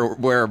 you better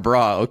wear a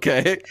bra,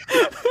 okay?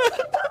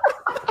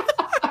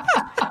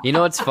 You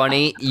know what's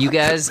funny? You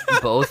guys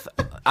both.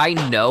 I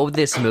know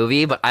this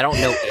movie, but I don't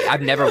know.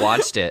 I've never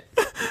watched it.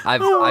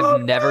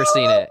 I've never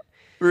seen it.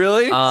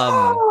 Really?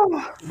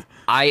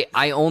 I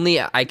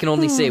can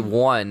only say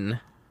one,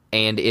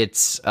 and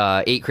it's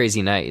 8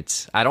 Crazy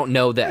Nights. I don't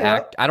know the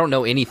act. I don't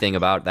know anything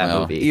about that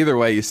movie. Either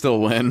way, you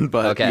still win.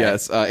 But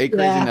yes, 8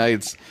 Crazy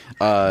Nights.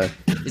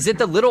 Is it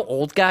the little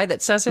old guy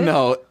that says it?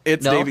 No,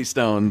 it's Davy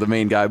Stone, the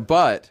main guy.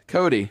 But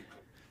Cody,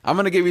 I'm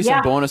gonna give you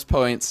some bonus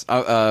points.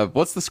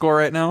 What's the score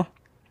right now?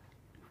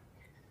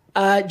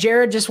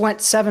 Jared just went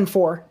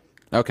 7-4.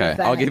 Okay,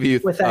 I'll give you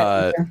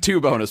 2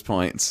 bonus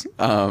points.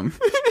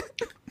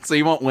 So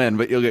you won't win,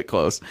 but you'll get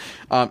close.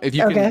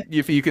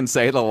 If you can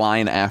say the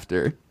line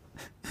after.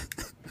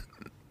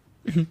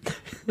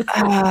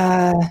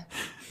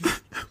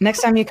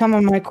 Next time you come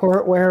on my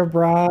court, wear a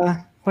bra.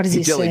 What does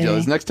he say? Jelly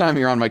Joes, next time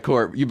you're on my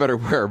court, you better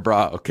wear a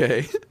bra,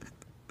 okay?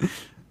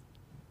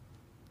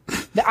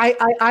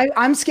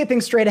 I'm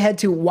skipping straight ahead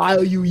to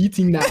while you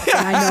eating that.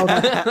 And I know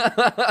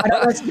that. I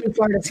don't want to too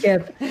far to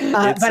skip.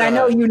 But I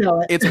know you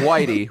know it. It's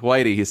Whitey.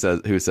 Whitey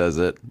who says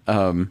it.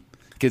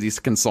 Because he's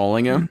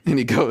consoling him. And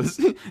he goes,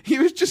 he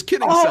was just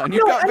kidding, son.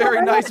 You've got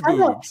very nice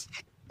boobs.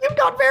 You've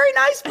got very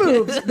nice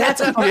boobs. That's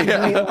a fucking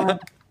great one.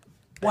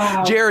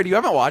 Wow. Jared, you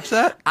haven't watched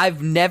that?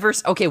 I've never.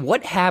 Okay,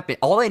 what happened?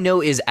 All I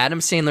know is Adam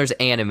Sandler's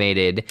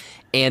animated,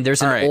 and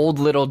there's an old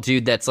little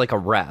dude that's like a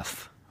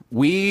ref.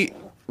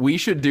 We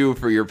should do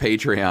for your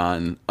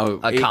Patreon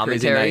a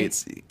commentary?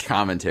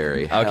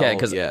 Commentary. Okay,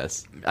 because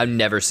yes, I've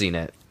never seen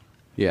it.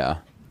 Yeah.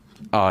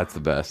 Oh, it's the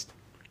best.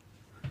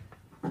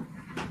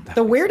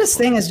 The weirdest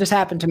thing has just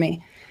happened to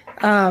me.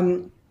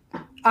 By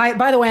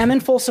the way, I'm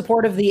in full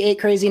support of the 8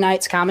 Crazy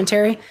Nights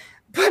commentary,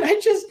 but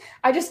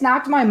I just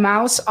knocked my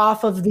mouse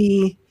off of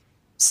the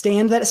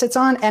stand that it sits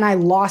on, and I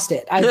lost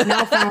it. I've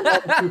now found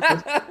all the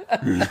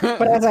pieces.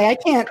 But I was like,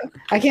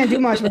 I can't do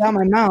much without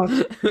my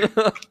mouse.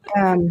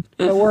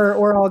 But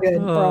we're all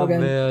good. We're all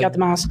good. Man. Got the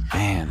mouse.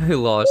 Man, I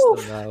lost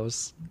the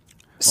mouse.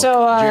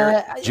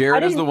 So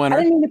Jared is the winner.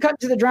 I didn't mean to cut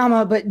to the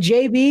drama, but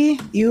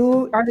JB,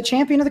 you are the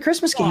champion of the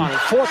Christmas game.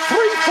 4-3 for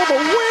the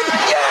win.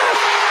 Yes!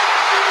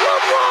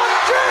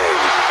 LeBron James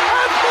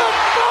has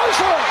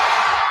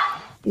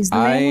been He's the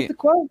man with the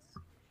quotes.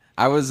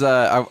 I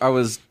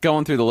was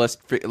going through the list.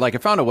 Like I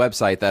found a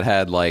website that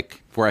had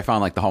like where I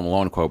found like the Home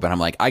Alone quote, but I'm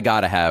like, I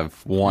gotta have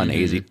one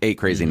Eight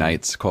Crazy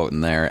Nights quote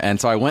in there. And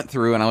so I went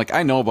through and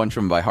I know a bunch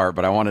of them by heart,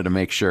 but I wanted to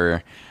make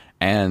sure.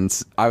 And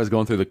I was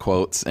going through the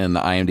quotes in the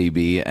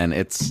IMDb, and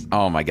it's,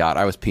 oh my God,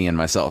 I was peeing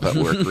myself at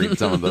work reading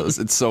some of those.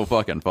 It's so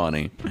fucking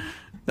funny.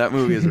 That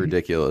movie is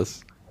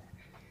ridiculous.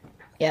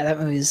 Yeah, that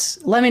movie's.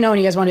 Let me know when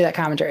you guys want to do that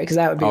commentary, because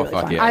that would be really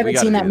fun. Yeah. I haven't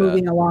seen that movie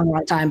in a long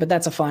time, but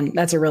that's a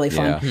really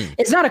fun. Yeah.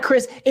 It's not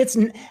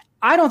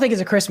I don't think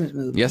it's a Christmas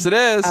movie. Yes, it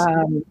is.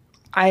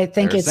 I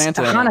think it's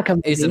Santa. A Hanukkah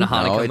movie. Is it a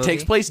Hanukkah movie? It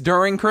takes place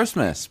during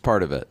Christmas,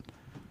 part of it.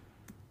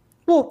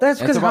 Well, that's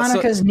because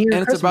Hanukkah's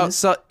near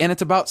Christmas.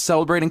 It's about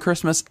celebrating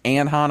Christmas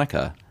and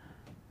Hanukkah.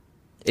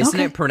 Isn't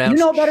it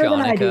pronounced better Shanukkah?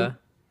 than I do.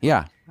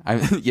 Yeah.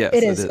 Yes,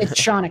 it is. It's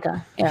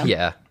Shanukkah.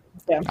 Yeah.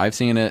 I've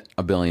seen it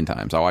a billion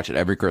times. I watch it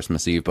every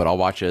Christmas Eve, but I'll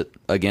watch it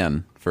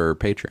again for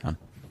Patreon.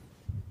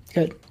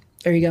 Good.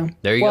 There you go.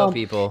 There you go,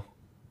 people.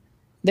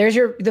 There's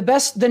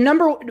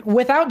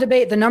without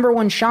debate, the number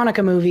one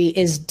Shanukkah movie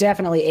is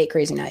definitely 8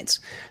 Crazy Nights.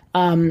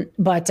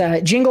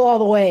 But Jingle All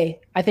the Way,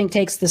 I think,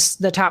 takes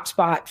the top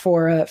spot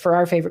for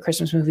our favorite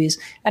Christmas movies.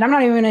 And I'm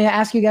not even going to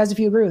ask you guys if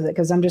you agree with it,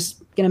 because I'm just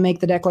going to make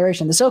the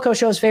declaration. The SoCo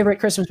Show's favorite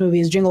Christmas movie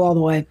is Jingle All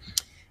the Way.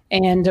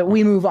 And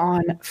we move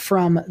on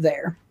from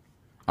there.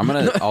 I'm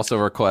going to also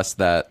request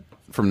that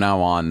from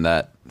now on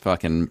that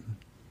fucking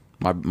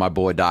my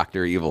boy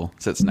Dr. Evil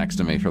sits next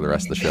to me for the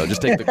rest of the show.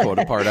 Just take the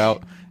quota part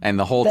out, and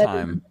the whole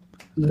time...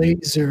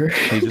 Laser.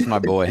 He's just my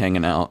boy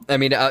hanging out. I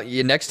mean,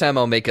 next time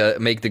I'll make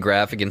the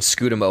graphic and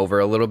scoot him over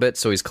a little bit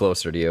so he's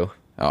closer to you.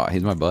 Oh,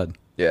 he's my bud.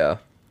 Yeah.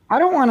 I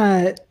don't want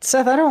to,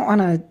 Seth. I don't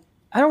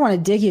want to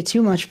dig you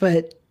too much,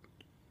 but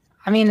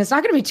I mean, it's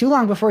not going to be too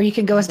long before you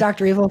can go as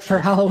Dr. Evil for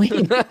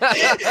Halloween.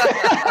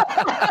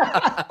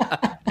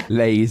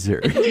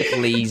 Laser.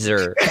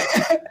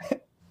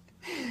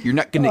 You're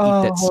not going to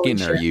eat that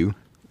skin, are you?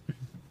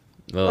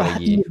 Oh, yeah.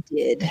 You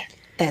did.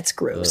 That's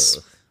gross.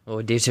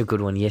 Oh, there's a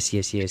good one. Yes.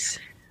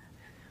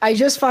 I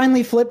just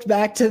finally flipped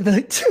back to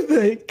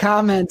the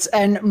comments,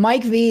 and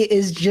Mike V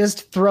is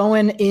just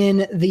throwing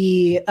in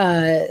the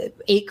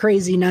 8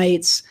 Crazy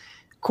Nights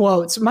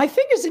quotes. My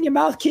finger's in your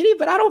mouth, kitty,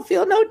 but I don't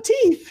feel no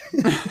teeth.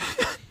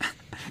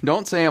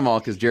 Don't say them all,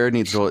 because Jared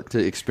needs to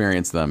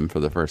experience them for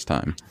the first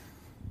time.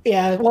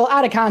 Yeah, well,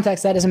 out of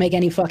context, that doesn't make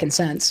any fucking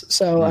sense.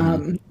 So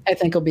I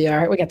think it'll be all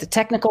right. We got the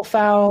technical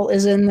foul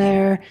is in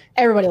there.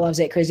 Everybody loves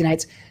 8 Crazy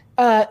Nights.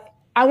 I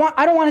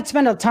don't want to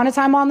spend a ton of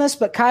time on this,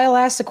 but Kyle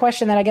asked a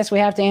question that I guess we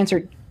have to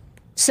answer.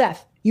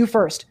 Seth, you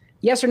first.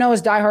 Yes or no,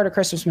 is Die Hard a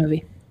Christmas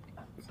movie?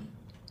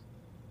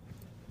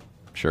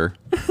 Sure.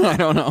 I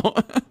don't know.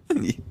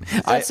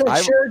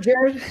 Sure,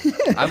 Jared?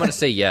 I'm going to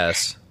say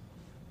yes.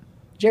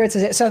 Jared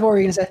says, Seth, what were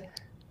you going to say?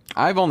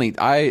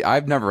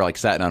 I've never like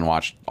sat down and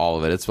watched all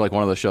of it. It's like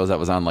one of those shows that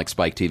was on like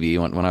Spike TV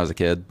when I was a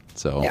kid.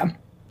 So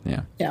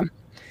yeah.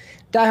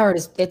 Die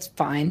Hard it's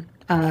fine.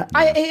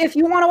 If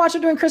you want to watch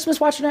it during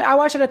Christmas, watch it. I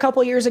watched it a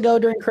couple years ago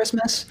during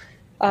Christmas.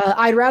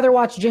 I'd rather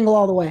watch Jingle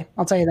All the Way.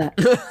 I'll tell you that.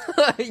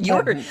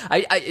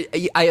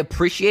 I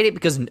appreciate it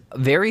because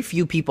very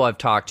few people I've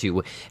talked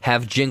to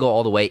have Jingle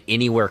All the Way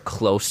anywhere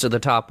close to the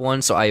top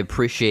one. So I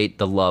appreciate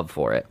the love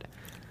for it.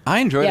 I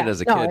enjoyed it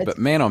as a kid, but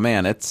man, oh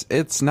man,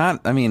 it's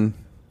not. I mean,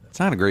 it's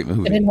not a great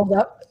movie. It didn't hold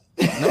up.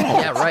 No.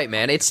 Yeah, right,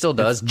 man. It still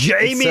does.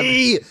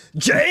 Jamie! I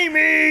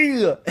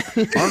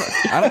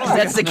don't know.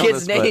 That's the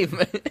kid's name.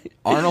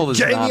 Arnold is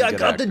Jamie, not a I good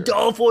got actor. the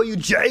doll for you,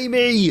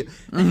 Jamie.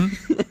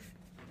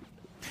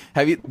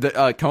 Have you?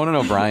 Conan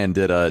O'Brien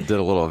did a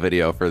little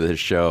video for this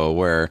show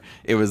where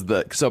it was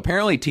so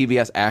apparently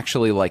TBS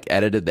actually like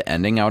edited the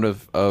ending out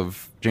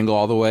of Jingle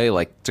All the Way,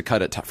 like to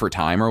cut it for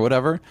time or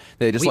whatever.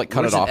 They just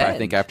cut it off. I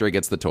think after he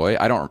gets the toy.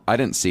 I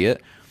didn't see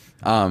it.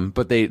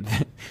 But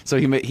so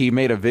he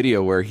made a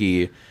video where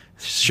he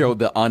showed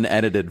the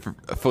unedited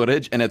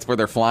footage, and it's where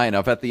they're flying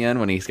up at the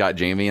end when he's got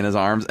Jamie in his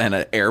arms, and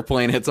an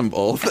airplane hits them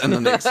both, and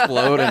then they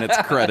explode, and it's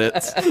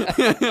credits.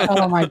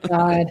 Oh my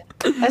God,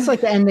 that's like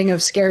the ending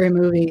of Scary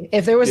Movie.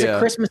 If there was a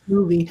Christmas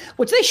movie,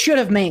 which they should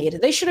have made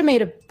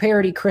a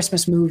parody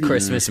Christmas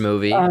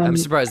movie. I'm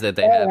surprised that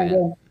they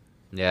haven't.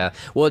 Yeah.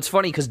 Well, it's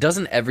funny because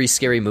doesn't every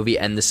Scary Movie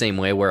end the same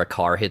way, where a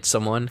car hits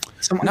someone?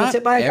 Someone gets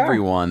hit by a car.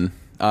 Everyone.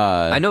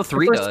 I know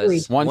 3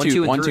 does. 1,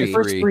 2, and 3.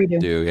 First 3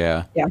 do.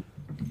 Yeah.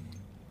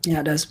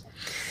 Yeah, it does.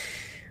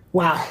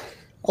 Wow.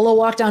 A little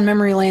walk down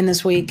memory lane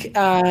this week.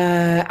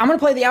 I'm going to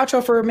play the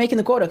outro for Making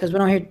the Quota because we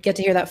don't get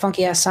to hear that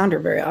funky-ass sounder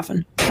very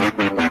often.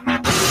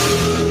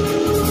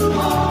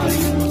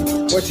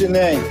 What's your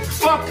name?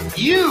 Fuck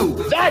you!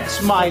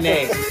 That's my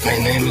name! My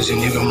name is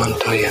Inigo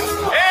Montoya.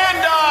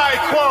 And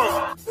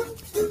quote.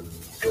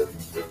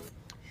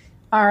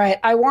 All right.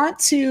 I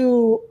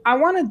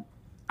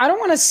don't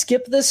want to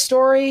skip this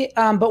story,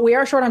 but we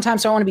are short on time,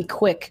 so I want to be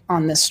quick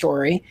on this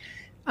story.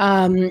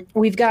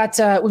 We've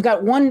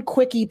got one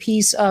quickie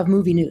piece of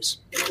movie news.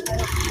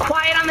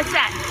 Quiet on the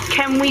set.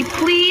 Can we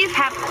please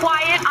have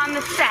quiet on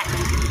the set?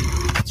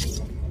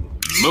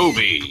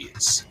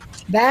 Movies.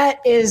 That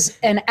is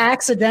an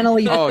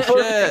accidentally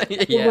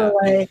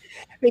Yeah.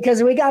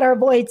 Because we got our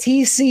boy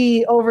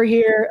TC over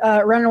here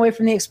running away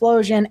from the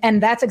explosion,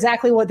 and that's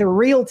exactly what the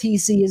real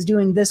TC is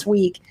doing this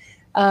week.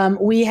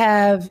 We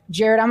have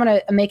Jared. I'm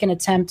going to make an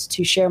attempt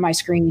to share my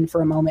screen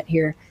for a moment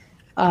here.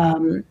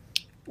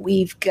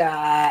 We've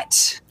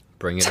got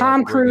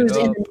Tom Cruise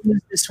in the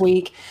news this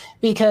week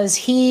because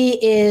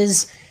he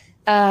is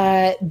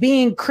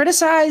being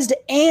criticized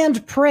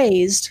and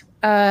praised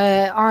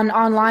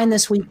online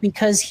this week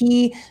because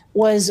he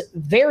was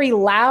very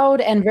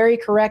loud and very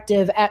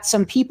corrective at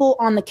some people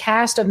on the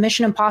cast of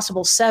Mission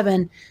Impossible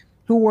 7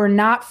 who were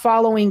not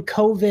following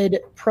COVID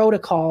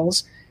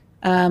protocols.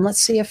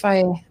 Let's see if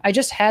I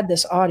just had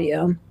this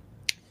audio.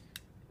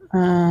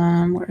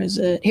 Where is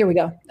it? Here we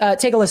go.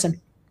 Take a listen.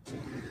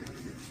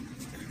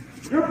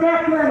 You're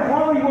back there in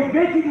Hollywood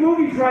making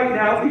movies right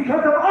now because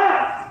of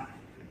us.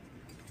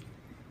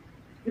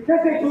 Because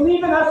they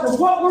believe in us and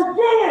what we're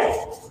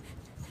doing.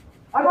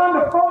 I'm on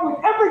the phone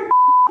with every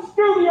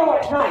studio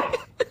at night.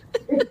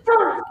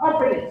 Insurance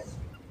companies.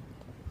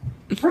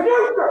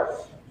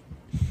 Producers.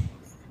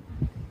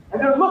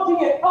 And they're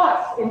looking at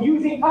us and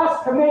using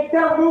us to make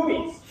their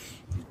movies.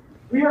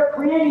 We are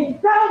creating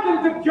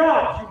thousands of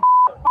jobs,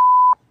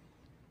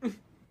 you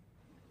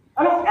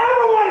I don't ever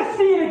want to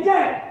see it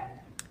again.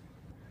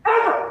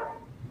 Ever.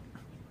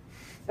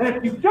 And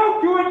if you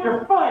don't do it,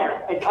 you're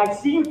fired. And I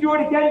see you do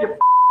it again, you're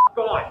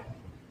gone.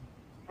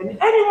 And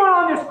anyone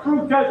on this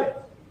crew does it.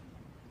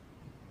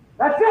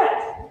 That's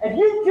it. And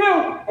you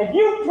too, and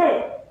you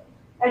too,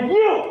 and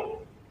you.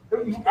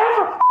 Don't you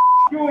ever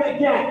do it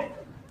again.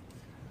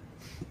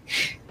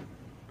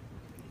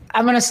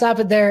 I'm going to stop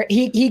it there.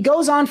 He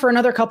goes on for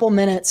another couple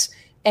minutes,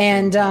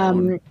 and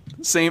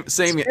same.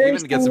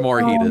 Even gets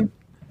more heated.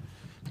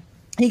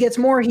 He gets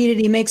more heated.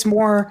 He makes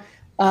more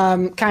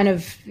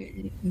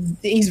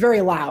he's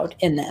very loud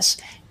in this,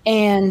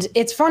 and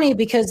it's funny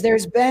because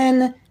there's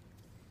been,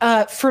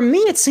 for me,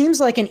 it seems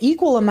like an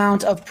equal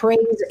amount of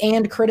praise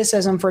and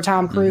criticism for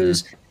Tom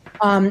Cruise.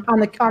 On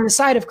the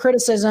side of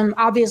criticism,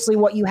 obviously,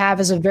 what you have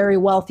is a very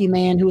wealthy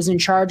man who is in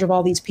charge of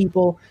all these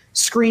people,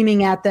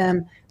 screaming at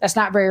them. That's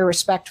not very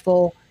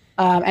respectful.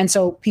 And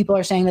so people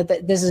are saying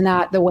that this is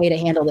not the way to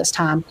handle this,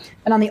 Tom.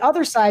 And on the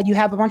other side, you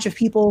have a bunch of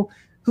people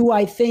who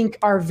I think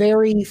are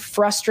very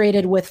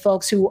frustrated with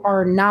folks who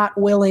are not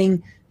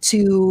willing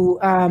to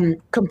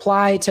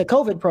comply to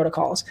COVID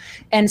protocols.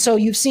 And so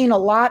you've seen a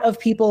lot of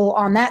people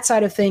on that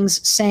side of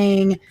things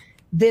saying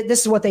that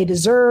this is what they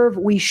deserve.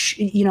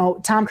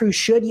 Tom Cruise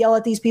should yell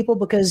at these people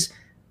because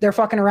they're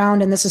fucking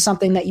around, and this is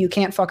something that you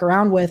can't fuck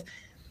around with.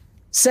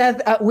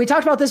 Seth, we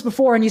talked about this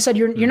before, and you said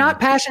you're not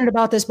passionate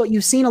about this, but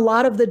you've seen a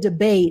lot of the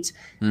debate.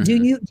 Do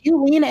you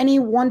lean any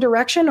one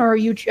direction, or are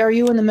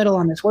you in the middle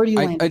on this? Where do you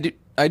lean?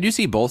 I do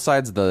see both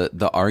sides of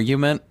the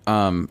argument.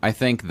 I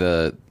think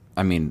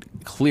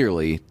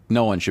clearly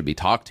no one should be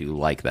talked to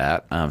like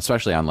that,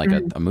 especially on like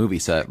a movie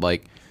set.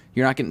 Like,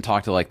 you're not getting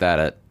talked to like that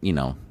at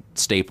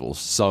Staples.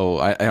 So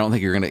I don't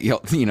think you're gonna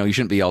yell. You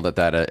shouldn't be yelled at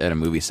that at a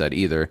movie set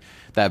either.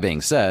 That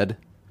being said,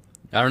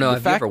 I don't know.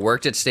 Have you ever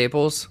worked at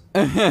Staples?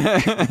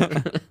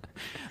 The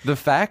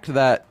fact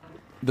that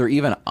they're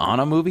even on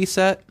a movie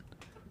set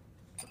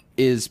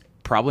is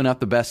probably not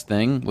the best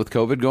thing with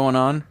COVID going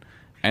on.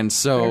 And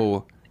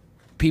so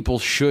people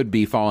should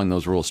be following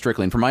those rules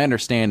strictly. And from my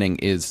understanding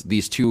is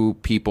these two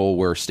people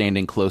were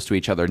standing close to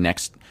each other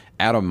next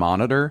at a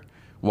monitor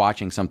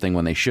watching something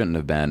when they shouldn't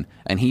have been.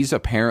 And he's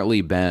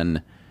apparently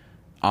been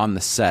on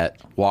the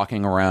set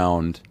walking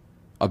around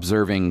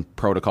observing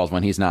protocols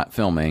when he's not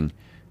filming.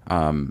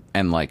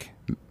 And like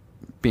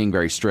being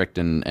very strict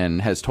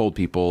and has told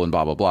people and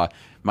blah, blah, blah.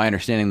 My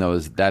understanding, though,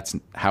 is that's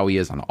how he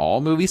is on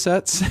all movie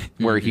sets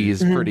where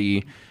he's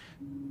pretty,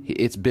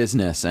 it's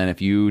business. And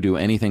if you do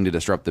anything to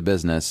disrupt the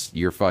business,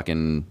 you're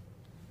fucking,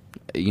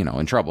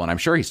 in trouble. And I'm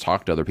sure he's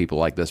talked to other people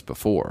like this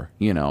before,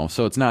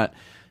 so it's not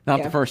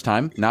the first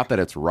time, not that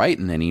it's right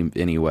in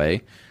any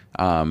way.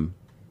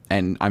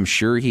 And I'm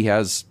sure he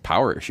has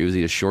power issues.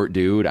 He's a short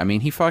dude. I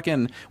mean,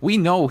 we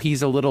know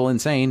he's a little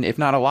insane, if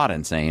not a lot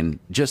insane,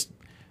 just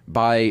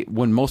by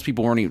when most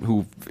people weren't even,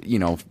 who,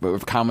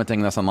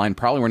 commenting this online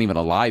probably weren't even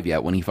alive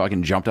yet when he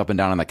fucking jumped up and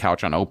down on the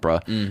couch on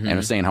Oprah and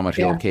was saying how much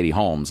he loved Katie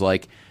Holmes.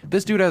 Like,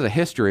 this dude has a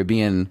history of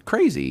being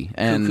crazy.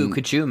 And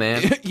Cuckoo,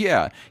 man.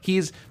 Yeah.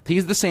 He's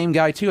the same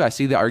guy too. I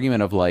see the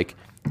argument of like,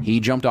 he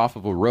jumped off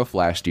of a roof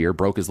last year,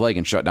 broke his leg,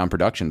 and shut down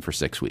production for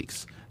 6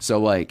 weeks. So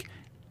like,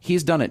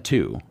 he's done it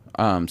too.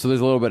 So there's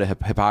a little bit of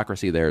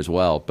hypocrisy there as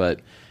well.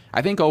 But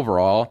I think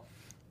overall,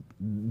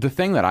 the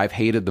thing that I've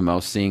hated the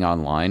most seeing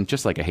online,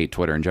 just like I hate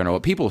Twitter in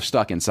general, people are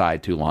stuck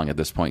inside too long at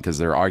this point because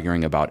they're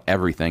arguing about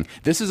everything.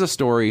 This is a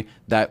story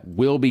that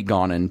will be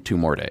gone in 2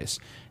 more days,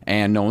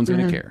 and no one's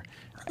going to care.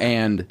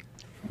 And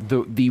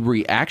the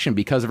reaction,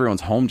 because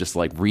everyone's home just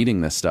like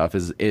reading this stuff,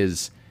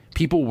 is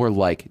people were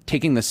like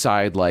taking the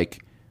side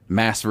like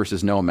mask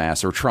versus no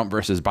mask or Trump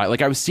versus Biden.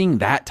 Like I was seeing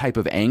that type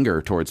of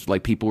anger towards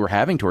like people were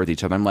having towards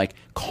each other. I'm like,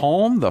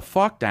 calm the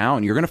fuck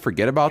down. You're going to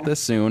forget about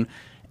this soon.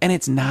 And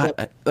it's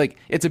not like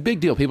it's a big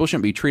deal. People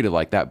shouldn't be treated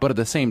like that. But at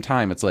the same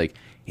time, it's like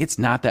it's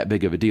not that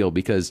big of a deal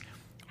because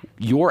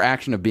your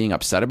action of being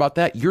upset about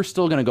that, you're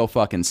still going to go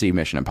fucking see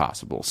Mission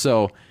Impossible.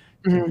 So,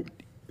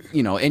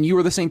 you know, and you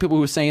were the same people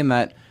who were saying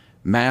that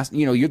mask,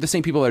 you know, you're the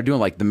same people that are doing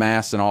like the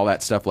masks and all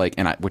that stuff, like,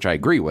 which I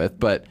agree with.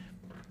 But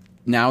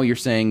now you're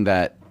saying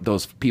that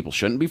those people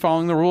shouldn't be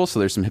following the rules. So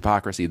there's some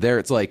hypocrisy there.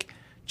 It's like,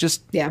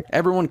 just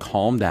everyone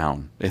calm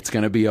down. It's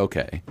going to be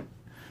okay.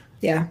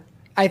 Yeah.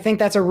 I think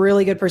that's a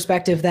really good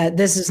perspective that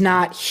this is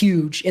not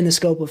huge in the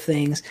scope of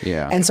things.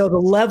 Yeah. And so the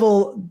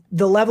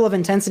level of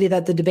intensity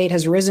that the debate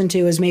has risen to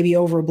is maybe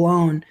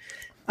overblown.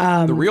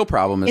 The real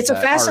problem is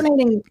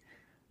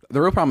the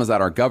real problem is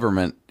that our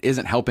government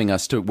isn't helping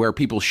us to where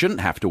people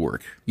shouldn't have to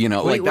work. You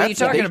know, what are you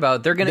talking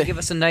about? They're going to give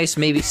us a nice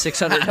maybe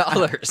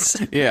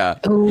 $600. Yeah.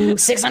 Ooh,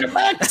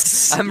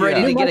 $600. I'm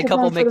ready to get a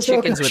couple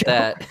McChickens with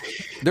that.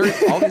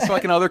 There's all these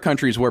fucking other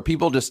countries where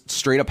people just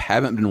straight up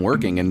haven't been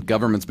working and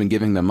government's been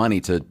giving them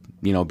money to,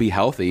 you know, be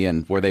healthy,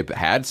 and where they've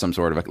had some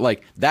sort of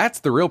like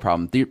that's the real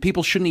problem.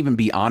 People shouldn't even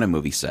be on a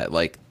movie set.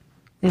 Like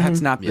that's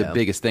not the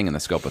biggest thing in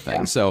the scope of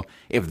things. So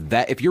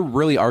if you're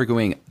really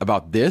arguing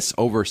about this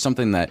over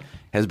something that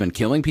has been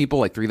killing people,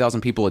 like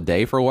 3,000 people a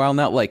day for a while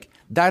now, like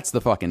that's the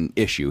fucking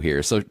issue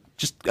here. So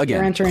just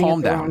again,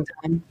 calm down.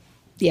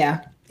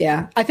 Yeah.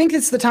 Yeah. I think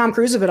it's the Tom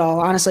Cruise of it all,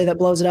 honestly, that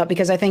blows it up,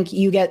 because I think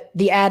you get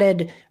the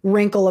added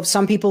wrinkle of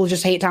some people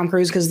just hate Tom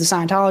Cruise because of the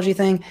Scientology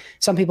thing.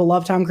 Some people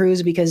love Tom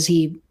Cruise because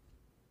he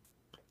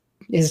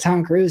is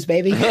Tom Cruise,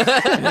 baby.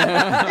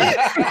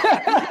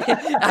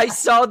 I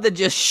saw the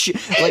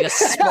like a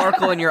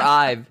sparkle in your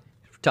eye.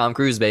 Tom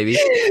Cruise, baby.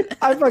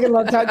 I fucking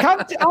love Tom.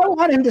 I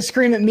want him to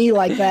scream at me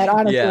like that,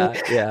 honestly.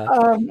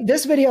 Yeah.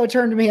 This video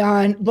turned me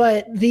on,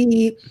 but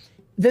the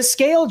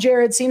scale,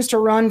 Jared, seems to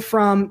run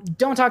from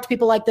don't talk to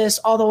people like this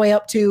all the way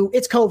up to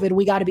it's COVID,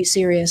 we got to be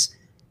serious.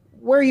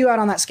 Where are you at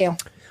on that scale?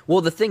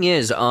 Well, the thing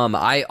is,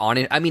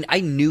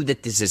 I knew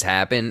that this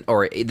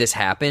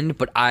happened,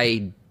 but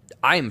I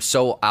am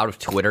so out of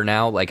Twitter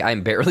now. Like,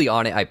 I'm barely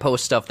on it. I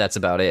post stuff. That's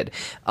about it.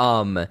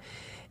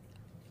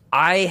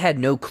 I had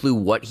no clue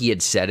what he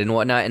had said and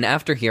whatnot. And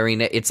after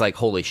hearing it, it's like,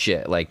 holy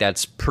shit, like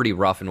that's pretty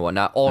rough and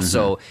whatnot.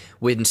 Also,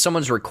 when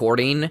someone's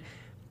recording,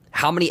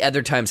 how many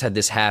other times had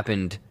this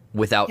happened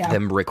without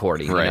them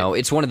recording? Right. You know,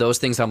 it's one of those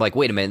things I'm like,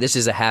 wait a minute, this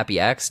is a happy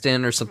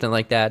accident or something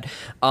like that.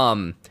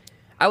 I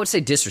would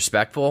say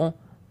disrespectful,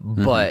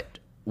 but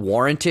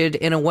warranted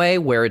in a way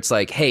where it's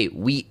like, hey,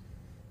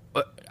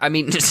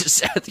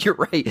 Seth, you're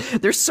right.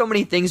 There's so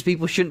many things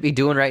people shouldn't be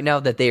doing right now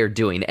that they are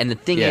doing. And the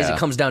thing is, it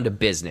comes down to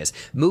business.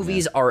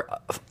 Movies are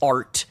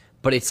art,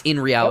 but it's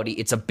in reality,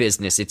 it's a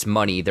business. It's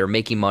money. They're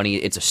making money.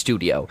 It's a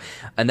studio.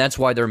 And that's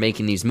why they're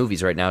making these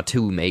movies right now,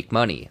 to make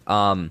money.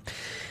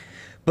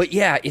 But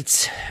yeah,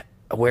 it's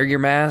wear your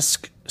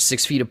mask,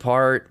 6 feet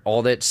apart,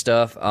 all that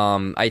stuff.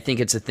 I think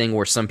it's a thing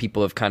where some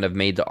people have kind of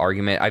made the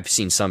argument. I've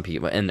seen some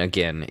people, and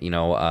again, you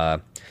know,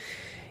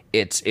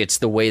 it's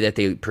the way that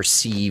they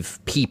perceive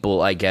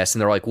people, I guess.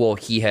 And they're like, well,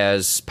 he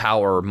has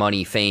power,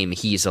 money, fame.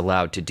 He's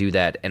allowed to do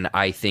that. And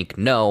I think,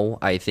 no,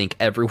 I think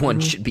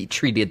everyone should be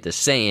treated the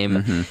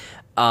same.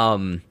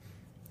 And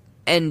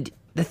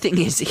the thing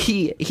is,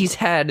 he's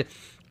had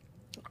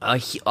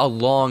a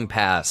long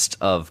past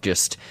of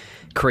just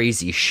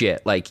crazy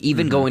shit. Like,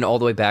 even going all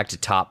the way back to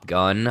Top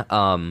Gun.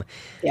 I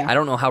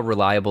don't know how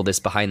reliable this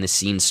behind the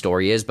scenes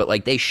story is, but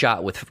like they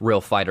shot with real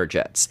fighter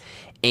jets.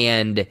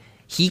 And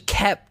he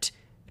kept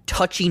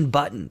touching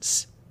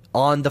buttons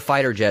on the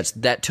fighter jets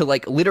that to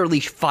like literally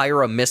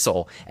fire a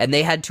missile, and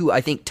they had to,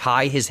 I think,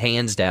 tie his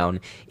hands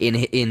down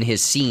in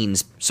his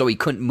scenes so he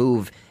couldn't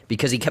move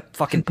because he kept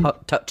fucking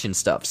touching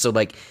stuff. So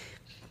like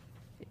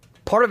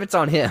part of it's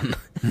on him.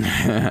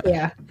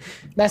 Yeah,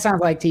 that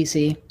sounds like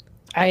TC.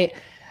 I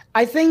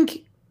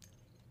think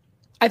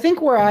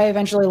where I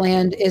eventually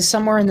land is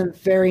somewhere in the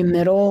very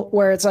middle,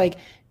 where it's like,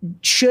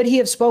 should he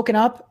have spoken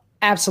up?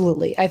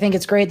 Absolutely. I think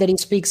it's great that he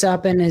speaks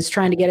up and is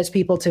trying to get his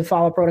people to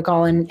follow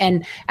protocol.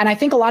 And I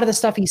think a lot of the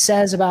stuff he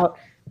says about,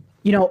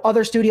 you know,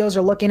 other studios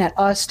are looking at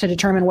us to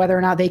determine whether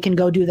or not they can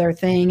go do their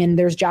thing, and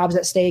there's jobs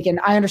at stake. And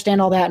I understand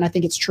all that, and I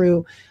think it's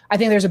true. I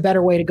think there's a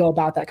better way to go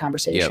about that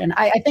conversation. Yep.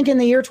 I think in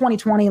the year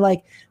 2020,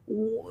 like,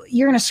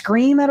 you're going to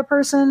scream at a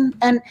person.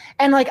 And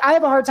like, I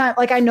have a hard time,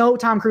 like, I know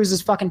Tom Cruise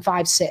is fucking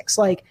 5'6".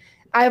 Like,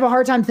 I have a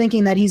hard time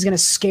thinking that he's going to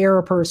scare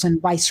a person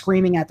by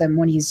screaming at them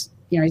when he's,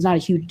 you know, he's not a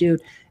huge dude.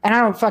 And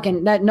I don't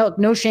fucking,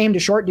 no shame to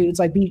short dudes,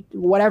 like, be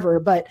whatever.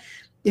 But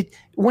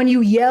when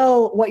you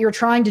yell, what you're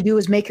trying to do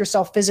is make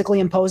yourself physically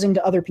imposing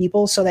to other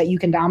people so that you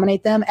can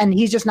dominate them. And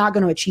he's just not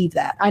going to achieve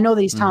that. I know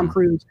that he's Tom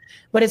Cruise,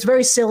 but it's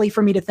very silly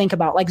for me to think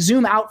about, like,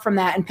 zoom out from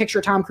that and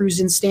picture Tom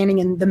Cruise standing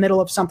in the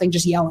middle of something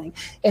just yelling,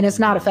 and it's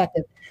not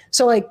effective.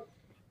 So like,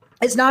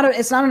 it's not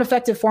an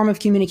effective form of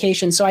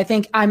communication. So I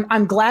think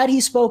I'm glad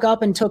he spoke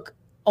up and took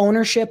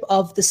ownership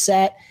of the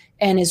set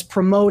and is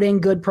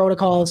promoting good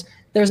protocols.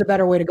 There's a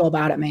better way to go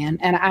about it, man.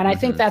 And I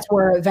think that's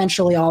where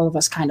eventually all of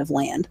us kind of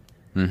land.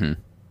 Mm-hmm.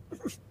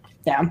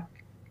 Yeah.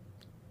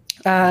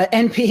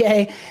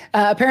 NPA.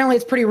 Apparently,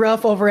 it's pretty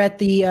rough over at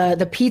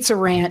the Pizza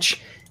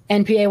Ranch.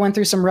 NPA went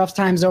through some rough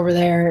times over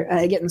there,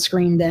 getting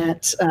screamed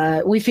at.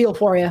 We feel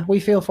for you. We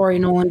feel for you,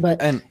 Nolan.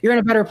 But you're in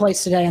a better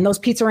place today. And those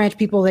Pizza Ranch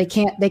people, they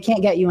can't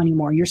get you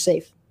anymore. You're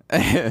safe.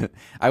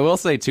 I will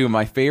say too,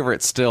 my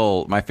favorite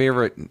like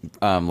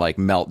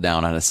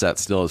meltdown on a set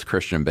still is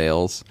Christian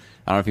Bale's.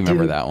 I don't know if you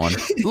remember that one.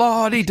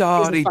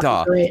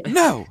 La-di-da-di-da.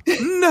 No.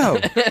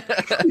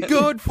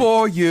 Good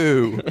for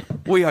you.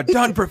 We are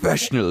done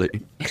professionally.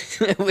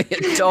 We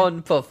are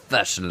done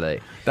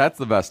professionally. That's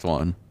the best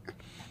one.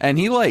 And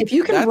he like, if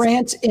you can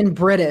rant in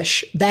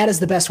British, that is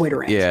the best way to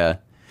rant. Yeah.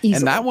 Easily.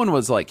 And that one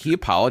was like, he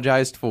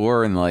apologized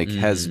for and like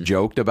has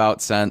joked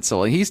about since. So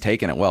like, he's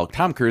taken it well.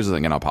 Tom Cruise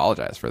isn't going to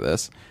apologize for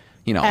this.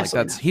 You know,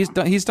 absolutely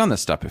like he's done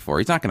this stuff before.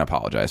 He's not going to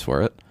apologize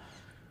for it.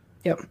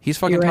 Yep. He's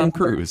fucking Tom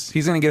Cruise.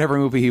 He's going to get every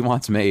movie he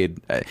wants made.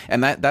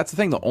 And that's the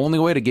thing. The only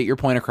way to get your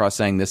point across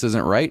saying this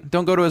isn't right,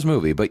 don't go to his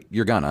movie, but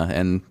you're gonna.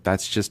 And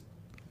that's just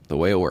the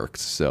way it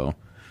works. So.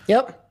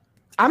 Yep.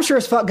 I'm sure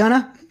as fuck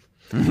gonna.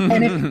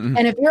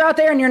 and if you're out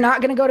there and you're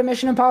not going to go to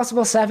Mission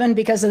Impossible 7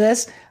 because of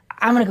this,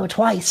 I'm going to go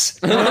twice.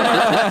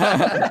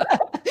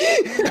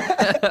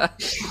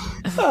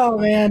 Oh,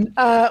 man.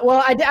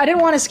 Well, I didn't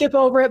want to skip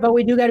over it, but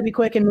we do got to be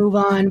quick and move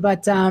on.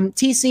 But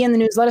TC in the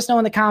news, let us know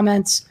in the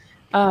comments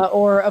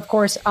or, of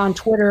course, on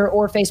Twitter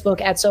or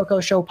Facebook at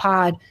SoCo Show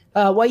Pod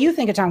what you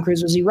think of Tom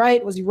Cruise. Was he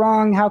right? Was he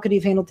wrong? How could he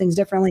have handled things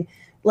differently?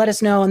 Let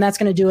us know, and that's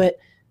going to do it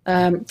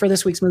for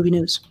this week's movie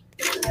news.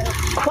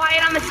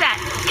 Quiet on the set.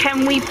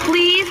 Can we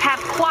please have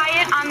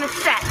quiet on the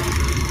set?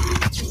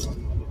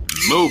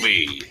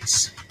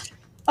 Movies.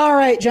 All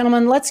right,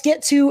 gentlemen, let's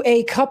get to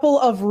a couple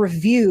of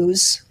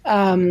reviews.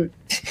 That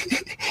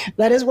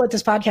is what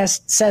this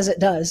podcast says it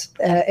does,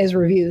 is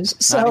reviews.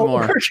 So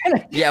we're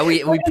gonna,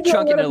 we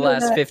chunk into the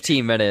last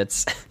 15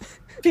 minutes.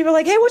 People are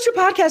like, hey, what's your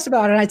podcast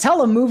about? And I tell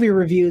them movie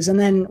reviews, and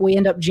then we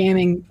end up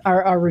jamming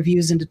our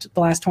reviews into the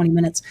last 20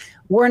 minutes.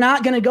 We're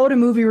not going to go to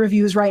movie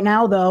reviews right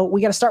now, though.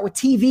 We got to start with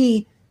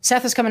TV.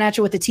 Seth is coming at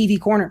you with the TV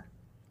corner.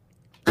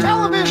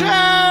 Television!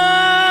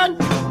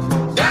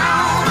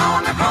 Down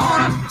on the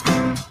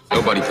corner.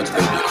 Nobody puts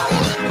baby in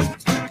a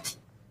corner.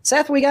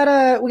 Seth, we got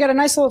a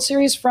nice little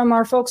series from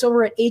our folks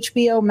over at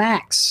HBO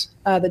Max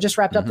that just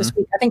wrapped up this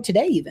week. I think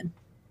today even.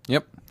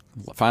 Yep.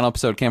 Final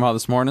episode came out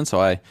this morning,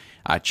 so I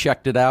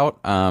checked it out.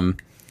 And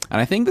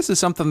I think this is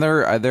something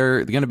they're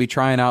going to be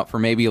trying out for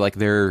maybe like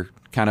their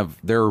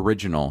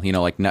original, you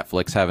know, like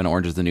Netflix having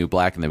Orange is the New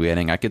Black in the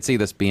beginning. I could see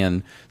this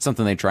being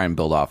something they try and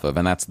build off of,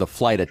 and that's The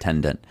Flight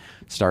Attendant.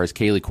 Stars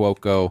Kaylee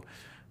Cuoco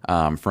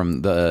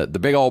from the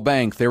Big Old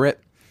Bang Theory,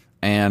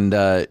 and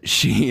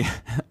she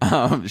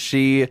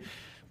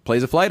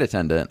plays a flight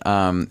attendant.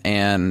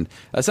 And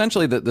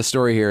essentially the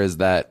story here is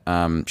that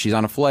she's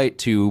on a flight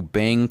to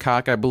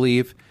Bangkok, I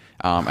believe.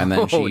 And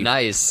then she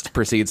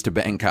proceeds to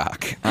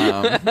Bangkok.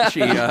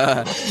 She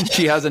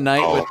has a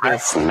night with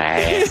this.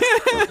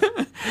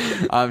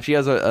 She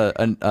has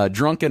a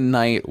drunken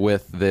night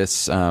with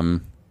this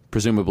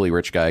presumably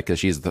rich guy because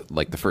she's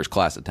the first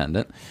class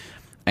attendant,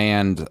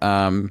 and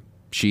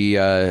she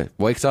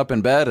wakes up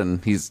in bed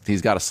and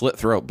he's got a slit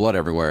throat, blood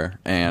everywhere,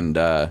 and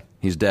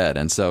he's dead.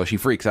 And so she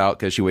freaks out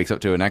because she wakes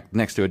up to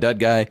next to a dead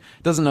guy.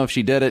 Doesn't know if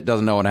she did it.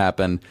 Doesn't know what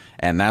happened,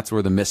 and that's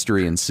where the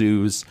mystery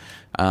ensues.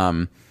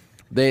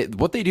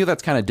 What they do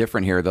that's kind of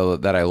different here, though,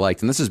 that I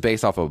liked, and this is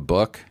based off of a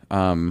book,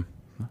 some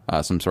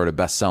sort of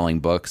best-selling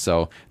book,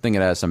 so I think it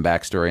has some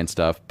backstory and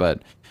stuff.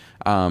 But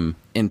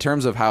in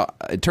terms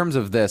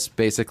of this,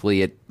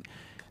 basically,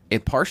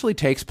 it partially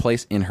takes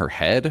place in her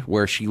head,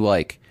 where she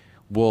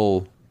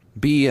will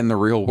be in the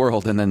real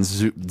world and then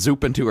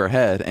zoop into her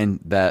head,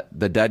 and that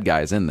the dead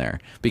guy's in there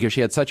because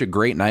she had such a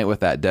great night with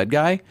that dead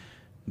guy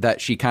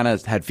that she kind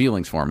of had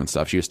feelings for him and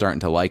stuff. She was starting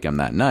to like him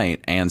that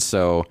night, and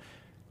so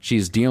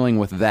she's dealing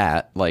with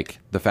that, like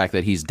the fact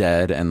that he's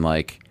dead, and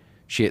like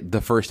the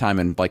first time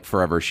in like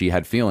forever she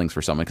had feelings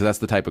for someone, because that's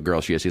the type of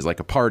girl she is. She's like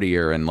a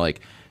partier and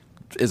like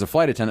is a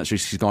flight attendant. So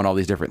she's going to all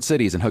these different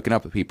cities and hooking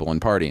up with people and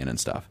partying and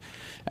stuff.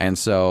 And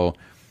so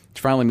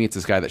she finally meets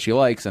this guy that she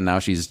likes, and now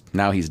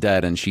he's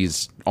dead, and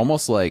she's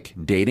almost like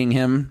dating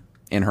him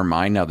in her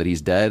mind now that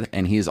he's dead,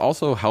 and he's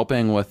also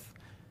helping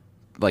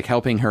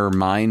her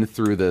mind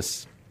through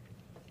this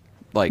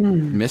like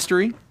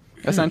mystery.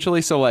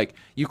 Essentially, so like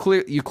you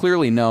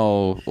clearly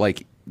know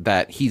like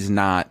that he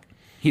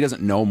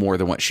doesn't know more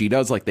than what she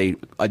does. Like they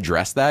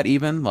address that,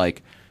 even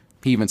like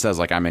he even says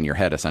like I'm in your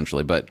head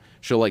essentially, but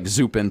she'll like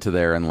zoop into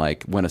there and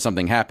like when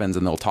something happens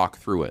and they'll talk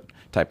through it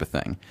type of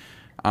thing.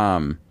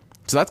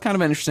 So that's kind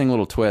of an interesting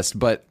little twist,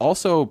 but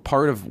also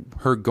part of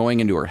her going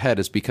into her head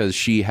is because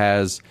she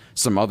has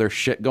some other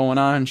shit going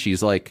on.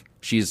 She's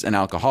an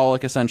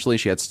alcoholic, essentially.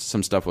 She had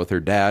some stuff with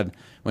her dad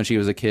when she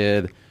was a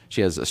kid.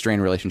 She has a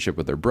strained relationship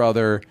with her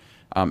brother,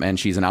 and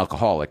she's an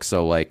alcoholic.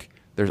 So, like,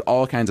 there's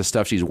all kinds of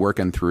stuff she's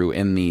working through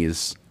in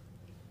these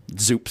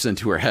zoops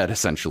into her head,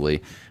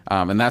 essentially.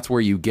 And that's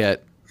where you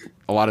get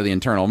a lot of the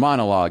internal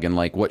monologue and,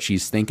 like, what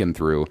she's thinking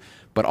through.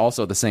 But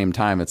also at the same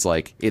time, it's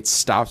like it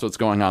stops what's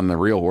going on in the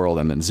real world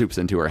and then zoops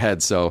into her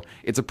head. So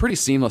it's a pretty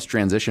seamless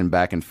transition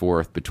back and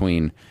forth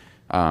between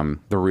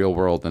the real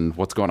world and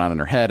what's going on in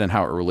her head and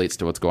how it relates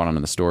to what's going on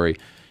in the story.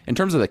 In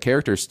terms of the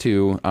characters,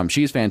 too,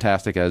 she's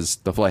fantastic as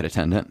the flight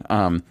attendant.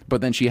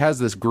 But then she has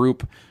this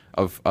group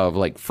of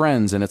like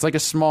friends, and it's like a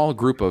small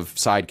group of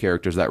side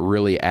characters that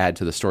really add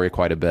to the story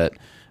quite a bit.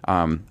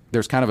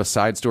 There's kind of a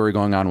side story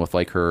going on with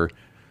like her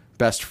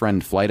best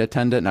friend flight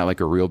attendant, not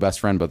like a real best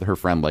friend, but her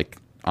friend like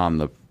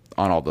on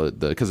all the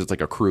because it's like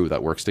a crew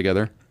that works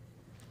together,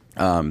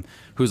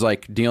 who's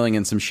like dealing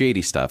in some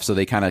shady stuff. So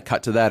they kind of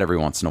cut to that every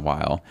once in a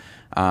while.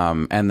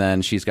 And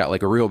then she's got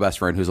like a real best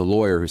friend who's a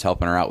lawyer who's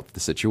helping her out with the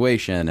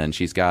situation. And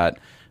she's got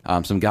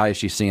some guys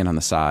she's seeing on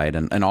the side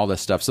and all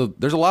this stuff. So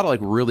there's a lot of like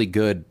really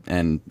good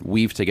and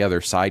weave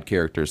together side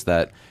characters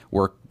that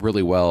work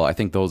really well. I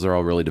think those are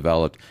all really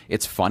developed.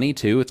 It's funny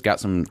too. It's got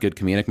some good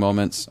comedic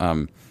moments.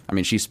 I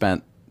mean, she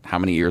spent how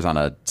many years on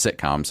a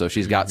sitcom, so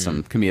she's got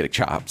some comedic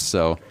chops.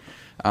 So,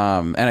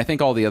 and I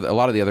think a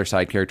lot of the other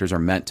side characters are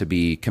meant to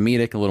be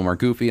comedic, a little more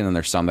goofy, and then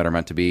there's some that are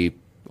meant to be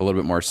a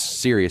little bit more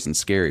serious and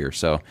scarier.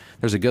 So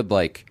there's a good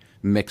like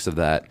mix of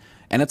that,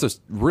 and it's a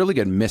really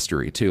good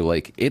mystery too.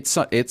 Like it's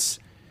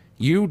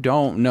you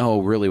don't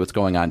know really what's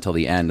going on until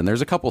the end, and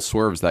there's a couple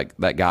swerves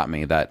that got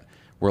me that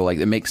were like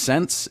it makes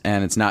sense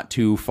and it's not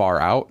too far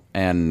out,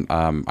 and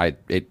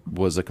it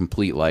was a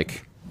complete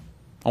like.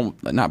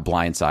 Not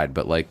blindside,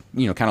 but like,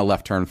 you know, kind of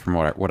left turn from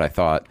what I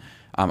thought.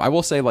 I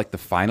will say like the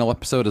final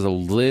episode is a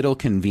little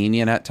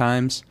convenient at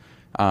times.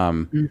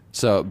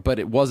 So, but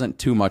it wasn't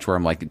too much where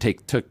I'm like,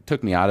 it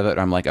took me out of it.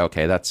 I'm like,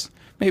 okay, that's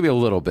maybe a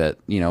little bit,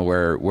 you know,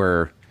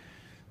 where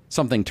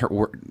something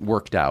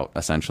worked out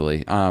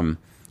essentially.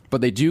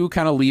 But they do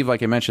kind of leave,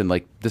 like I mentioned,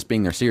 like this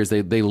being their series,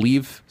 they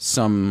leave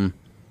some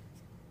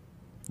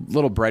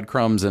little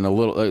breadcrumbs and a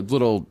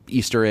little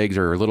Easter eggs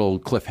or little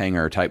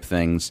cliffhanger type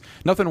things.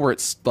 Nothing where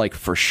it's like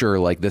for sure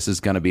like this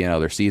is going to be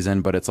another season,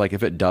 but it's like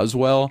if it does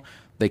well,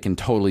 they can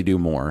totally do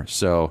more.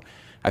 So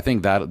I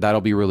think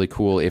that'll be really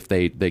cool if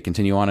they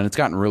continue on, and it's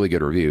gotten really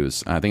good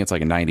reviews. I think it's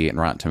like a 98 in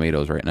Rotten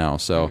Tomatoes right now.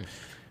 So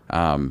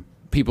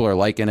people are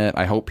liking it.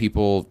 I hope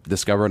people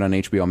discover it on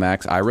HBO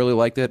Max. I really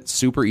liked it.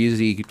 Super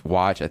easy to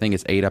watch. I think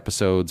it's 8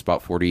 episodes,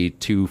 about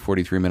 42,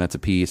 43 minutes a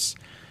piece,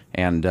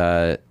 and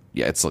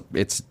yeah,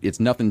 it's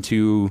nothing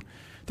too.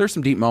 There's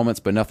some deep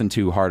moments, but nothing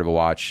too hard of a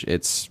watch.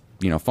 It's,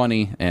 you know,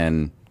 funny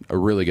and a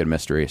really good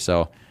mystery.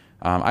 So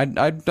I'd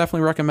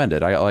definitely recommend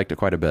it. I liked it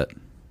quite a bit.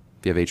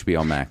 If you have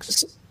HBO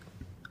Max.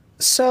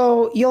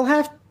 So you'll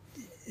have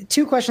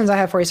 2 questions I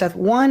have for you, Seth.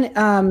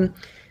 One,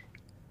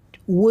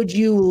 would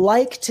you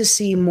like to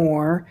see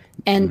more?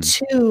 And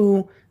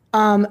 2,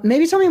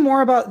 maybe tell me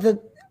more about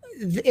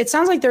it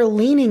sounds like they're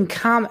leaning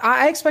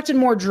I expected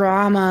more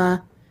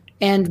drama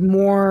and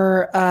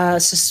more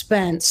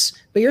suspense,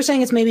 but you're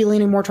saying it's maybe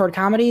leaning more toward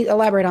comedy.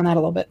 Elaborate on that a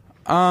little bit.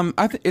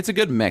 It's a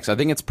good mix. I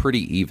think it's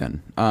pretty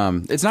even.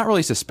 It's not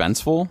really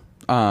suspenseful.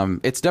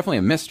 It's definitely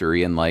a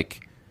mystery, and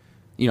like,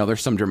 you know,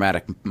 there's some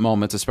dramatic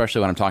moments,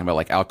 especially when I'm talking about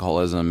like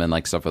alcoholism and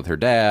like stuff with her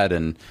dad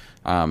and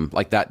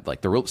like that,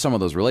 like some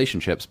of those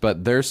relationships.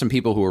 But there's some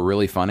people who are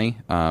really funny.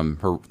 A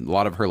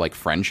lot of her like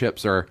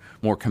friendships are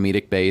more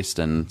comedic based,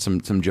 and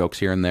some jokes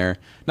here and there.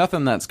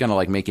 Nothing that's gonna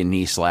like make you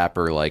knee slap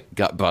or like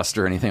gut bust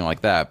or anything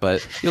like that.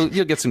 But you'll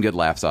get some good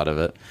laughs out of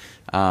it.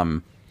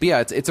 But yeah,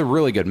 it's a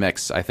really good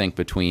mix, I think,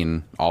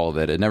 between all of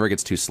it. It never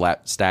gets too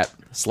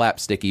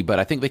slapsticky, but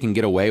I think they can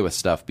get away with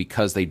stuff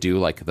because they do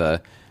like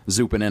the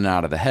zooping in and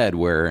out of the head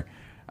where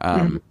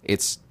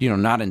it's, you know,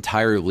 not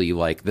entirely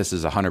like this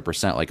is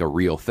 100% like a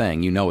real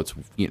thing. You know, it's,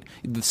 you know,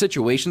 the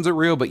situations are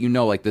real, but you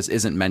know, like this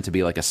isn't meant to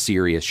be like a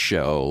serious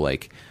show,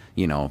 like,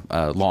 you know,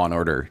 Law and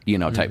Order, you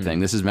know, type thing.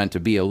 This is meant to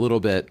be a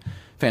little bit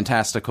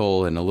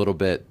fantastical and a little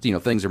bit, you know,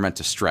 things are meant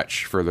to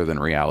stretch further than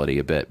reality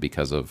a bit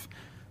because of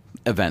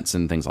events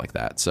and things like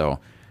that. So,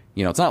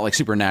 you know, it's not like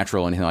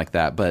supernatural or anything like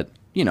that, but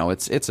you know,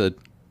 it's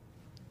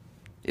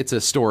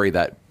a story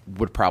that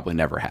would probably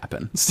never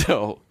happen.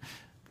 So,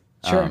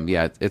 sure.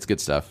 Yeah, it's good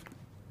stuff.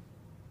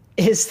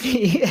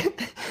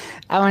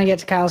 I want to get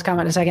to Kyle's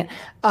comment in a second.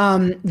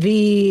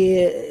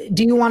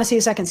 Do you want to see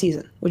a second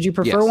season? Would you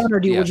prefer one, or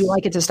would you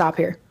like it to stop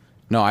here?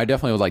 No, I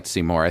definitely would like to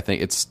see more. I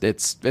think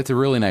it's a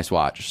really nice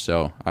watch.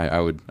 So I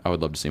would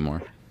love to see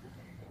more.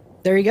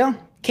 There you go.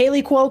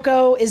 Kaley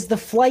Cuoco is the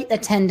flight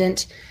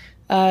attendant.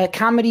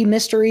 Comedy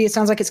mystery. It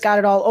sounds like it's got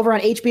it all over on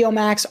HBO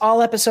Max.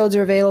 All episodes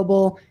are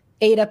available.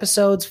 8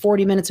 episodes,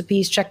 40 minutes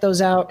apiece. Check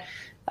those out.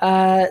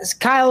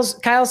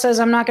 Kyle says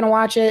I'm not going to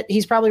watch it.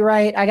 He's probably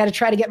right. I got to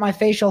try to get my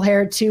facial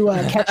hair to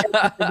catch up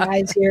with the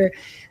guys here.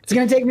 It's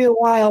going to take me a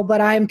while,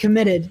 but I am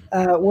committed.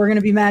 We're going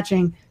to be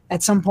matching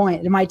at some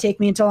point. It might take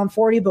me until I'm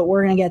 40, but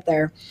we're going to get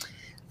there.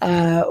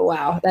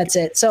 Wow, that's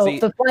it. So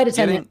the flight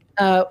attendant.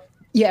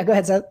 Yeah, go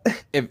ahead,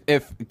 Seth.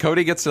 If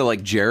Cody gets to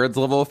like Jared's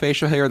level of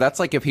facial hair, that's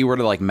like if he were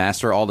to like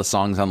master all the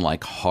songs on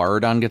like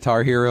hard on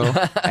Guitar Hero,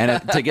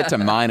 and to get to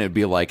mine, it'd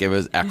be like it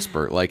was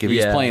expert. Like if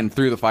he's playing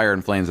Through the Fire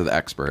and Flames with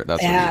Expert,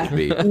 that's what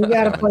he would be. You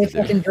got to play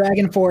fucking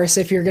Dragon Force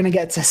if you're gonna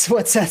get to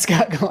what Seth's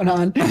got going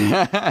on.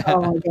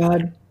 Oh my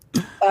god.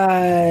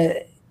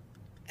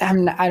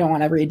 I don't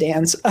want to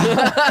re-dance. The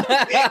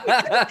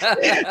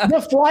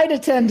Flight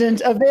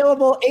Attendant,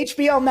 available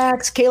HBO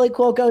Max. Kaylee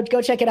Cuoco,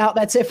 go check it out.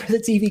 That's it for the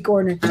TV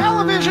Corner.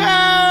 Television!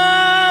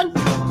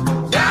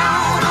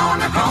 Down on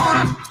the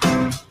corner.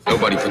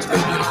 Nobody puts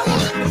baby in a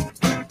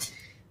corner.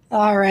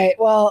 All right.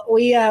 Well,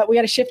 we got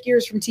to shift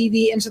gears from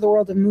TV into the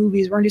world of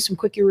movies. We're going to do some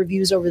quickie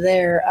reviews over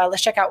there.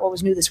 Let's check out what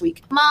was new this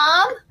week.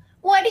 Mom,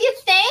 what do you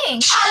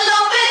think? I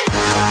love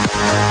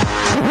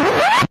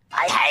it!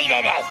 I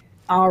hated it!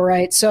 All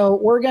right, so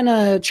we're going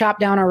to chop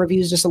down our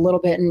reviews just a little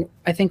bit, and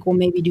I think we'll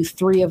maybe do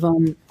 3 of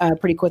them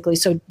pretty quickly.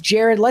 So,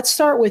 Jared, let's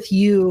start with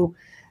you.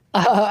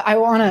 I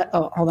want to –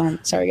 oh, hold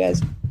on. Sorry,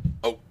 guys.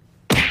 Oh.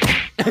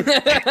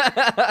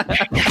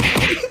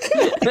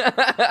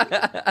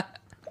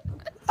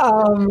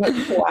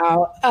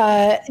 Wow.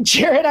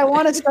 Jared, I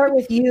want to start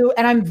with you,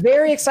 and I'm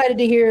very excited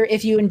to hear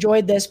if you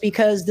enjoyed this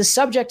because the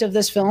subject of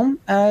this film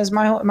is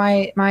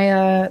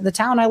the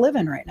town I live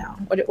in right now.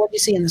 What do you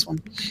see in this one?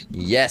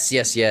 Yes.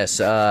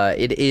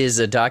 It is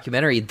a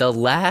documentary, The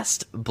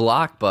Last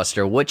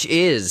Blockbuster, which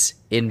is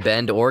in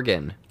Bend,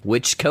 Oregon,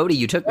 which, Cody,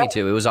 you took me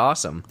to. It was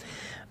awesome.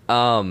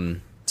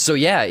 So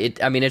yeah,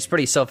 it's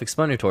pretty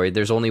self-explanatory.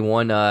 There's only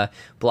one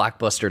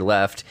Blockbuster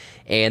left,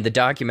 and the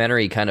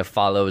documentary kind of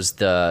follows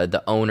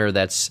the owner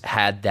that's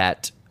had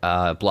that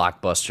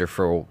Blockbuster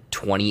for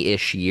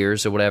 20-ish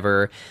years or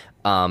whatever.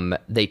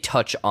 They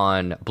touch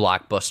on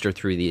Blockbuster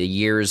through the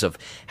years of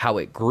how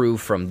it grew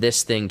from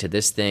this thing to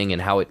this thing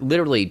and how it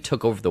literally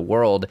took over the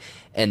world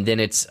and then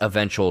its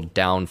eventual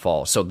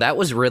downfall. So that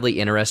was really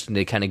interesting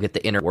to kind of get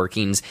the inner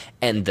workings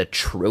and the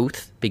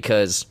truth,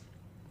 because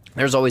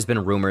there's always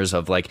been rumors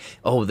of like,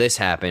 oh, this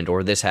happened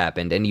or this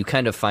happened, and you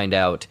kind of find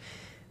out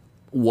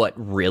what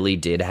really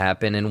did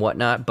happen and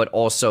whatnot. But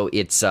also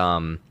it's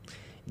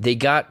they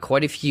got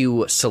quite a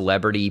few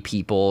celebrity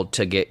people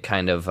to get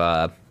kind of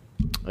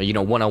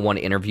one-on-one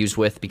interviews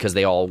with, because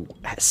they all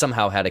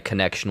somehow had a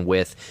connection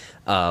with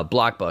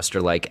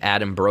Blockbuster. Like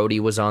Adam Brody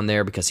was on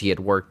there because he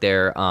had worked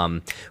there.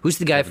 Who's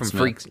the guy from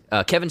Freaks?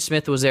 Kevin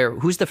Smith was there.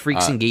 Who's the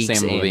Freaks and Geeks?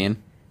 Sam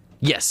Levine.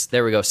 Yes,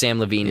 there we go, Sam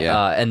Levine,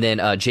 and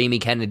then Jamie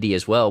Kennedy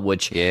as well.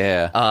 Which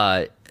there's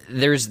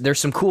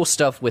some cool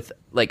stuff with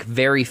like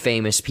very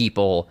famous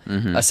people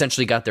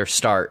essentially got their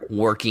start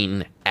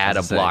working at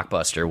a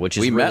Blockbuster, which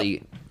is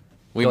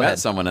we met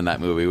someone in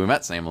that movie. We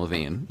met Sam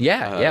Levine.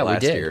 Yeah, we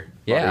did.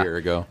 About a year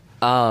ago.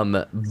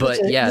 But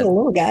he's a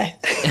little guy.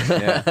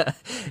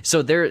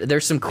 So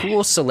there's some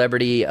cool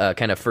celebrity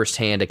kind of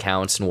firsthand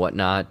accounts and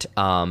whatnot.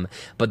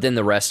 But then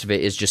the rest of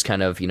it is just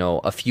kind of,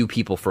 a few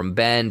people from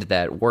Bend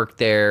that work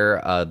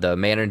there, the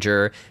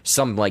manager,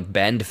 some like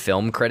Bend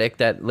film critic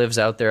that lives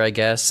out there, I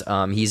guess.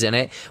 He's in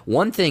it.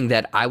 One thing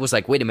that I was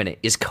like, wait a minute,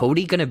 is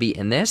Cody going to be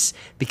in this?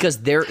 Because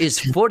there is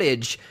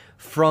footage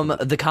from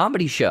the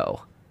comedy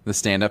show. The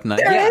stand-up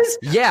night? There is?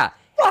 Yeah.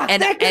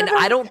 And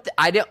I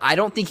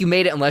don't think you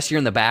made it unless you're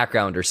in the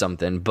background or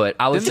something. But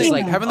I was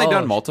haven't they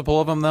done multiple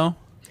of them though?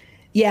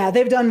 Yeah,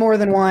 they've done more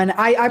than one.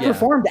 I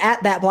performed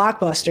at that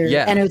Blockbuster,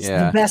 and it's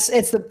the best.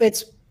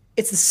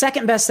 It's the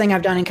second best thing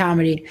I've done in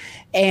comedy,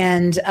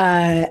 and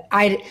there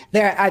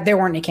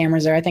weren't any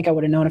cameras there. I think I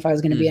would have known if I was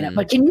going to be in it.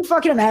 But can you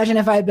fucking imagine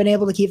if I had been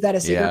able to keep that a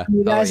secret from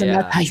you guys? And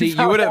that's how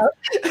you would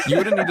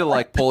have need to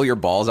like pull your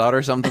balls out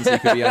or something so you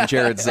could be on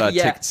Jared's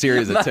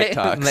series of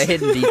TikToks. My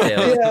hidden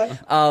details.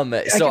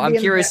 So I'm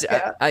curious.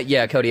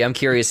 Cody, I'm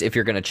curious if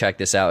you're going to check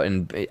this out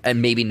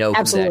and maybe know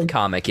who that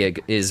comic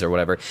is or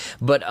whatever.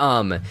 But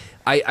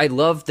I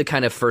love the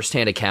kind of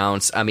firsthand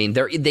accounts. I mean,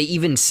 they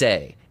even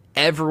say.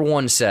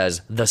 Everyone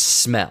says the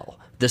smell.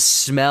 The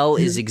smell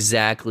is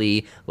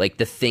exactly like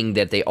the thing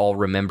that they all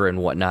remember and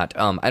whatnot.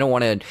 I don't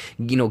want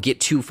to, get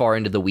too far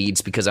into the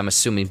weeds because I'm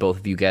assuming both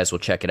of you guys will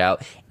check it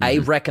out. I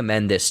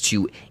recommend this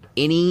to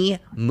any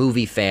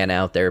movie fan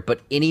out there,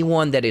 but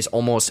anyone that is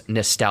almost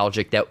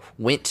nostalgic, that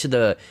went to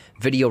the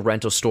video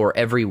rental store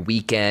every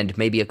weekend,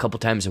 maybe a couple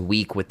times a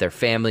week with their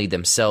family,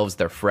 themselves,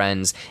 their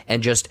friends,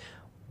 and just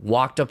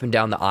walked up and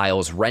down the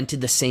aisles,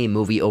 rented the same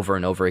movie over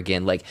and over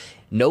again. Like,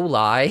 no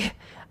lie,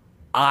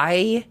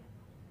 I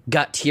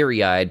got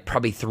teary-eyed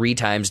probably 3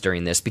 times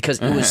during this because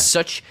it was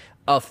such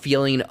a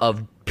feeling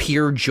of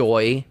pure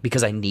joy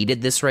because I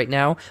needed this right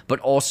now, but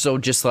also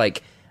just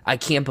like, I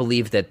can't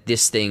believe that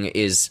this thing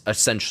is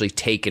essentially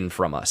taken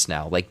from us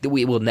now. Like,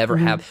 we will never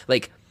have,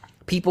 like,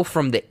 people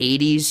from the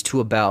 80s to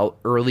about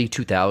early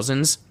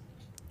 2000s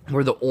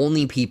were the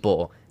only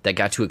people that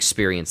got to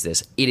experience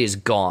this. It is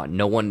gone.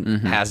 No one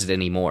has it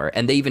anymore.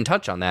 And they even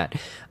touch on that.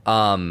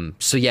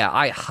 So yeah,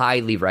 I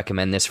highly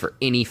recommend this for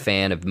any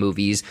fan of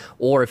movies,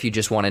 or if you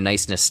just want a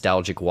nice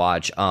nostalgic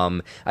watch.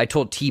 I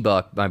told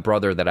T-Buck, my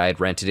brother, that I had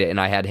rented it, and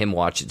I had him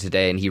watch it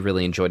today, and he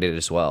really enjoyed it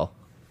as well.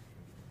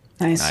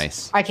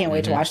 Nice. I can't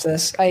wait to watch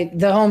this.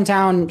 The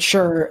hometown,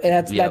 sure,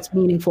 that's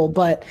meaningful,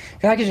 but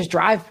if I could just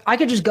drive, I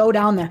could just go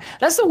down there.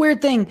 That's the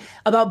weird thing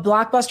about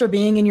Blockbuster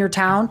being in your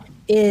town,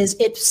 is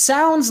it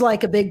sounds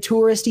like a big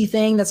touristy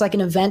thing that's like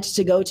an event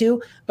to go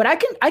to, but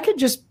I could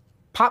just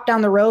pop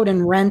down the road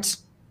and rent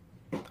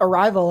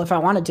Arrival if I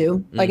wanted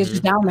to. Like it's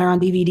just down there on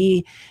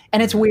DVD,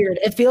 and it's weird.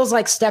 It feels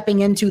like stepping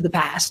into the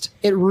past.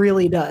 It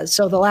really does.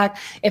 So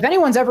if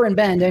anyone's ever in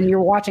Bend and you're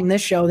watching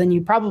this show, then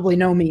you probably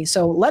know me.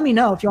 So let me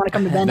know if you want to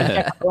come to Bend and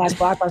check out the last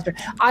Blockbuster.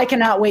 I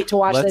cannot wait to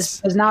watch this,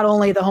 because not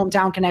only the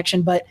hometown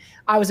connection, but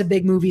I was a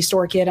big movie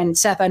store kid, and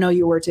Seth, I know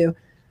you were too.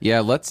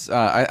 Yeah,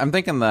 I'm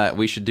thinking that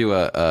we should do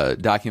a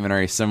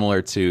documentary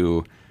similar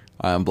to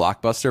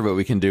Blockbuster, but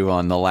we can do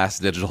on The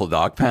Last Digital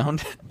Dog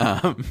Pound.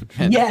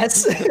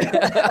 Yes.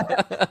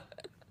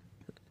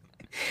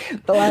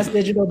 The Last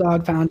Digital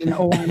Dog Pound in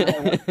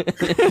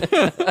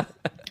Iowa.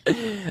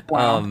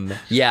 Wow.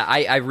 Yeah,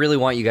 I really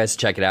want you guys to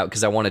check it out,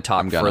 because I want to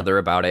talk further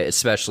about it,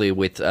 especially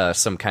with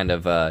some kind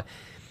of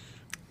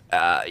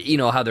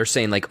how they're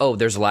saying like, oh,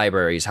 there's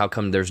libraries. How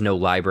come there's no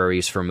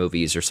libraries for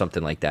movies or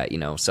something like that?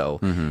 So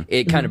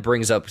it kind of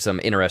brings up some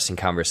interesting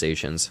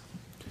conversations.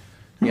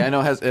 Yeah, I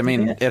know.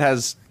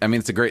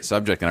 It's a great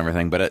subject and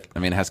everything, but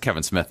it has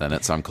Kevin Smith in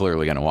it, so I'm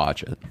clearly going to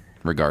watch it,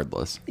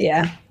 regardless.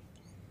 Yeah,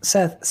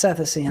 Seth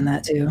is seeing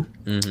that too.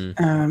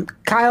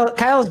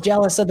 Kyle's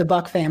jealous of the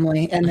Buck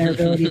family and their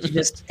ability to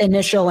just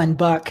initial and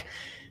Buck.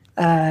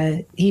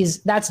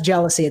 That's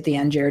jealousy at the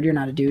end, Jared. You're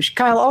not a douche.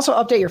 Kyle, also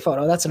update your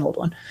photo. That's an old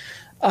one.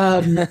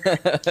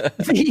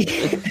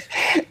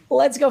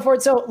 Let's go for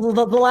it. So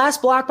the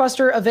last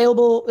Blockbuster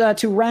available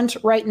to rent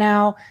right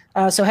now.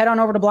 So head on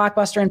over to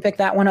Blockbuster and pick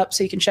that one up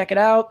so you can check it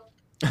out.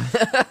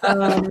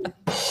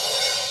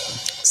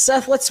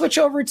 Seth, let's switch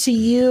over to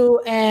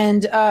you,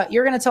 and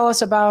you're going to tell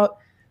us about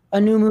a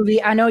new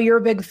movie. I know you're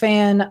a big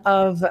fan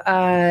of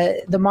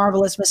The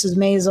Marvelous Mrs.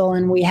 Maisel,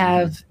 and we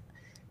have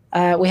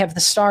the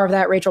star of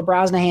that, Rachel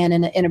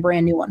Brosnahan, in a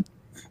brand new one.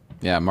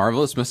 Yeah,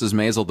 Marvelous Mrs.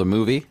 Maisel, the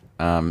movie.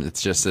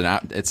 It's just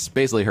it's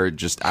basically her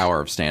just hour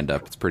of stand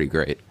up. It's pretty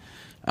great.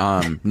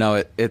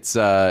 No, it's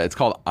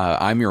called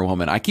I'm Your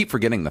Woman. I keep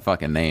forgetting the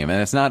fucking name,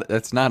 and it's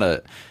not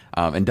a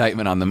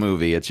indictment on the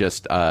movie. It's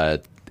just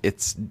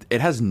it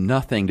has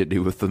nothing to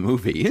do with the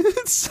movie.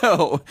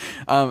 So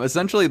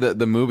essentially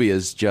the movie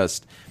is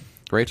just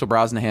Rachel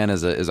Brosnahan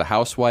is a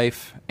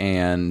housewife,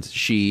 and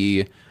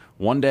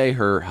one day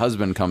her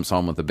husband comes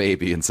home with a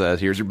baby and says,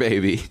 "Here's your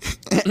baby."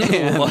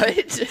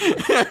 What?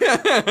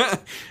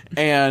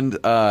 And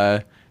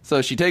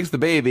so she takes the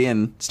baby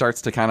and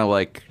starts to kind of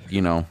like,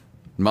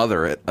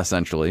 mother it,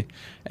 essentially.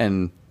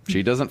 And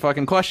she doesn't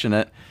fucking question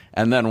it.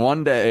 And then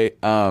one day,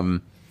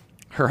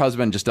 her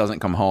husband just doesn't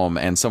come home,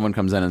 and someone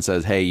comes in and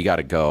says, "Hey, you got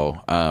to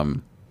go.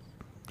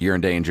 You're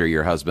in danger.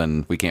 Your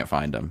husband, we can't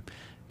find him."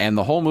 And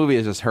the whole movie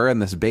is just her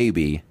and this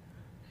baby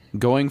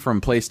going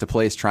from place to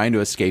place, trying to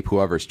escape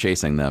whoever's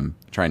chasing them,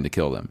 trying to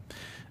kill them.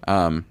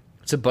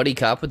 It's a buddy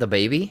cop with a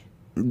baby.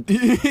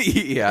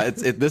 Yeah,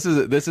 this is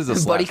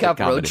a buddy cop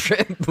comedy. road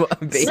trip.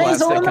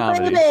 Slapstick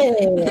comedy.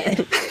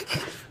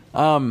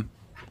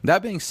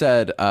 That being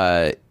said,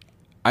 I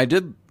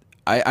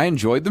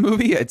enjoyed the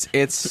movie.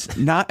 It's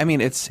not.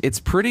 It's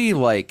pretty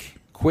like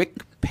quick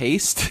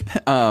paced.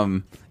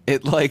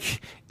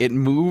 It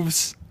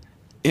moves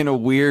in a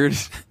weird.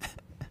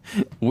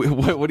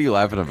 What are you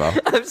laughing about?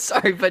 I'm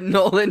sorry, but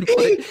Nolan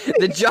put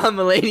the John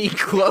Mulaney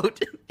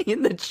quote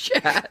in the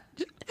chat.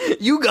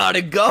 "You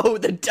gotta go.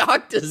 The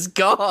doctor's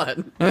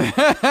gone."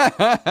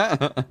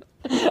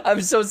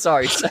 I'm so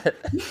sorry,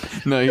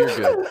 Seth. No, you're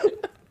good.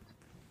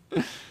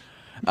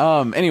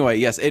 Anyway,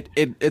 yes,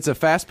 it's a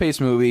fast-paced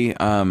movie.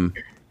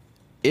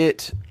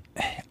 That's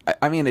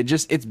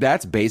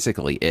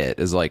basically it.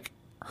 Is like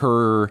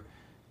her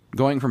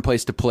going from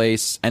place to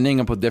place, ending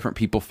up with different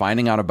people,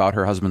 finding out about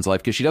her husband's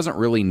life, because she doesn't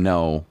really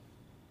know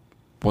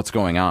what's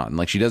going on.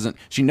 Like she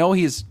knows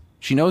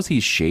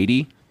he's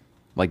shady.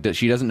 Like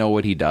she doesn't know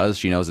what he does.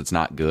 She knows it's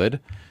not good,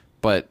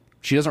 but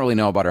she doesn't really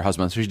know about her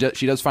husband. So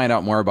she does find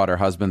out more about her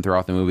husband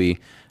throughout the movie.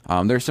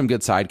 There's some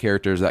good side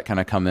characters that kind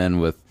of come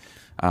in with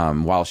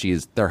while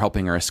they're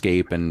helping her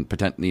escape and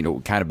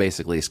kind of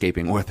basically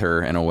escaping with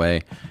her in a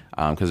way,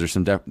 because there's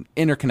some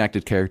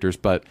interconnected characters.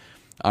 But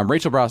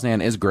Rachel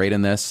Brosnahan is great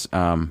in this.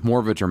 More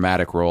of a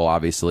dramatic role,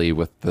 obviously,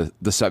 with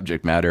the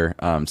subject matter.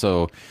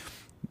 So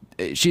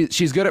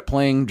she's good at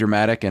playing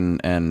dramatic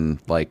and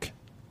like,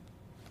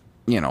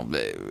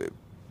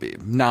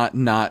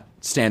 not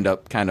stand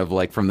up kind of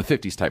like from the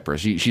 50s type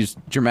person. She's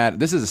dramatic.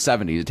 This is the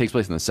 70s. It takes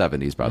place in the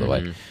 70s, by the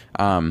way.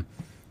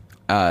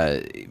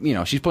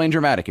 She's playing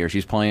dramatic here.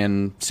 She's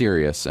playing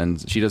serious,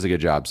 and she does a good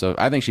job. So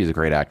I think she's a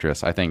great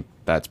actress. I think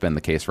that's been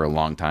the case for a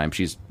long time.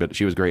 She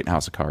was great in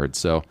House of Cards.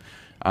 So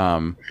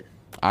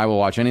I will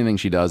watch anything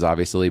she does,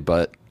 obviously,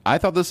 but I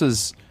thought this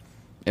was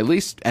at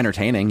least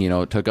entertaining. You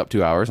know, it took up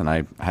 2 hours, and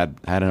I had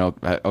an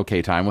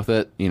okay time with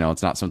it. You know,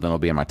 it's not something that'll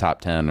be in my top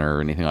 10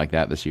 or anything like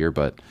that this year,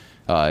 but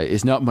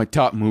it's not my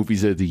top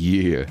movies of the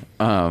year.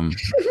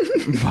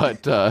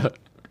 But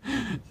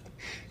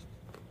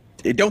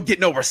it don't get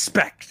no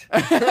respect.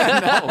 Guys,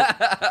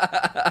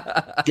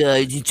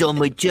 it's on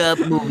my top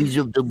movies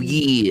of the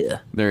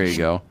year. There you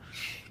go.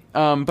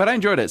 But I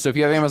enjoyed it. So if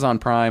you have Amazon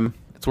Prime,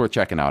 it's worth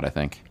checking out, I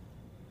think.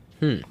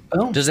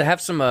 Oh. Does it have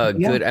some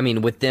good, I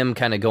mean, with them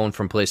kind of going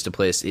from place to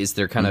place, is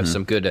there kind of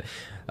some good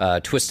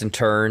twists and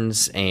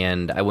turns,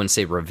 and I wouldn't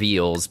say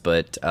reveals,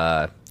 but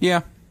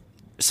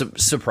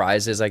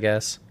surprises, I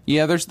guess?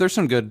 Yeah, there's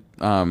some good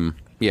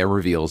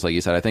reveals, like you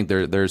said. I think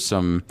there's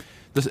some,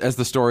 as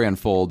the story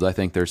unfolds, I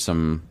think there's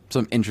some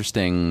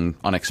interesting,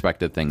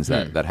 unexpected things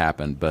that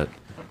happen, but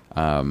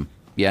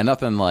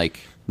nothing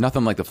like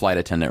the flight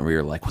attendant where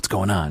you're like, what's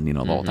going on, you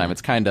know, the whole time.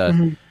 It's kind of...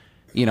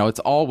 You know, it's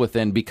all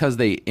within, because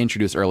they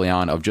introduce early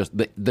on of just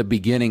the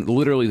beginning,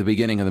 literally the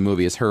beginning of the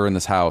movie is her in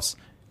this house.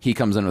 He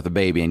comes in with a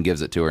baby and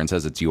gives it to her and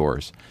says it's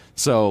yours.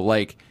 So,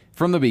 like,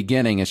 from the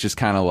beginning, it's just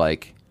kind of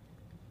like,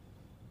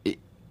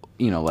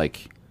 you know,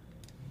 like,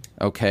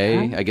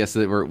 okay, I guess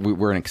that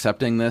we're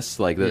accepting this.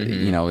 Like,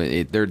 you know,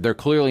 they're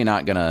clearly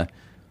not going to,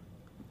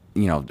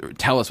 you know,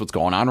 tell us what's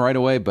going on right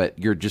away, but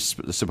you're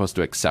just supposed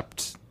to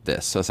accept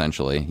this,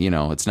 essentially. You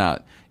know, it's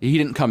not... He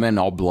didn't come in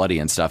all bloody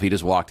and stuff. He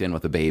just walked in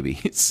with a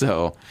baby.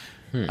 So,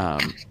 yeah.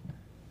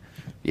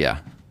 Man,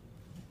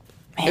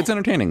 it's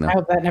entertaining, though. I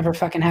hope that never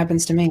fucking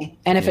happens to me.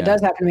 And if it does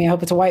happen to me, I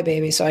hope it's a white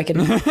baby so I can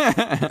move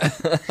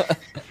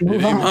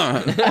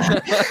on.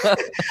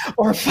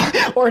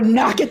 or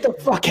knock it the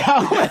fuck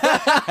out.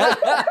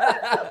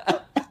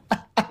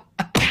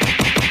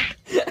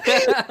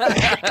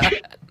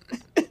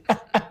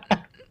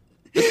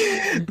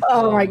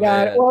 Oh my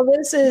God. Well,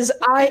 this is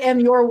I Am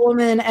Your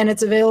Woman, and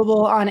it's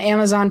available on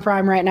Amazon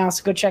Prime right now.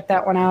 So go check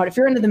that one out. If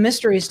you're into the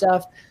mystery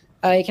stuff,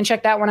 you can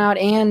check that one out,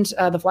 and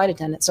The Flight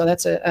Attendant. So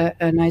that's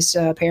a nice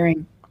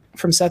pairing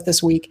from Seth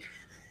this week.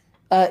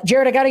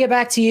 Jared, I got to get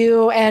back to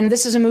you. And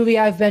this is a movie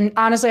I've been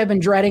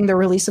dreading the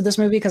release of this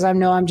movie because I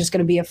know I'm just going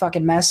to be a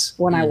fucking mess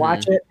when I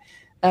watch it.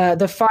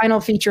 The final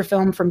feature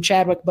film from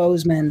Chadwick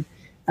Boseman.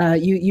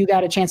 You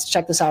got a chance to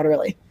check this out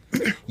early.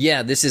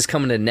 Yeah, this is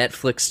coming to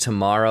Netflix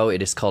tomorrow.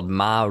 It is called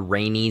Ma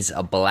Rainey's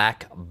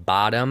Black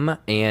Bottom,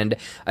 and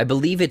I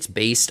believe it's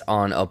based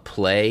on a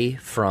play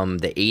from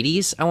the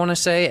 80s, I want to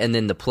say, and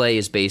then the play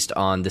is based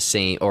on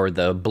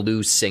the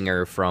blues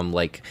singer from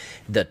like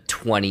the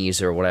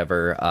 20s or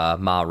whatever,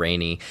 Ma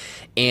Rainey.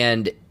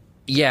 And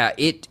yeah,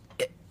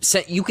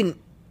 you can...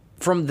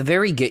 From the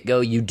very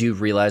get-go, you do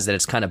realize that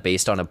it's kind of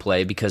based on a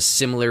play because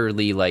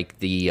similarly like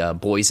the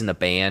Boys in the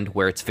Band,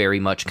 where it's very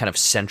much kind of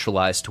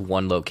centralized to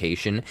one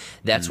location,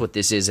 that's what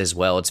this is as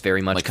well. It's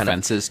very much like kind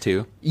Fences,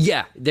 too?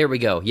 Yeah, there we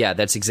go. Yeah,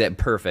 that's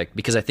perfect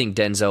because I think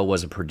Denzel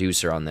was a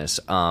producer on this.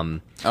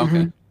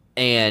 Okay.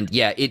 And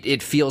yeah,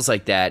 it feels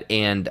like that.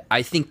 And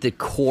I think the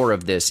core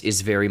of this is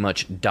very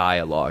much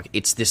dialogue.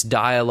 It's this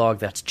dialogue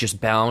that's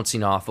just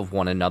bouncing off of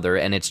one another,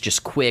 and it's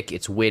just quick,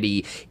 it's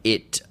witty,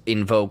 it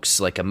invokes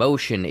like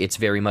emotion. It's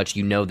very much,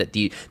 you know, that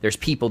there's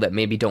people that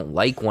maybe don't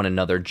like one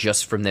another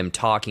just from them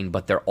talking,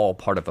 but they're all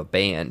part of a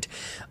band.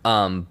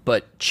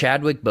 But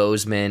Chadwick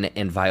Boseman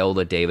and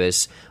Viola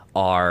Davis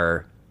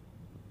are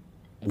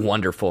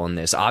wonderful in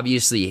this.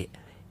 Obviously,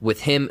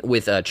 with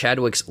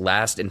Chadwick's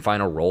last and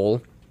final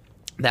role,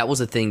 that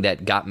was a thing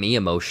that got me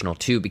emotional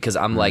too, because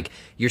I'm like,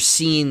 you're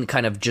seeing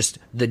kind of just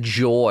the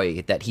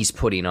joy that he's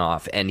putting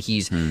off, and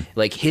he's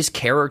like, his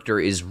character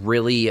is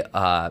really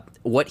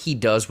what he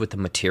does with the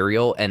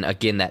material, and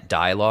again, that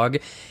dialogue,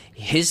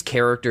 his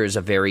character is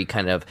a very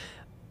kind of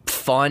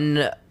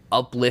fun,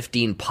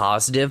 uplifting,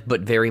 positive,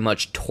 but very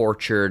much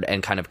tortured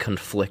and kind of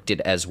conflicted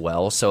as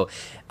well. So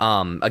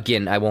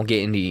again, I won't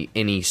get into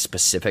any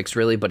specifics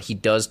really, but he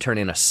does turn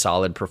in a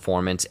solid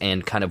performance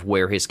and kind of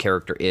where his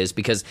character is,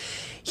 because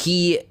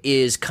he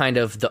is kind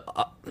of the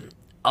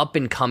up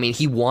and coming.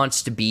 He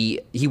wants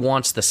the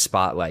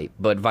spotlight,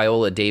 but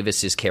Viola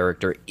Davis's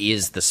character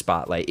is the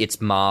spotlight.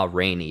 It's Ma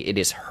Rainey. It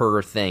is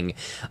her thing.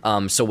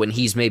 So when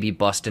he's maybe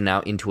busting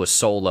out into a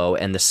solo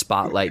and the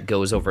spotlight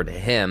goes over to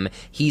him,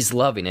 he's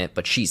loving it,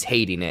 but she's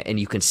hating it. And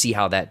you can see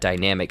how that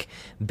dynamic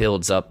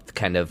builds up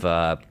kind of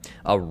a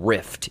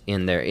rift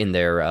in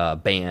their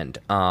band.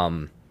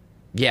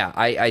 Yeah,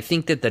 I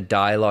think that the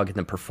dialogue and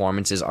the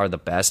performances are the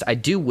best. I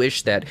do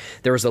wish that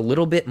there was a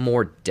little bit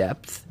more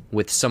depth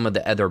with some of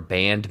the other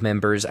band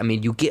members. I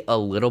mean, you get a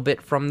little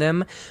bit from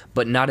them,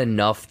 but not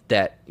enough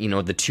that, you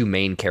know, the two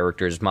main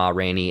characters, Ma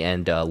Rainey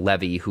and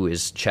Levy, who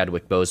is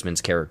Chadwick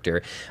Boseman's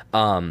character,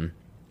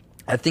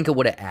 I think it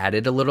would have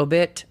added a little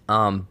bit,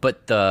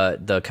 but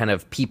the kind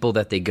of people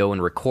that they go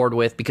and record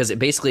with, because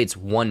it's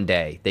one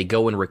day. They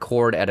go and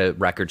record at a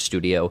record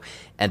studio,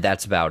 and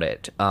that's about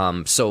it.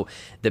 So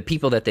the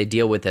people that they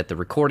deal with at the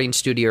recording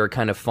studio are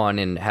kind of fun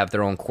and have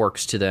their own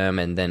quirks to them,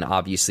 and then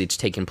obviously it's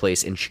taking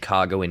place in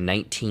Chicago in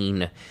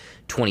 1920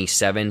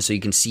 27, so you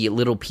can see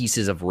little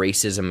pieces of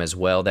racism as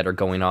well that are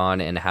going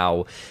on and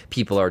how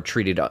people are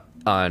treated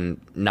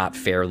on not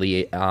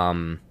fairly.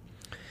 I'm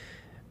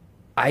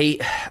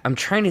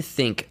trying to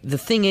think. The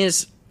thing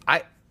is,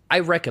 I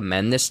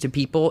recommend this to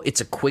people.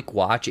 It's a quick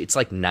watch. It's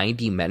like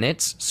 90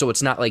 minutes, so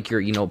it's not like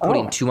you're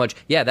putting too much.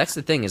 Yeah, that's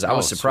the thing is I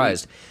was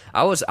surprised.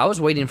 Sweet. I was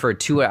waiting for a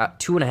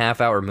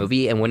 2.5 hour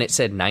movie, and when it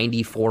said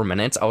 94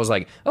 minutes, I was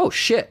like, oh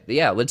shit,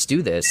 yeah, let's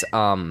do this.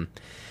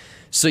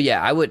 So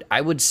yeah, I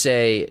would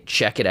say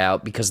check it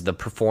out because of the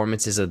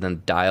performances and the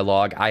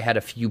dialogue. I had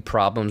a few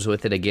problems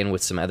with it again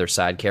with some other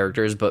side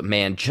characters, but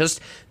man,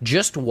 just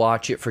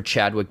watch it for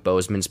Chadwick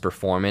Boseman's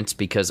performance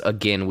because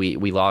again, we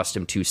lost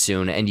him too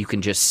soon, and you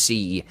can just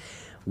see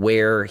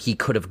where he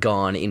could have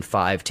gone in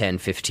 5, 10,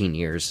 15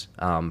 years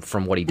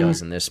from what he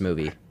does in this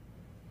movie.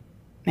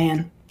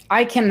 Man,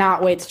 I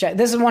cannot wait to check.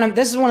 This is one of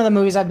the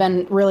movies I've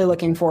been really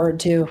looking forward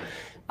to.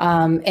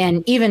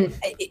 And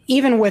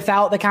even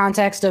without the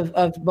context of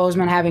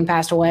Boseman having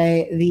passed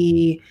away,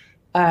 the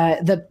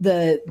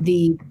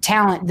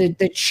talent,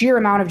 the sheer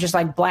amount of just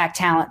like black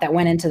talent that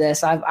went into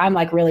this, I'm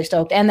like really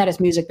stoked, and that it's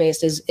music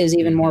based is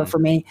even more for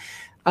me.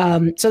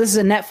 So this is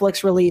a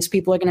Netflix release.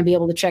 People are going to be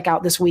able to check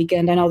out this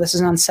weekend. I know this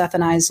is on Seth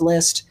and I's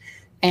list,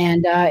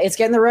 and it's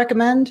getting the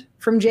recommend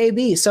from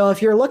JB. So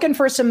if you're looking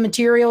for some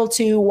material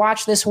to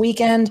watch this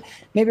weekend,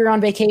 maybe you're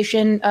on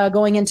vacation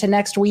going into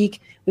next week.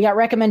 We got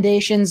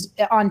recommendations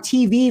on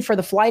TV for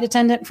The Flight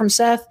Attendant from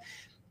Seth.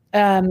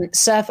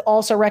 Seth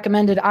also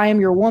recommended I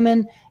Am Your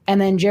Woman. And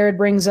then Jared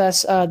brings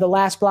us The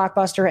Last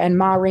Blockbuster and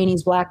Ma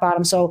Rainey's Black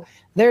Bottom. So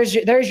there's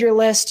your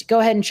list. Go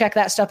ahead and check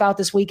that stuff out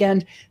this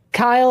weekend.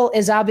 Kyle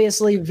is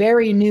obviously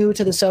very new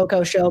to the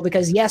SoCo show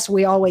because, yes,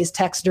 we always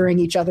text during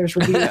each other's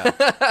review.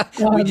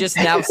 We just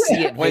now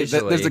see it Wait,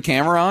 visually. there's the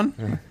camera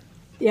on?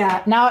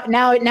 Yeah,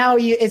 now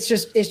it's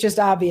just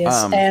obvious,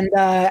 and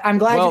I'm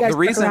glad you guys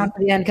stuck around for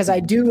the end because I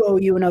do owe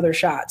you another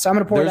shot. So I'm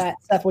gonna pour that.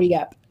 Seth, what do you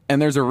got?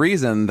 And there's a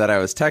reason that I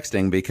was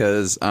texting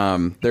because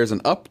there's an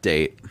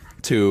update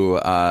to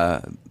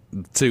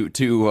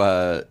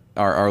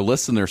our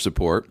listener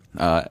support,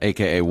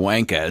 aka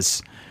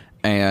Wankas,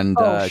 and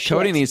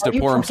Cody needs to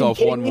pour himself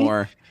one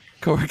more.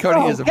 Cody needs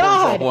to pour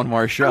himself one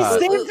more shot.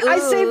 I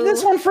saved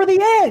this one for the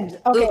end.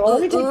 Okay, well,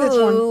 let me take this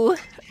one.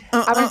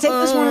 I'm gonna take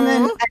this one and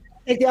then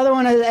take the other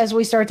one as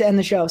we start to end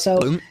the show.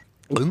 So,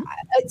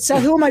 so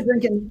who am I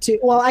drinking to?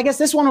 Well, I guess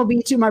this one will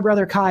be to my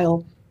brother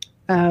Kyle.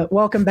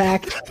 Welcome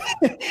back,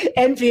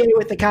 NPA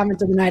with the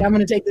comments of the night. I'm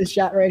going to take this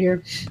shot right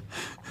here.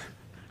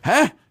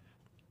 Huh?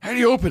 How do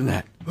you open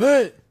that?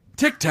 What?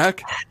 Tic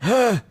Tac?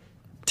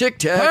 Tic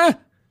Tac?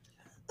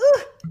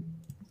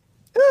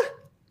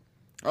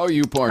 Oh,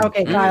 you porn.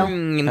 Okay, Kyle.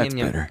 That's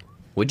better.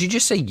 Would you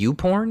just say you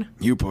porn?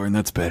 You porn.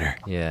 That's better.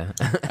 Yeah.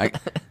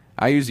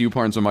 I use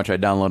YouPorn so much I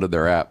downloaded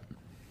their app.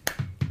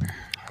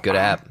 Good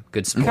app.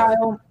 Good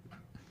support.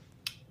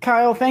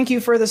 Kyle, thank you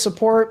for the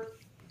support.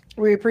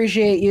 We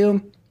appreciate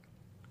you.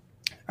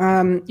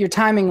 Your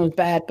timing was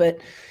bad, but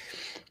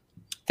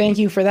thank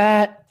you for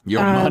that.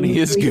 Your money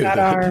is good.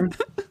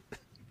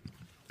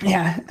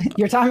 Yeah,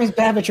 your timing's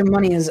bad, but your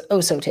money is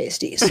oh so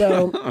tasty.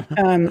 So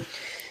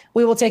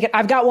we will take it.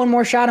 I've got one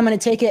more shot. I'm going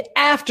to take it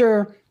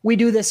after we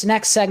do this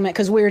next segment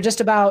because we're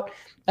just about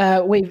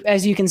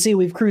as you can see,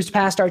 we've cruised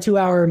past our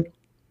 2-hour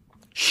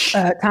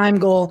time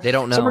goal. They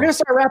don't know. So we're going to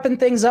start wrapping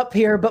things up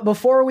here. But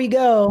before we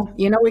go,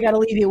 we got to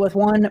leave you with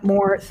one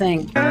more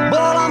thing. But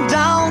I'm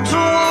down to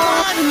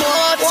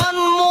one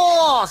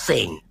more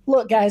thing.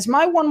 Look, guys,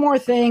 my one more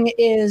thing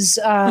is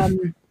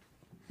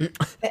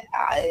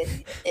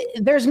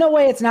there's no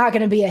way it's not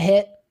going to be a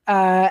hit.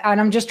 And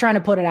I'm just trying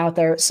to put it out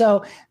there.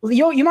 So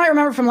you might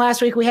remember from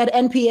last week, we had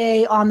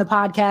NPA on the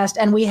podcast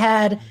and we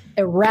had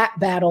a rap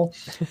battle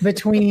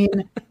between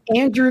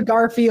Andrew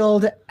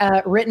Garfield,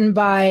 written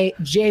by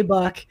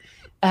J-Buck,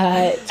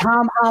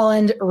 Tom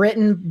Holland,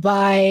 written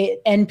by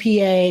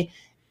NPA,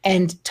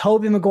 and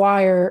Tobey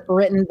Maguire,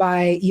 written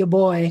by ya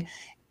boy.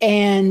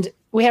 And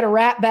we had a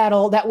rap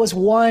battle that was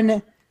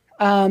won.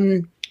 I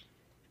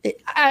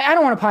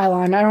don't want to pile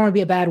on. I don't want to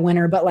be a bad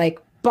winner, but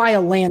by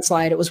a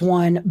landslide, it was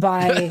won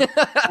by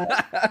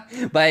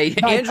by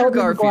Andrew Tobey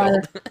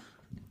Garfield.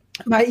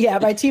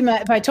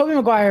 by Tobey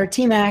Maguire,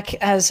 T-Mac,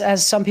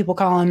 as some people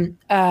call him.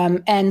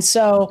 And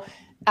so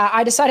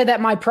I decided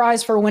that my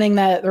prize for winning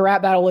the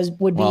rap battle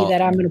would be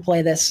that I'm going to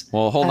play this.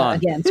 Well, hold on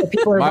again. So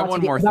people are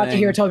about to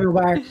hear Tobey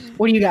Maguire.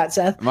 What do you got,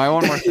 Seth? My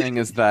one more thing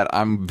is that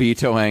I'm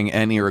vetoing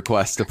any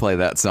request to play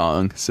that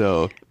song.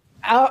 So.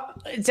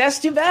 That's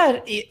too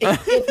bad.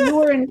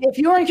 If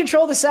you were in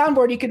control of the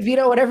soundboard, you could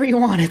veto whatever you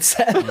wanted.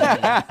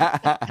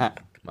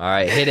 All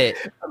right, hit it.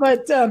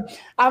 But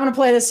I'm going to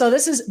play this. So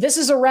this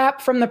is a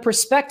rap from the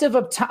perspective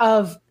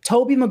of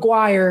Tobey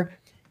Maguire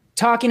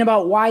talking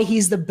about why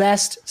he's the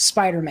best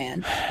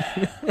Spider-Man.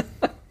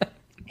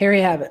 Here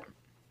you have it.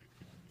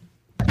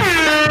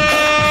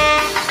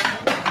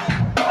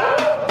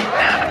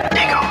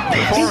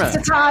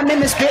 time in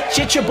this bitch.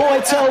 It's your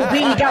boy Toby.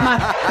 Got my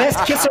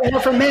best kiss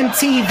award from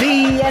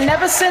MTV. And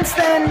ever since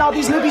then, all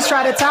these newbies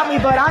try to top me,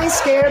 but I ain't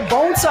scared.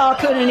 Bonesaw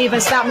couldn't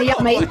even stop me.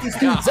 I made these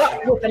dudes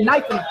up with a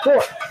knife and a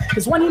fork.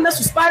 Because when you mess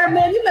with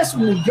Spider-Man, you mess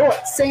with New York.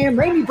 Sam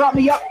Raimi brought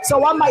me up,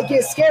 so I might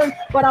get scary.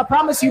 But I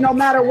promise you, no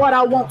matter what,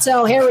 I won't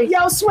tell Harry.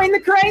 Yo, swing the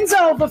cranes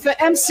over for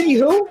MC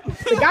who?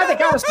 The guy that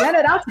got us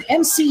rented out to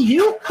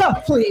MCU? Huh,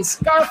 please.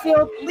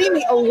 Garfield, leave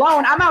me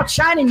alone. I'm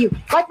outshining you.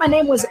 Like my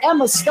name was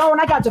Emma Stone.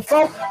 I got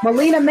Defoe,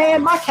 Melina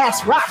Man, my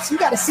cast rocks. You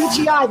got a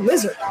CGI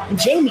lizard and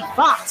Jamie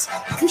Foxx.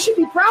 You should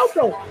be proud,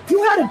 though.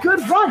 You had a good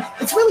run.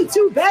 It's really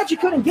too bad you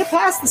couldn't get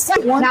past the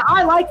second one. Now,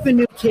 I like the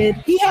new kid.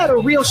 He had a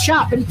real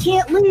shot, but he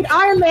can't lead.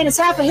 Iron Man is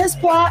half of his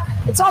plot.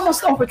 It's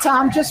almost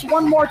overtime. Just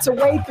one more to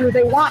wade through.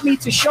 They want me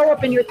to show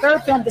up in your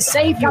third film to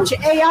save you. Got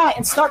your AI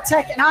and Stark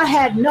Tech, and I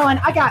had none.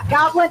 I got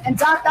Goblin and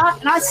Doc Ock,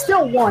 and I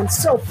still won.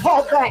 So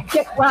fall back,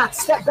 kick rock,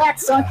 step back,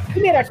 son.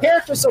 You made our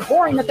characters so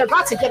boring that they're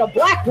about to get a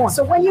black one.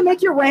 So when you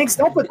make your ranks,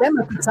 don't put them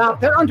at the top.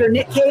 They're under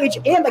Nick Cage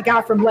and the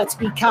guy from Let's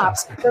Be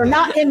Cops. They're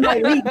not in my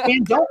league,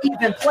 and don't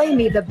even play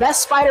me. The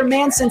best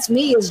Spider-Man since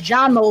me is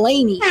John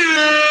Mulaney.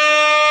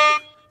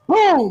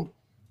 Boom!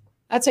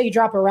 That's how you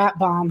drop a rap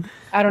bomb.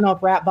 I don't know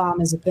if rap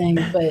bomb is a thing,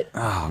 but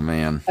oh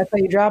man, that's how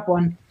you drop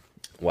one.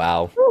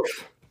 Wow.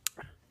 Oof.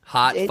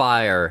 Hot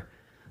fire.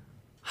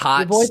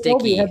 Hot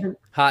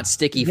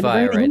sticky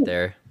fire right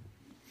there.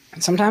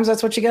 Sometimes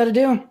that's what you got to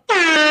do.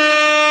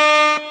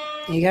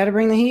 You got to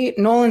bring the heat.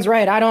 Nolan's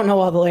right. I don't know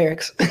all the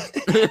lyrics.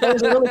 It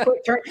was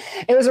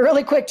a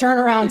really quick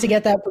turnaround to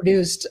get that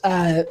produced.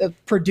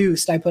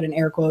 I put in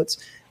air quotes.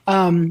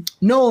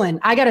 Nolan,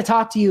 I got to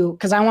talk to you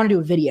because I want to do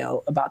a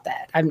video about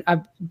that.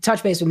 I've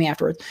touched base with me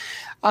afterwards.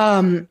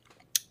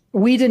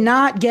 We did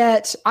not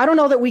get, I don't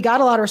know that we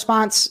got a lot of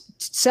response.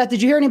 Seth,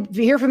 did you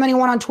hear from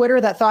anyone on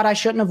Twitter that thought I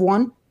shouldn't have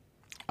won?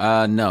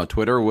 No,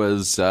 Twitter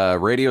was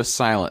radio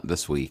silent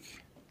this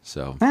week.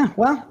 So,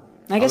 well,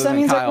 I guess that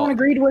means everyone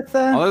agreed with.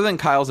 Other than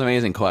Kyle's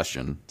amazing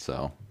question,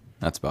 so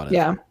that's about it.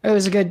 Yeah, it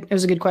was a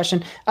good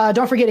question.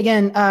 Don't forget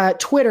again,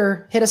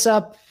 Twitter, hit us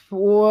up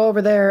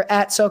over there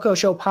at SoCo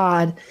Show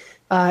Pod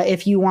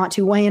if you want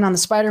to weigh in on the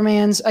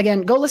Spider-Mans.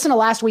 Again, go listen to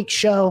last week's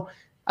show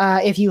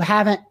if you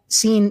haven't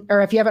seen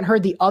or if you haven't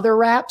heard the other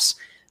raps.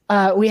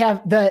 We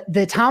have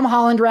the Tom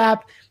Holland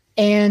rap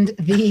and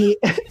the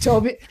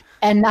Toby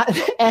and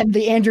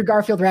the Andrew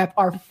Garfield rap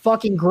are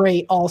fucking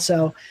great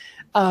also.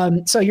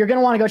 So you're going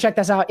to want to go check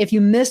this out. If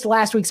you missed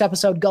last week's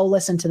episode, go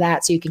listen to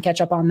that so you can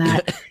catch up on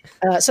that.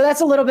 So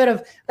that's a little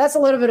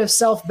bit of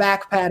self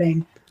back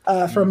patting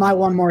for my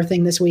one more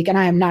thing this week, and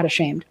I am not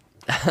ashamed.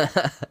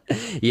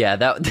 Yeah,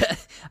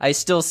 that I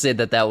still say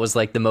that was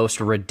like the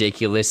most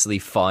ridiculously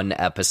fun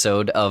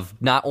episode of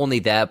not only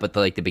that, but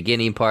the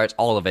beginning parts,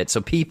 all of it. So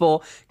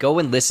people go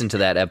and listen to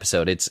that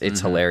episode. It's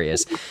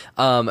hilarious.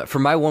 For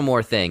my one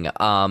more thing,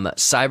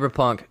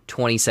 Cyberpunk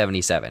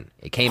 2077.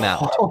 It came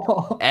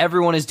out.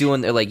 Everyone is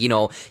doing, they're like,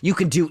 you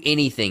can do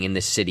anything in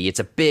this city. It's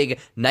a big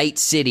night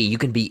city. You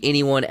can be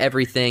anyone,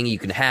 everything. You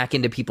can hack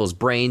into people's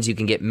brains. You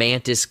can get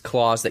mantis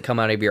claws that come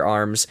out of your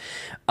arms.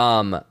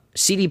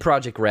 CD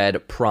Projekt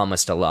Red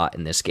promised a lot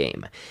in this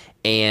game,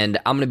 and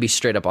I'm going to be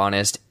straight up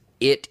honest,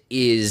 it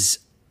is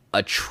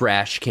a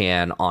trash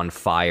can on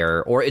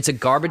fire, or it's a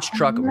garbage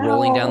truck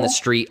rolling down the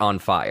street on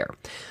fire.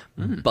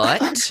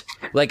 But,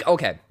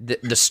 okay,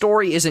 the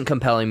story isn't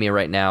compelling me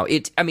right now.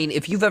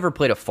 If you've ever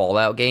played a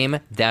Fallout game,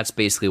 that's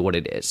basically what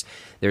it is.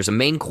 There's a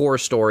main core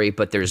story,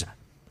 but there's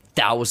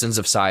thousands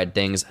of side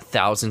things,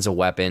 thousands of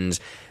weapons,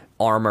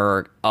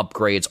 armor,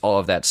 upgrades, all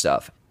of that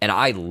stuff. And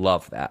I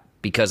love that.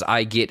 Because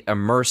I get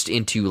immersed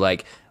into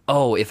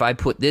if I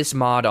put this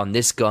mod on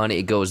this gun,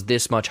 it goes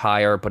this much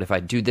higher. But if I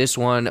do this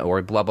one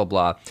or blah, blah,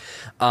 blah.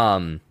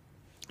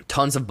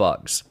 Tons of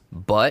bugs.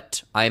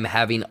 But I'm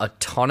having a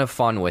ton of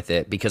fun with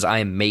it because I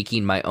am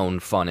making my own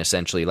fun,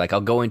 essentially.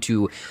 I'll go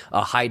into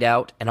a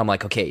hideout and I'm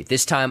like, okay,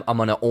 this time I'm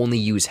going to only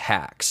use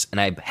hacks.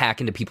 And I hack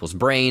into people's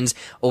brains,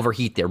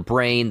 overheat their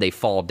brain, they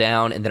fall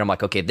down. And then I'm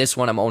like, okay, this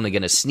one I'm only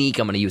going to sneak.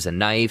 I'm going to use a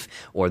knife.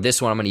 Or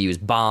this one I'm going to use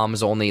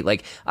bombs only.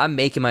 I'm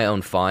making my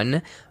own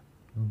fun.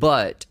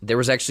 But there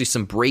was actually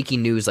some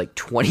breaking news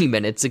 20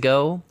 minutes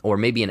ago, or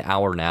maybe an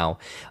hour now.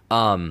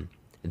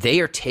 They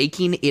are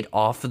taking it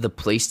off of the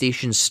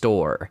PlayStation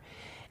Store.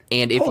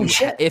 And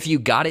if you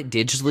got it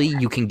digitally,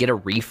 you can get a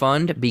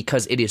refund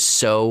because it is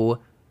so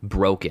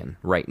broken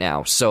right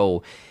now.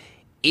 So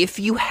if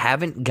you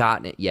haven't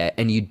gotten it yet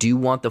and you do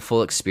want the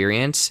full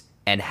experience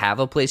and have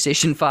a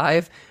PlayStation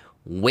 5,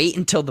 wait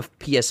until the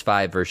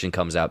PS5 version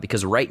comes out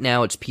because right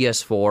now it's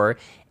PS4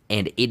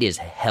 and it is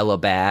hella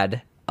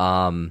bad.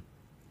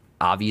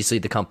 Obviously,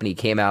 the company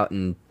came out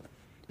and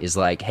is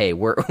like, hey,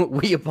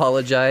 we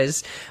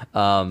apologize.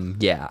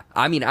 Yeah,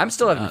 I'm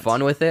still having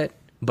fun with it,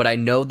 but I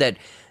know that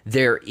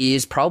there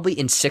is probably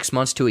in 6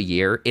 months to a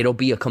year, it'll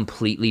be a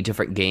completely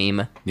different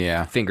game.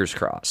 Yeah. Fingers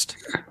crossed.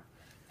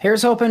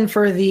 Here's hoping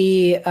for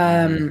the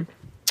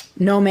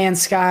No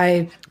Man's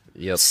Sky,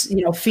 yep.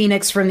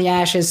 Phoenix from the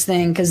Ashes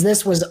thing, because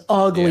this was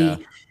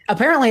ugly.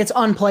 apparently it's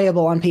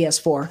unplayable on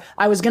PS4.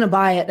 I was going to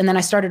buy it, and then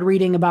I started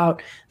reading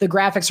about the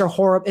graphics are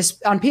horrible.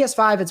 On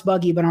PS5, it's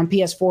buggy, but on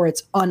PS4,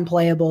 it's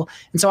unplayable.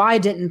 And so I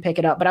didn't pick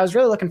it up, but I was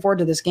really looking forward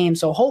to this game.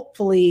 So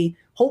hopefully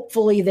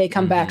they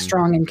come back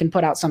strong and can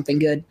put out something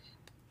good.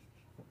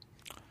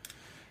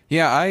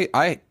 Yeah,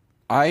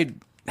 I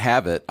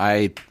have it.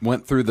 I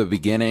went through the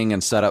beginning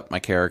and set up my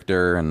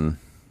character and,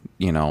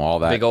 all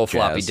that big old jazz.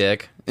 floppy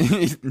dick.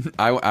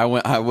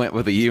 I went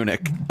with a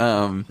eunuch.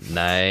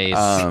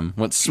 Nice.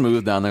 Went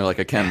smooth down there like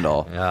a Ken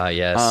doll. Ah,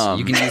 yes.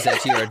 You can use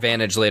that to your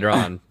advantage later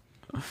on.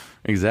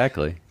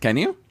 Exactly. Can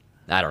you?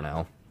 I don't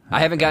know.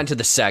 I haven't gotten to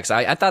the sex.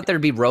 I thought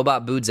there'd be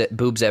robot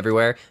boobs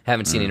everywhere.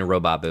 Haven't seen any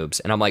robot boobs,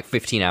 and I'm like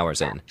 15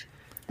 hours in.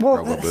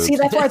 Well, see,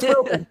 that's why it's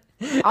broken.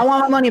 I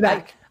want my money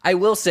back. I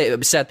will say,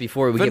 Seth,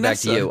 before we get back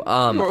to you,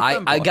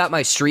 I got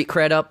my street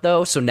cred up,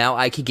 though, so now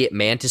I can get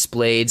mantis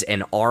blades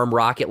and arm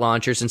rocket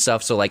launchers and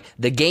stuff, so, like,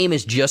 the game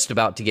is just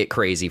about to get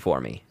crazy for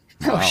me.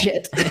 Oh,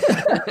 shit. What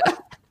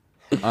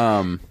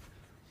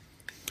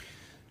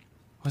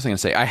was I going to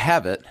say? I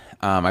have it.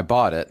 I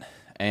bought it,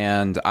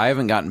 and I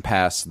haven't gotten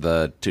past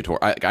the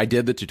tutorial. I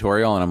did the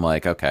tutorial, and I'm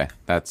like, okay,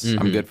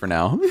 I'm good for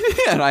now.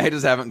 And I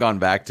just haven't gone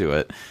back to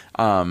it.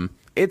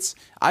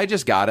 I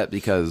just got it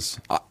because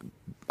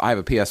I have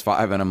a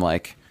PS5, and I'm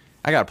like,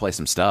 I got to play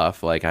some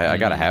stuff. Like, I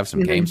got to have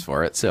some games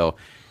for it. So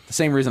the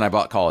same reason I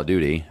bought Call of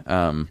Duty.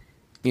 Like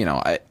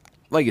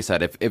you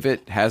said, if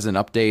it has an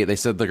update, they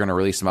said they're going to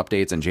release some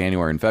updates in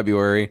January and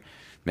February.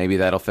 Maybe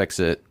that'll fix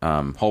it.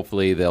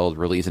 Hopefully they'll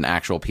release an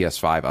actual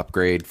PS5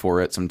 upgrade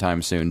for it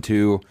sometime soon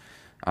too.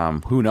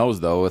 Who knows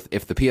though?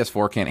 If the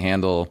PS4 can't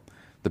handle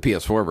the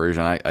PS4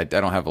 version, I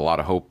don't have a lot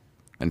of hope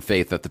and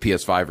faith that the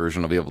PS5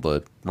 version will be able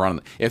to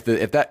run. If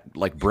that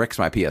like bricks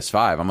my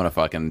PS5, I'm gonna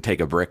fucking take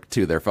a brick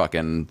to their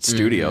fucking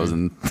studios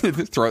and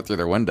throw it through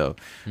their window.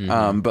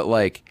 But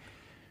like,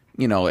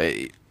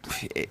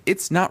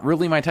 it's not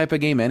really my type of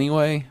game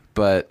anyway.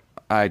 But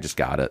I just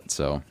got it,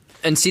 so.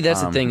 And see,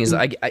 that's the thing is,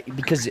 I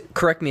because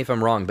correct me if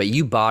I'm wrong, but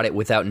you bought it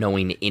without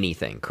knowing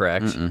anything,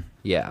 correct?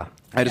 Yeah.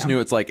 I just knew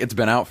it's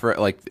been out for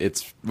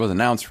was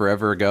announced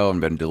forever ago and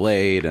been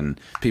delayed,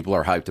 and people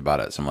are hyped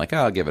about it. So I'm like,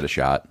 I'll give it a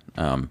shot.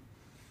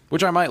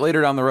 Which I might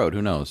later down the road.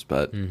 Who knows?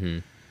 But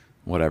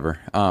whatever.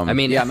 I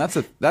mean, yeah, and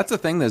that's the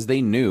thing is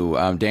they knew.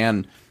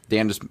 Dan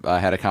just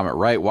had a comment.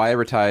 Right? Why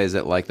advertise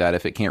it like that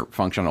if it can't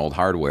function on old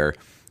hardware?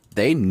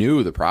 They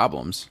knew the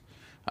problems.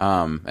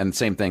 And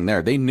same thing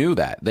there. They knew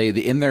that. They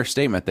in their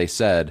statement they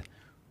said,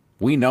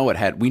 we knew it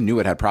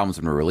had problems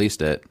when we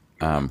released it.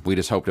 We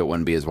just hoped it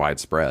wouldn't be as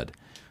widespread.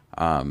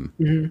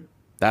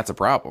 That's a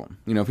problem.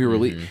 If you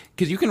release,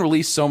 because you can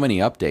release so many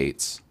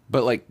updates,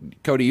 but like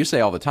Cody, you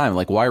say all the time,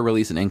 like why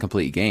release an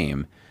incomplete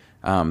game?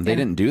 They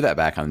didn't do that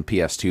back on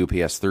PS2,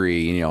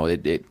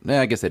 PS3.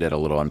 I guess they did a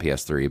little on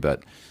PS3,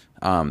 but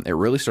it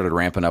really started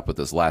ramping up with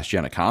this last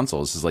gen of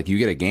consoles. It's like you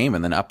get a game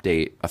and then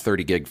update a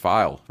 30 gig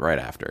file right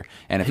after.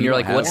 And if you're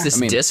like, what's this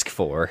disc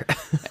for?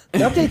 The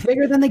update's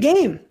bigger than the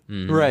game.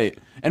 Right.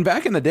 And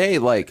back in the day,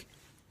 like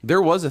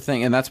there was a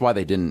thing, and that's why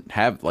they didn't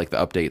have like the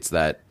updates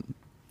that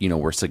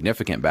were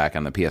significant back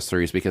on the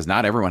PS3s, because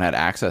not everyone had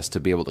access to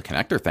be able to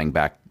connect their thing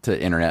back to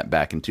internet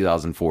back in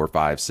 2004,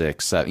 5,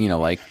 6,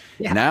 7,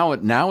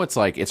 now it's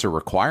like it's a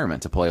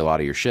requirement to play a lot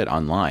of your shit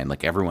online.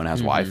 Like everyone has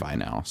Wi-Fi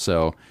now.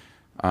 So,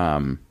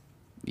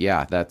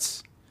 yeah, I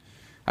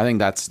think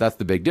that's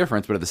the big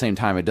difference. But at the same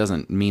time, it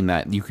doesn't mean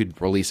that you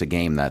could release a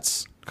game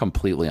that's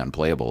completely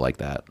unplayable like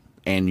that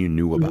and you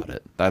knew about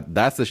it.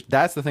 That's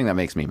the thing that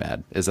makes me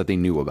mad, is that they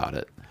knew about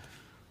it.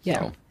 Yeah,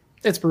 so.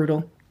 It's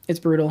brutal. It's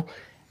brutal.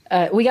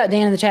 We got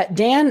Dan in the chat.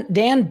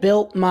 Dan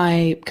built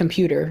my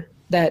computer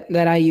that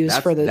I use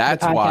for the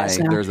That's the why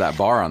now. There's that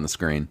bar on the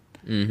screen.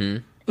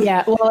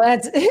 Yeah, well,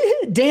 that's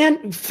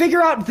Dan.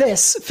 Figure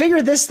this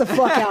the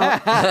fuck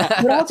out.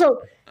 But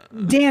also,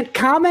 Dan,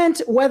 comment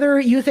whether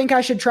you think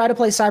I should try to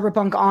play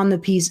Cyberpunk on the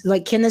PC.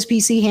 Like, can this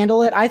PC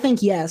handle it? I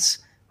think yes.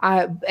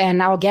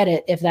 And I'll get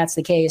it if that's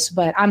the case.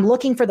 But I'm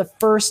looking for the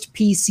first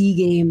PC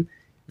game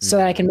so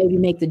that I can maybe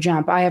make the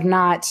jump. I'm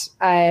not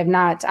a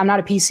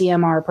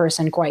PCMR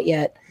person quite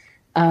yet.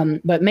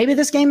 But maybe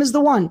this game is the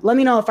one. Let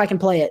me know if I can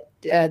play it.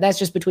 That's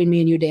just between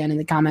me and you, Dan, in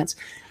the comments.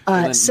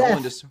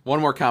 Seth, just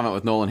one more comment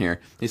with Nolan here.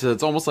 He said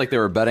it's almost like they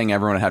were betting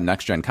everyone would have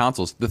next gen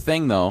consoles. The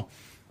thing though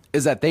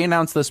is that they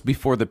announced this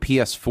before the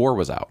PS4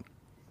 was out.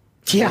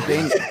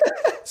 Yeah.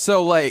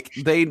 So like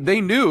they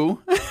knew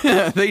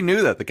they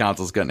knew that the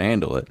consoles couldn't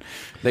handle it.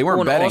 They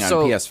weren't betting on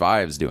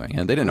PS5s doing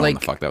it. They didn't know when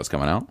the fuck that was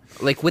coming out.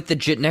 Like with the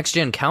next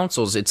gen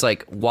consoles, it's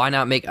like, why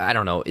not make? I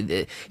don't know.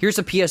 Here's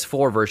a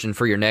PS4 version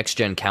for your next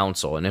gen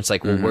console, and it's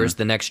like, well, where's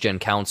the next gen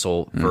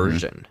console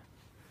version?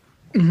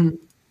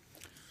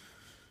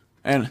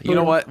 And you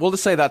know what? We'll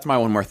just say that's my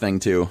one more thing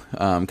too.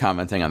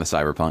 Commenting on the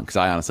Cyberpunk, because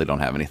I honestly don't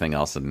have anything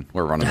else, and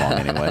we're running long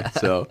anyway.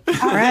 So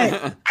all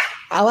right.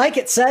 I like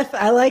it, Seth.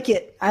 I like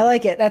it.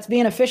 That's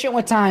being efficient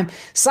with time.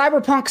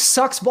 Cyberpunk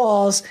sucks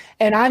balls,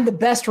 and I'm the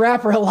best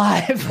rapper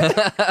alive.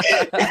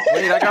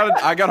 Wait,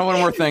 I got one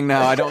more thing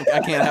now. I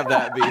can't have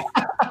that be.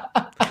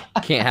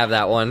 Can't have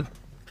that one.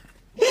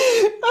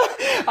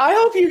 I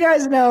hope you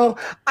guys know,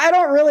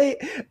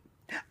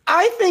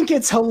 I think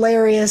it's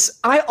hilarious.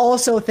 I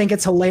also think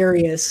it's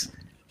hilarious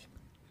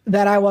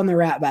that I won the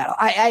rap battle.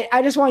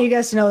 I just want you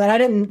guys to know that I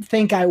didn't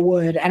think I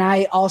would. And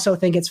I also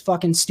think it's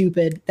fucking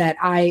stupid that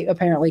I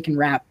apparently can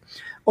rap,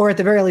 or at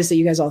the very least that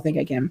you guys all think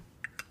I can.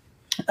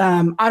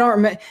 I don't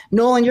remember.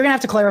 Nolan, you're gonna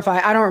have to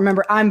clarify. I don't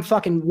remember. I'm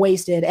fucking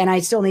wasted, and I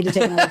still need to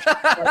take another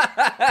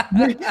shot.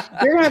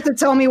 You're gonna have to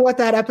tell me what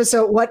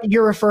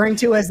you're referring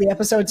to as the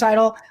episode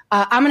title.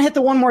 I'm gonna hit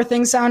the one more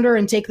thing sounder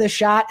and take this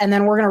shot, and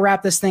then we're gonna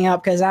wrap this thing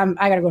up because I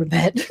gotta go to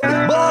bed.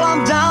 But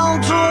I'm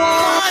down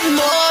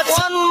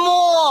to one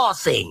more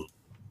thing.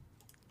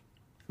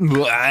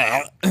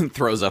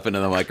 Throws up into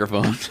the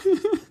microphone.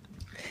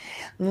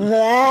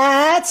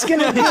 That's going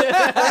to be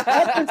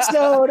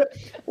episode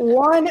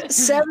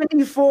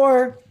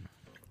 174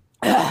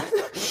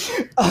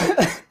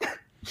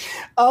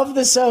 of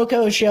the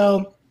SoCo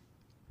Show.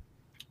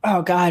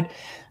 Oh, God.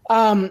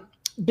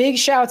 Big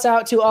shouts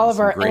out to all of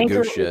our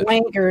anchor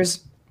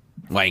wankers.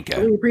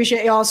 Wanker. We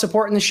appreciate y'all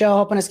supporting the show,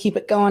 helping us keep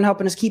it going,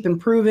 helping us keep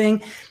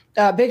improving.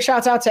 Big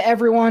shouts out to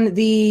everyone,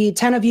 the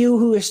 10 of you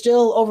who are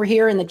still over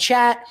here in the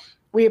chat.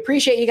 We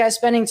appreciate you guys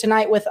spending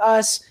tonight with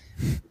us.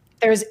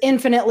 There's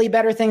infinitely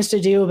better things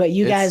to do, but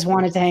you guys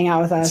wanted to hang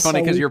out with us. It's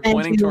funny because you're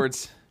pointing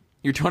towards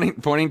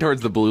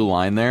the blue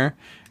line there,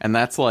 and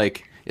that's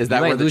like, is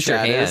that where the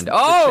chat is?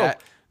 Oh,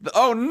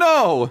 oh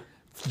no!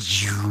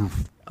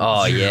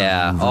 Oh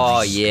yeah!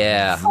 Oh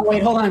yeah! Oh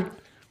wait, hold on.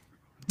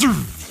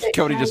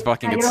 Cody just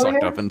fucking gets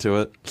sucked up into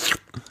it.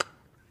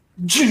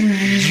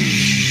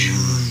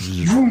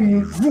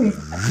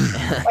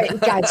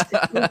 Wait, guys,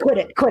 quit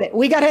it.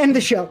 We got to end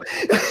the show.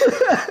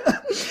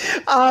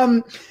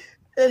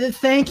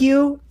 Thank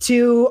you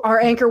to our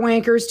anchor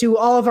wankers, to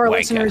all of our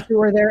listeners who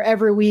are there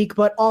every week,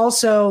 but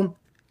also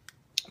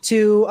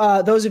to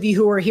those of you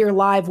who are here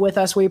live with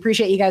us. We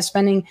appreciate you guys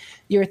spending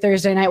your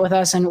Thursday night with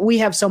us, and we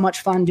have so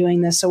much fun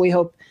doing this, so we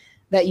hope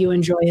that you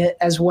enjoy it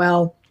as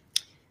well.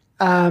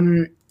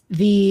 I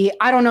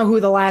don't know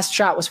who the last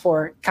shot was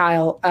for,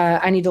 Kyle.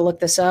 I need to look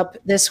this up.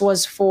 This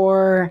was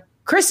for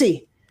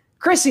Chrissy.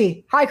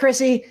 Hi,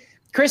 Chrissy.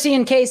 Chrissy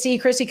and Casey,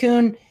 Chrissy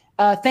Kuhn.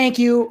 Thank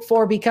you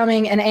for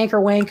becoming an anchor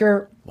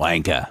wanker.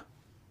 Wanker.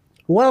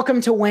 Welcome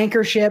to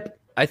Wankership.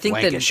 I think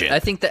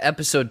the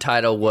episode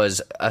title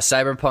was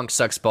Cyberpunk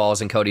Sucks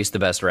Balls and Cody's the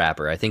Best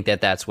Rapper. I think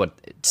that's what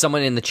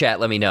someone in the chat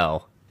let me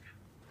know.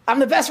 I'm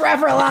the best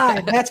rapper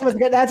alive. That's what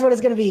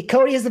it's going to be.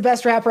 Cody is the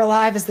best rapper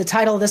alive is the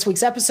title of this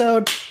week's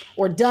episode.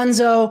 We're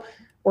donezo.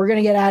 We're going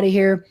to get out of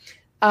here.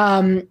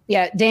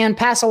 Dan,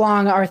 pass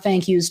along our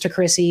thank yous to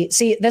Chrissy.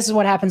 See, this is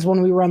what happens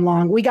when we run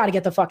long. We got to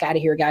get the fuck out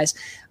of here, guys.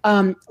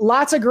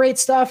 Lots of great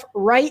stuff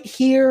right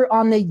here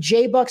on the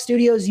J-Buck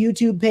Studios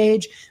YouTube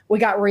page. We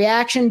got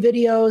reaction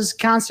videos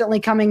constantly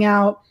coming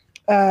out.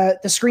 The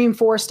Scream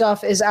 4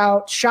 stuff is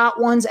out.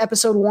 Shot One's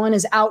episode 1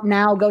 is out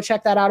now. Go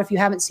check that out if you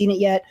haven't seen it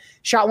yet.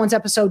 Shot One's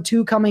episode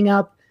 2 coming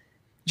up.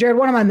 Jared,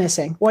 what am I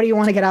missing? What do you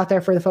want to get out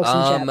there for the folks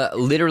in the chat?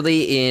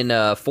 Literally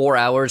in 4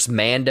 hours,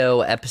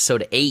 Mando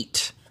episode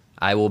 8.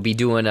 I will be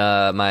doing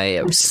my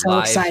I'm so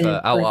live.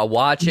 excited I'll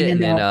watch it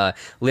and then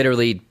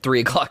literally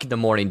 3 o'clock in the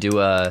morning do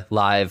a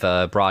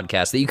live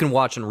broadcast that you can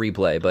watch and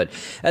replay. But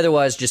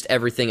otherwise, just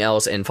everything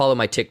else, and follow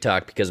my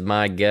TikTok because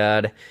my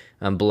God,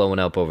 I'm blowing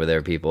up over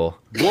there, people.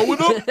 Blowing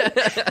up.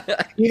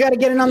 You got to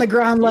get it on the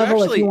ground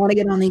level if you want to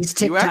get on these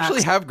TikToks. You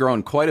actually have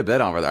grown quite a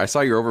bit over there. I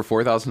saw you're over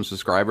 4,000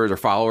 subscribers or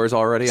followers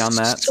already on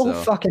that. So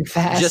fucking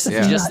fast.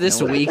 Just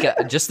this week,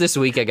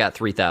 I got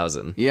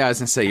 3,000. Yeah, I was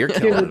gonna say you're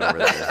killing it over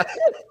there.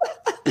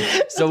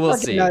 So we'll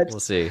see. Nuts. We'll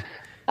see.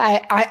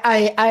 I'm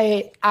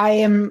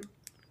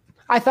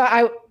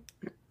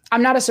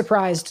not as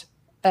surprised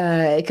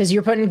because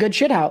you're putting good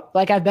shit out.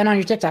 Like, I've been on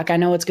your TikTok. I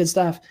know it's good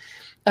stuff.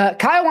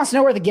 Kyle wants to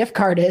know where the gift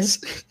card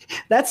is.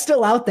 That's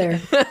still out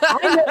there.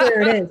 I know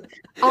where it is.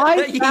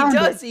 He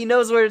does. He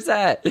knows where it's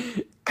at.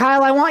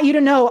 Kyle, I want you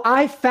to know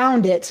I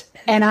found it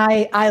and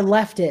I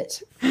left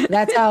it.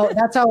 That's how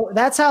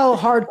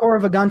hardcore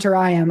of a gunter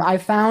I am. I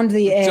found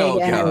the egg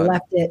and I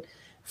left it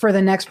for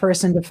the next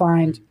person to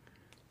find.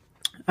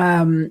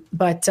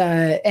 But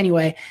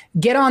anyway,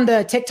 get on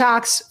the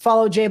TikToks,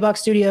 follow J-Buck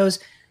Studios.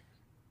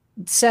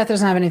 Seth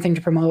doesn't have anything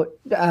to promote.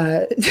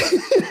 But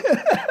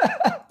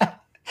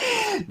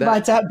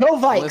go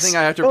Vikes. The thing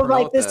I have to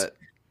promote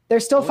they're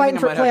still fighting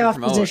for playoff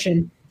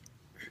position.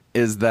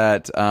 Is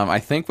that I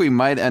think we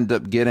might end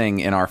up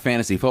getting in our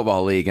fantasy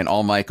football league an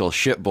all Michael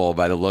shit bowl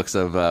by the looks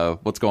of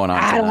what's going on.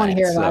 I don't want to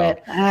hear about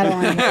it. I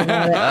don't want to hear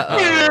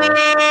about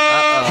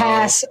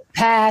it.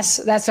 Pass.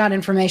 That's not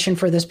information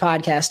for this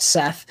podcast,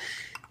 Seth.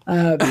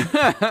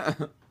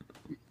 But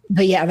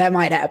yeah, that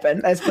might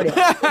happen. That's pretty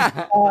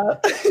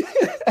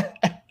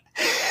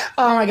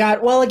oh my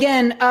God. Well,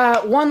 again,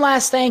 one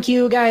last thank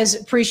you, guys.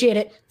 Appreciate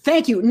it.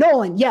 Thank you,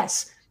 Nolan.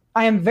 Yes,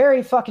 I am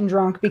very fucking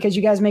drunk because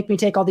you guys make me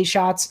take all these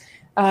shots.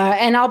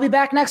 And I'll be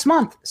back next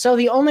month. So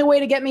the only way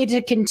to get me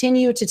to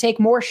continue to take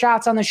more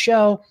shots on the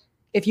show,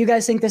 if you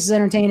guys think this is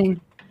entertaining,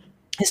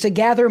 is to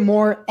gather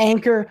more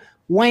anchor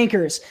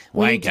Wankers.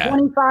 We need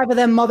 25 of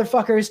them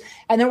motherfuckers.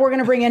 And then we're going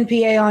to bring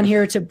NPA on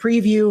here to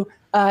preview,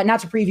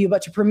 not to preview,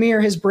 but to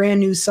premiere his brand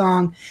new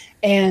song.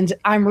 And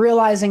I'm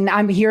realizing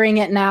I'm hearing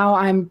it now.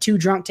 I'm too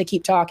drunk to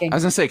keep talking. I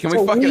was going to say, can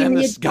we fucking end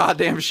this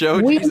goddamn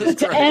show? We need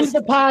to end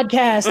the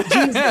podcast.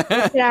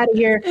 Jesus, get out of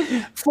here.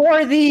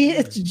 For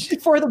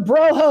the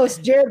bro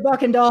host, Jared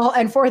Buckendahl,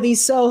 and for the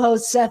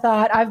so-host, Seth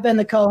Ott, I've been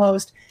the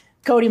co-host,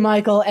 Cody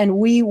Michael, and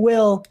we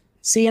will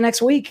see you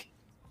next week.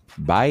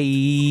 Bye.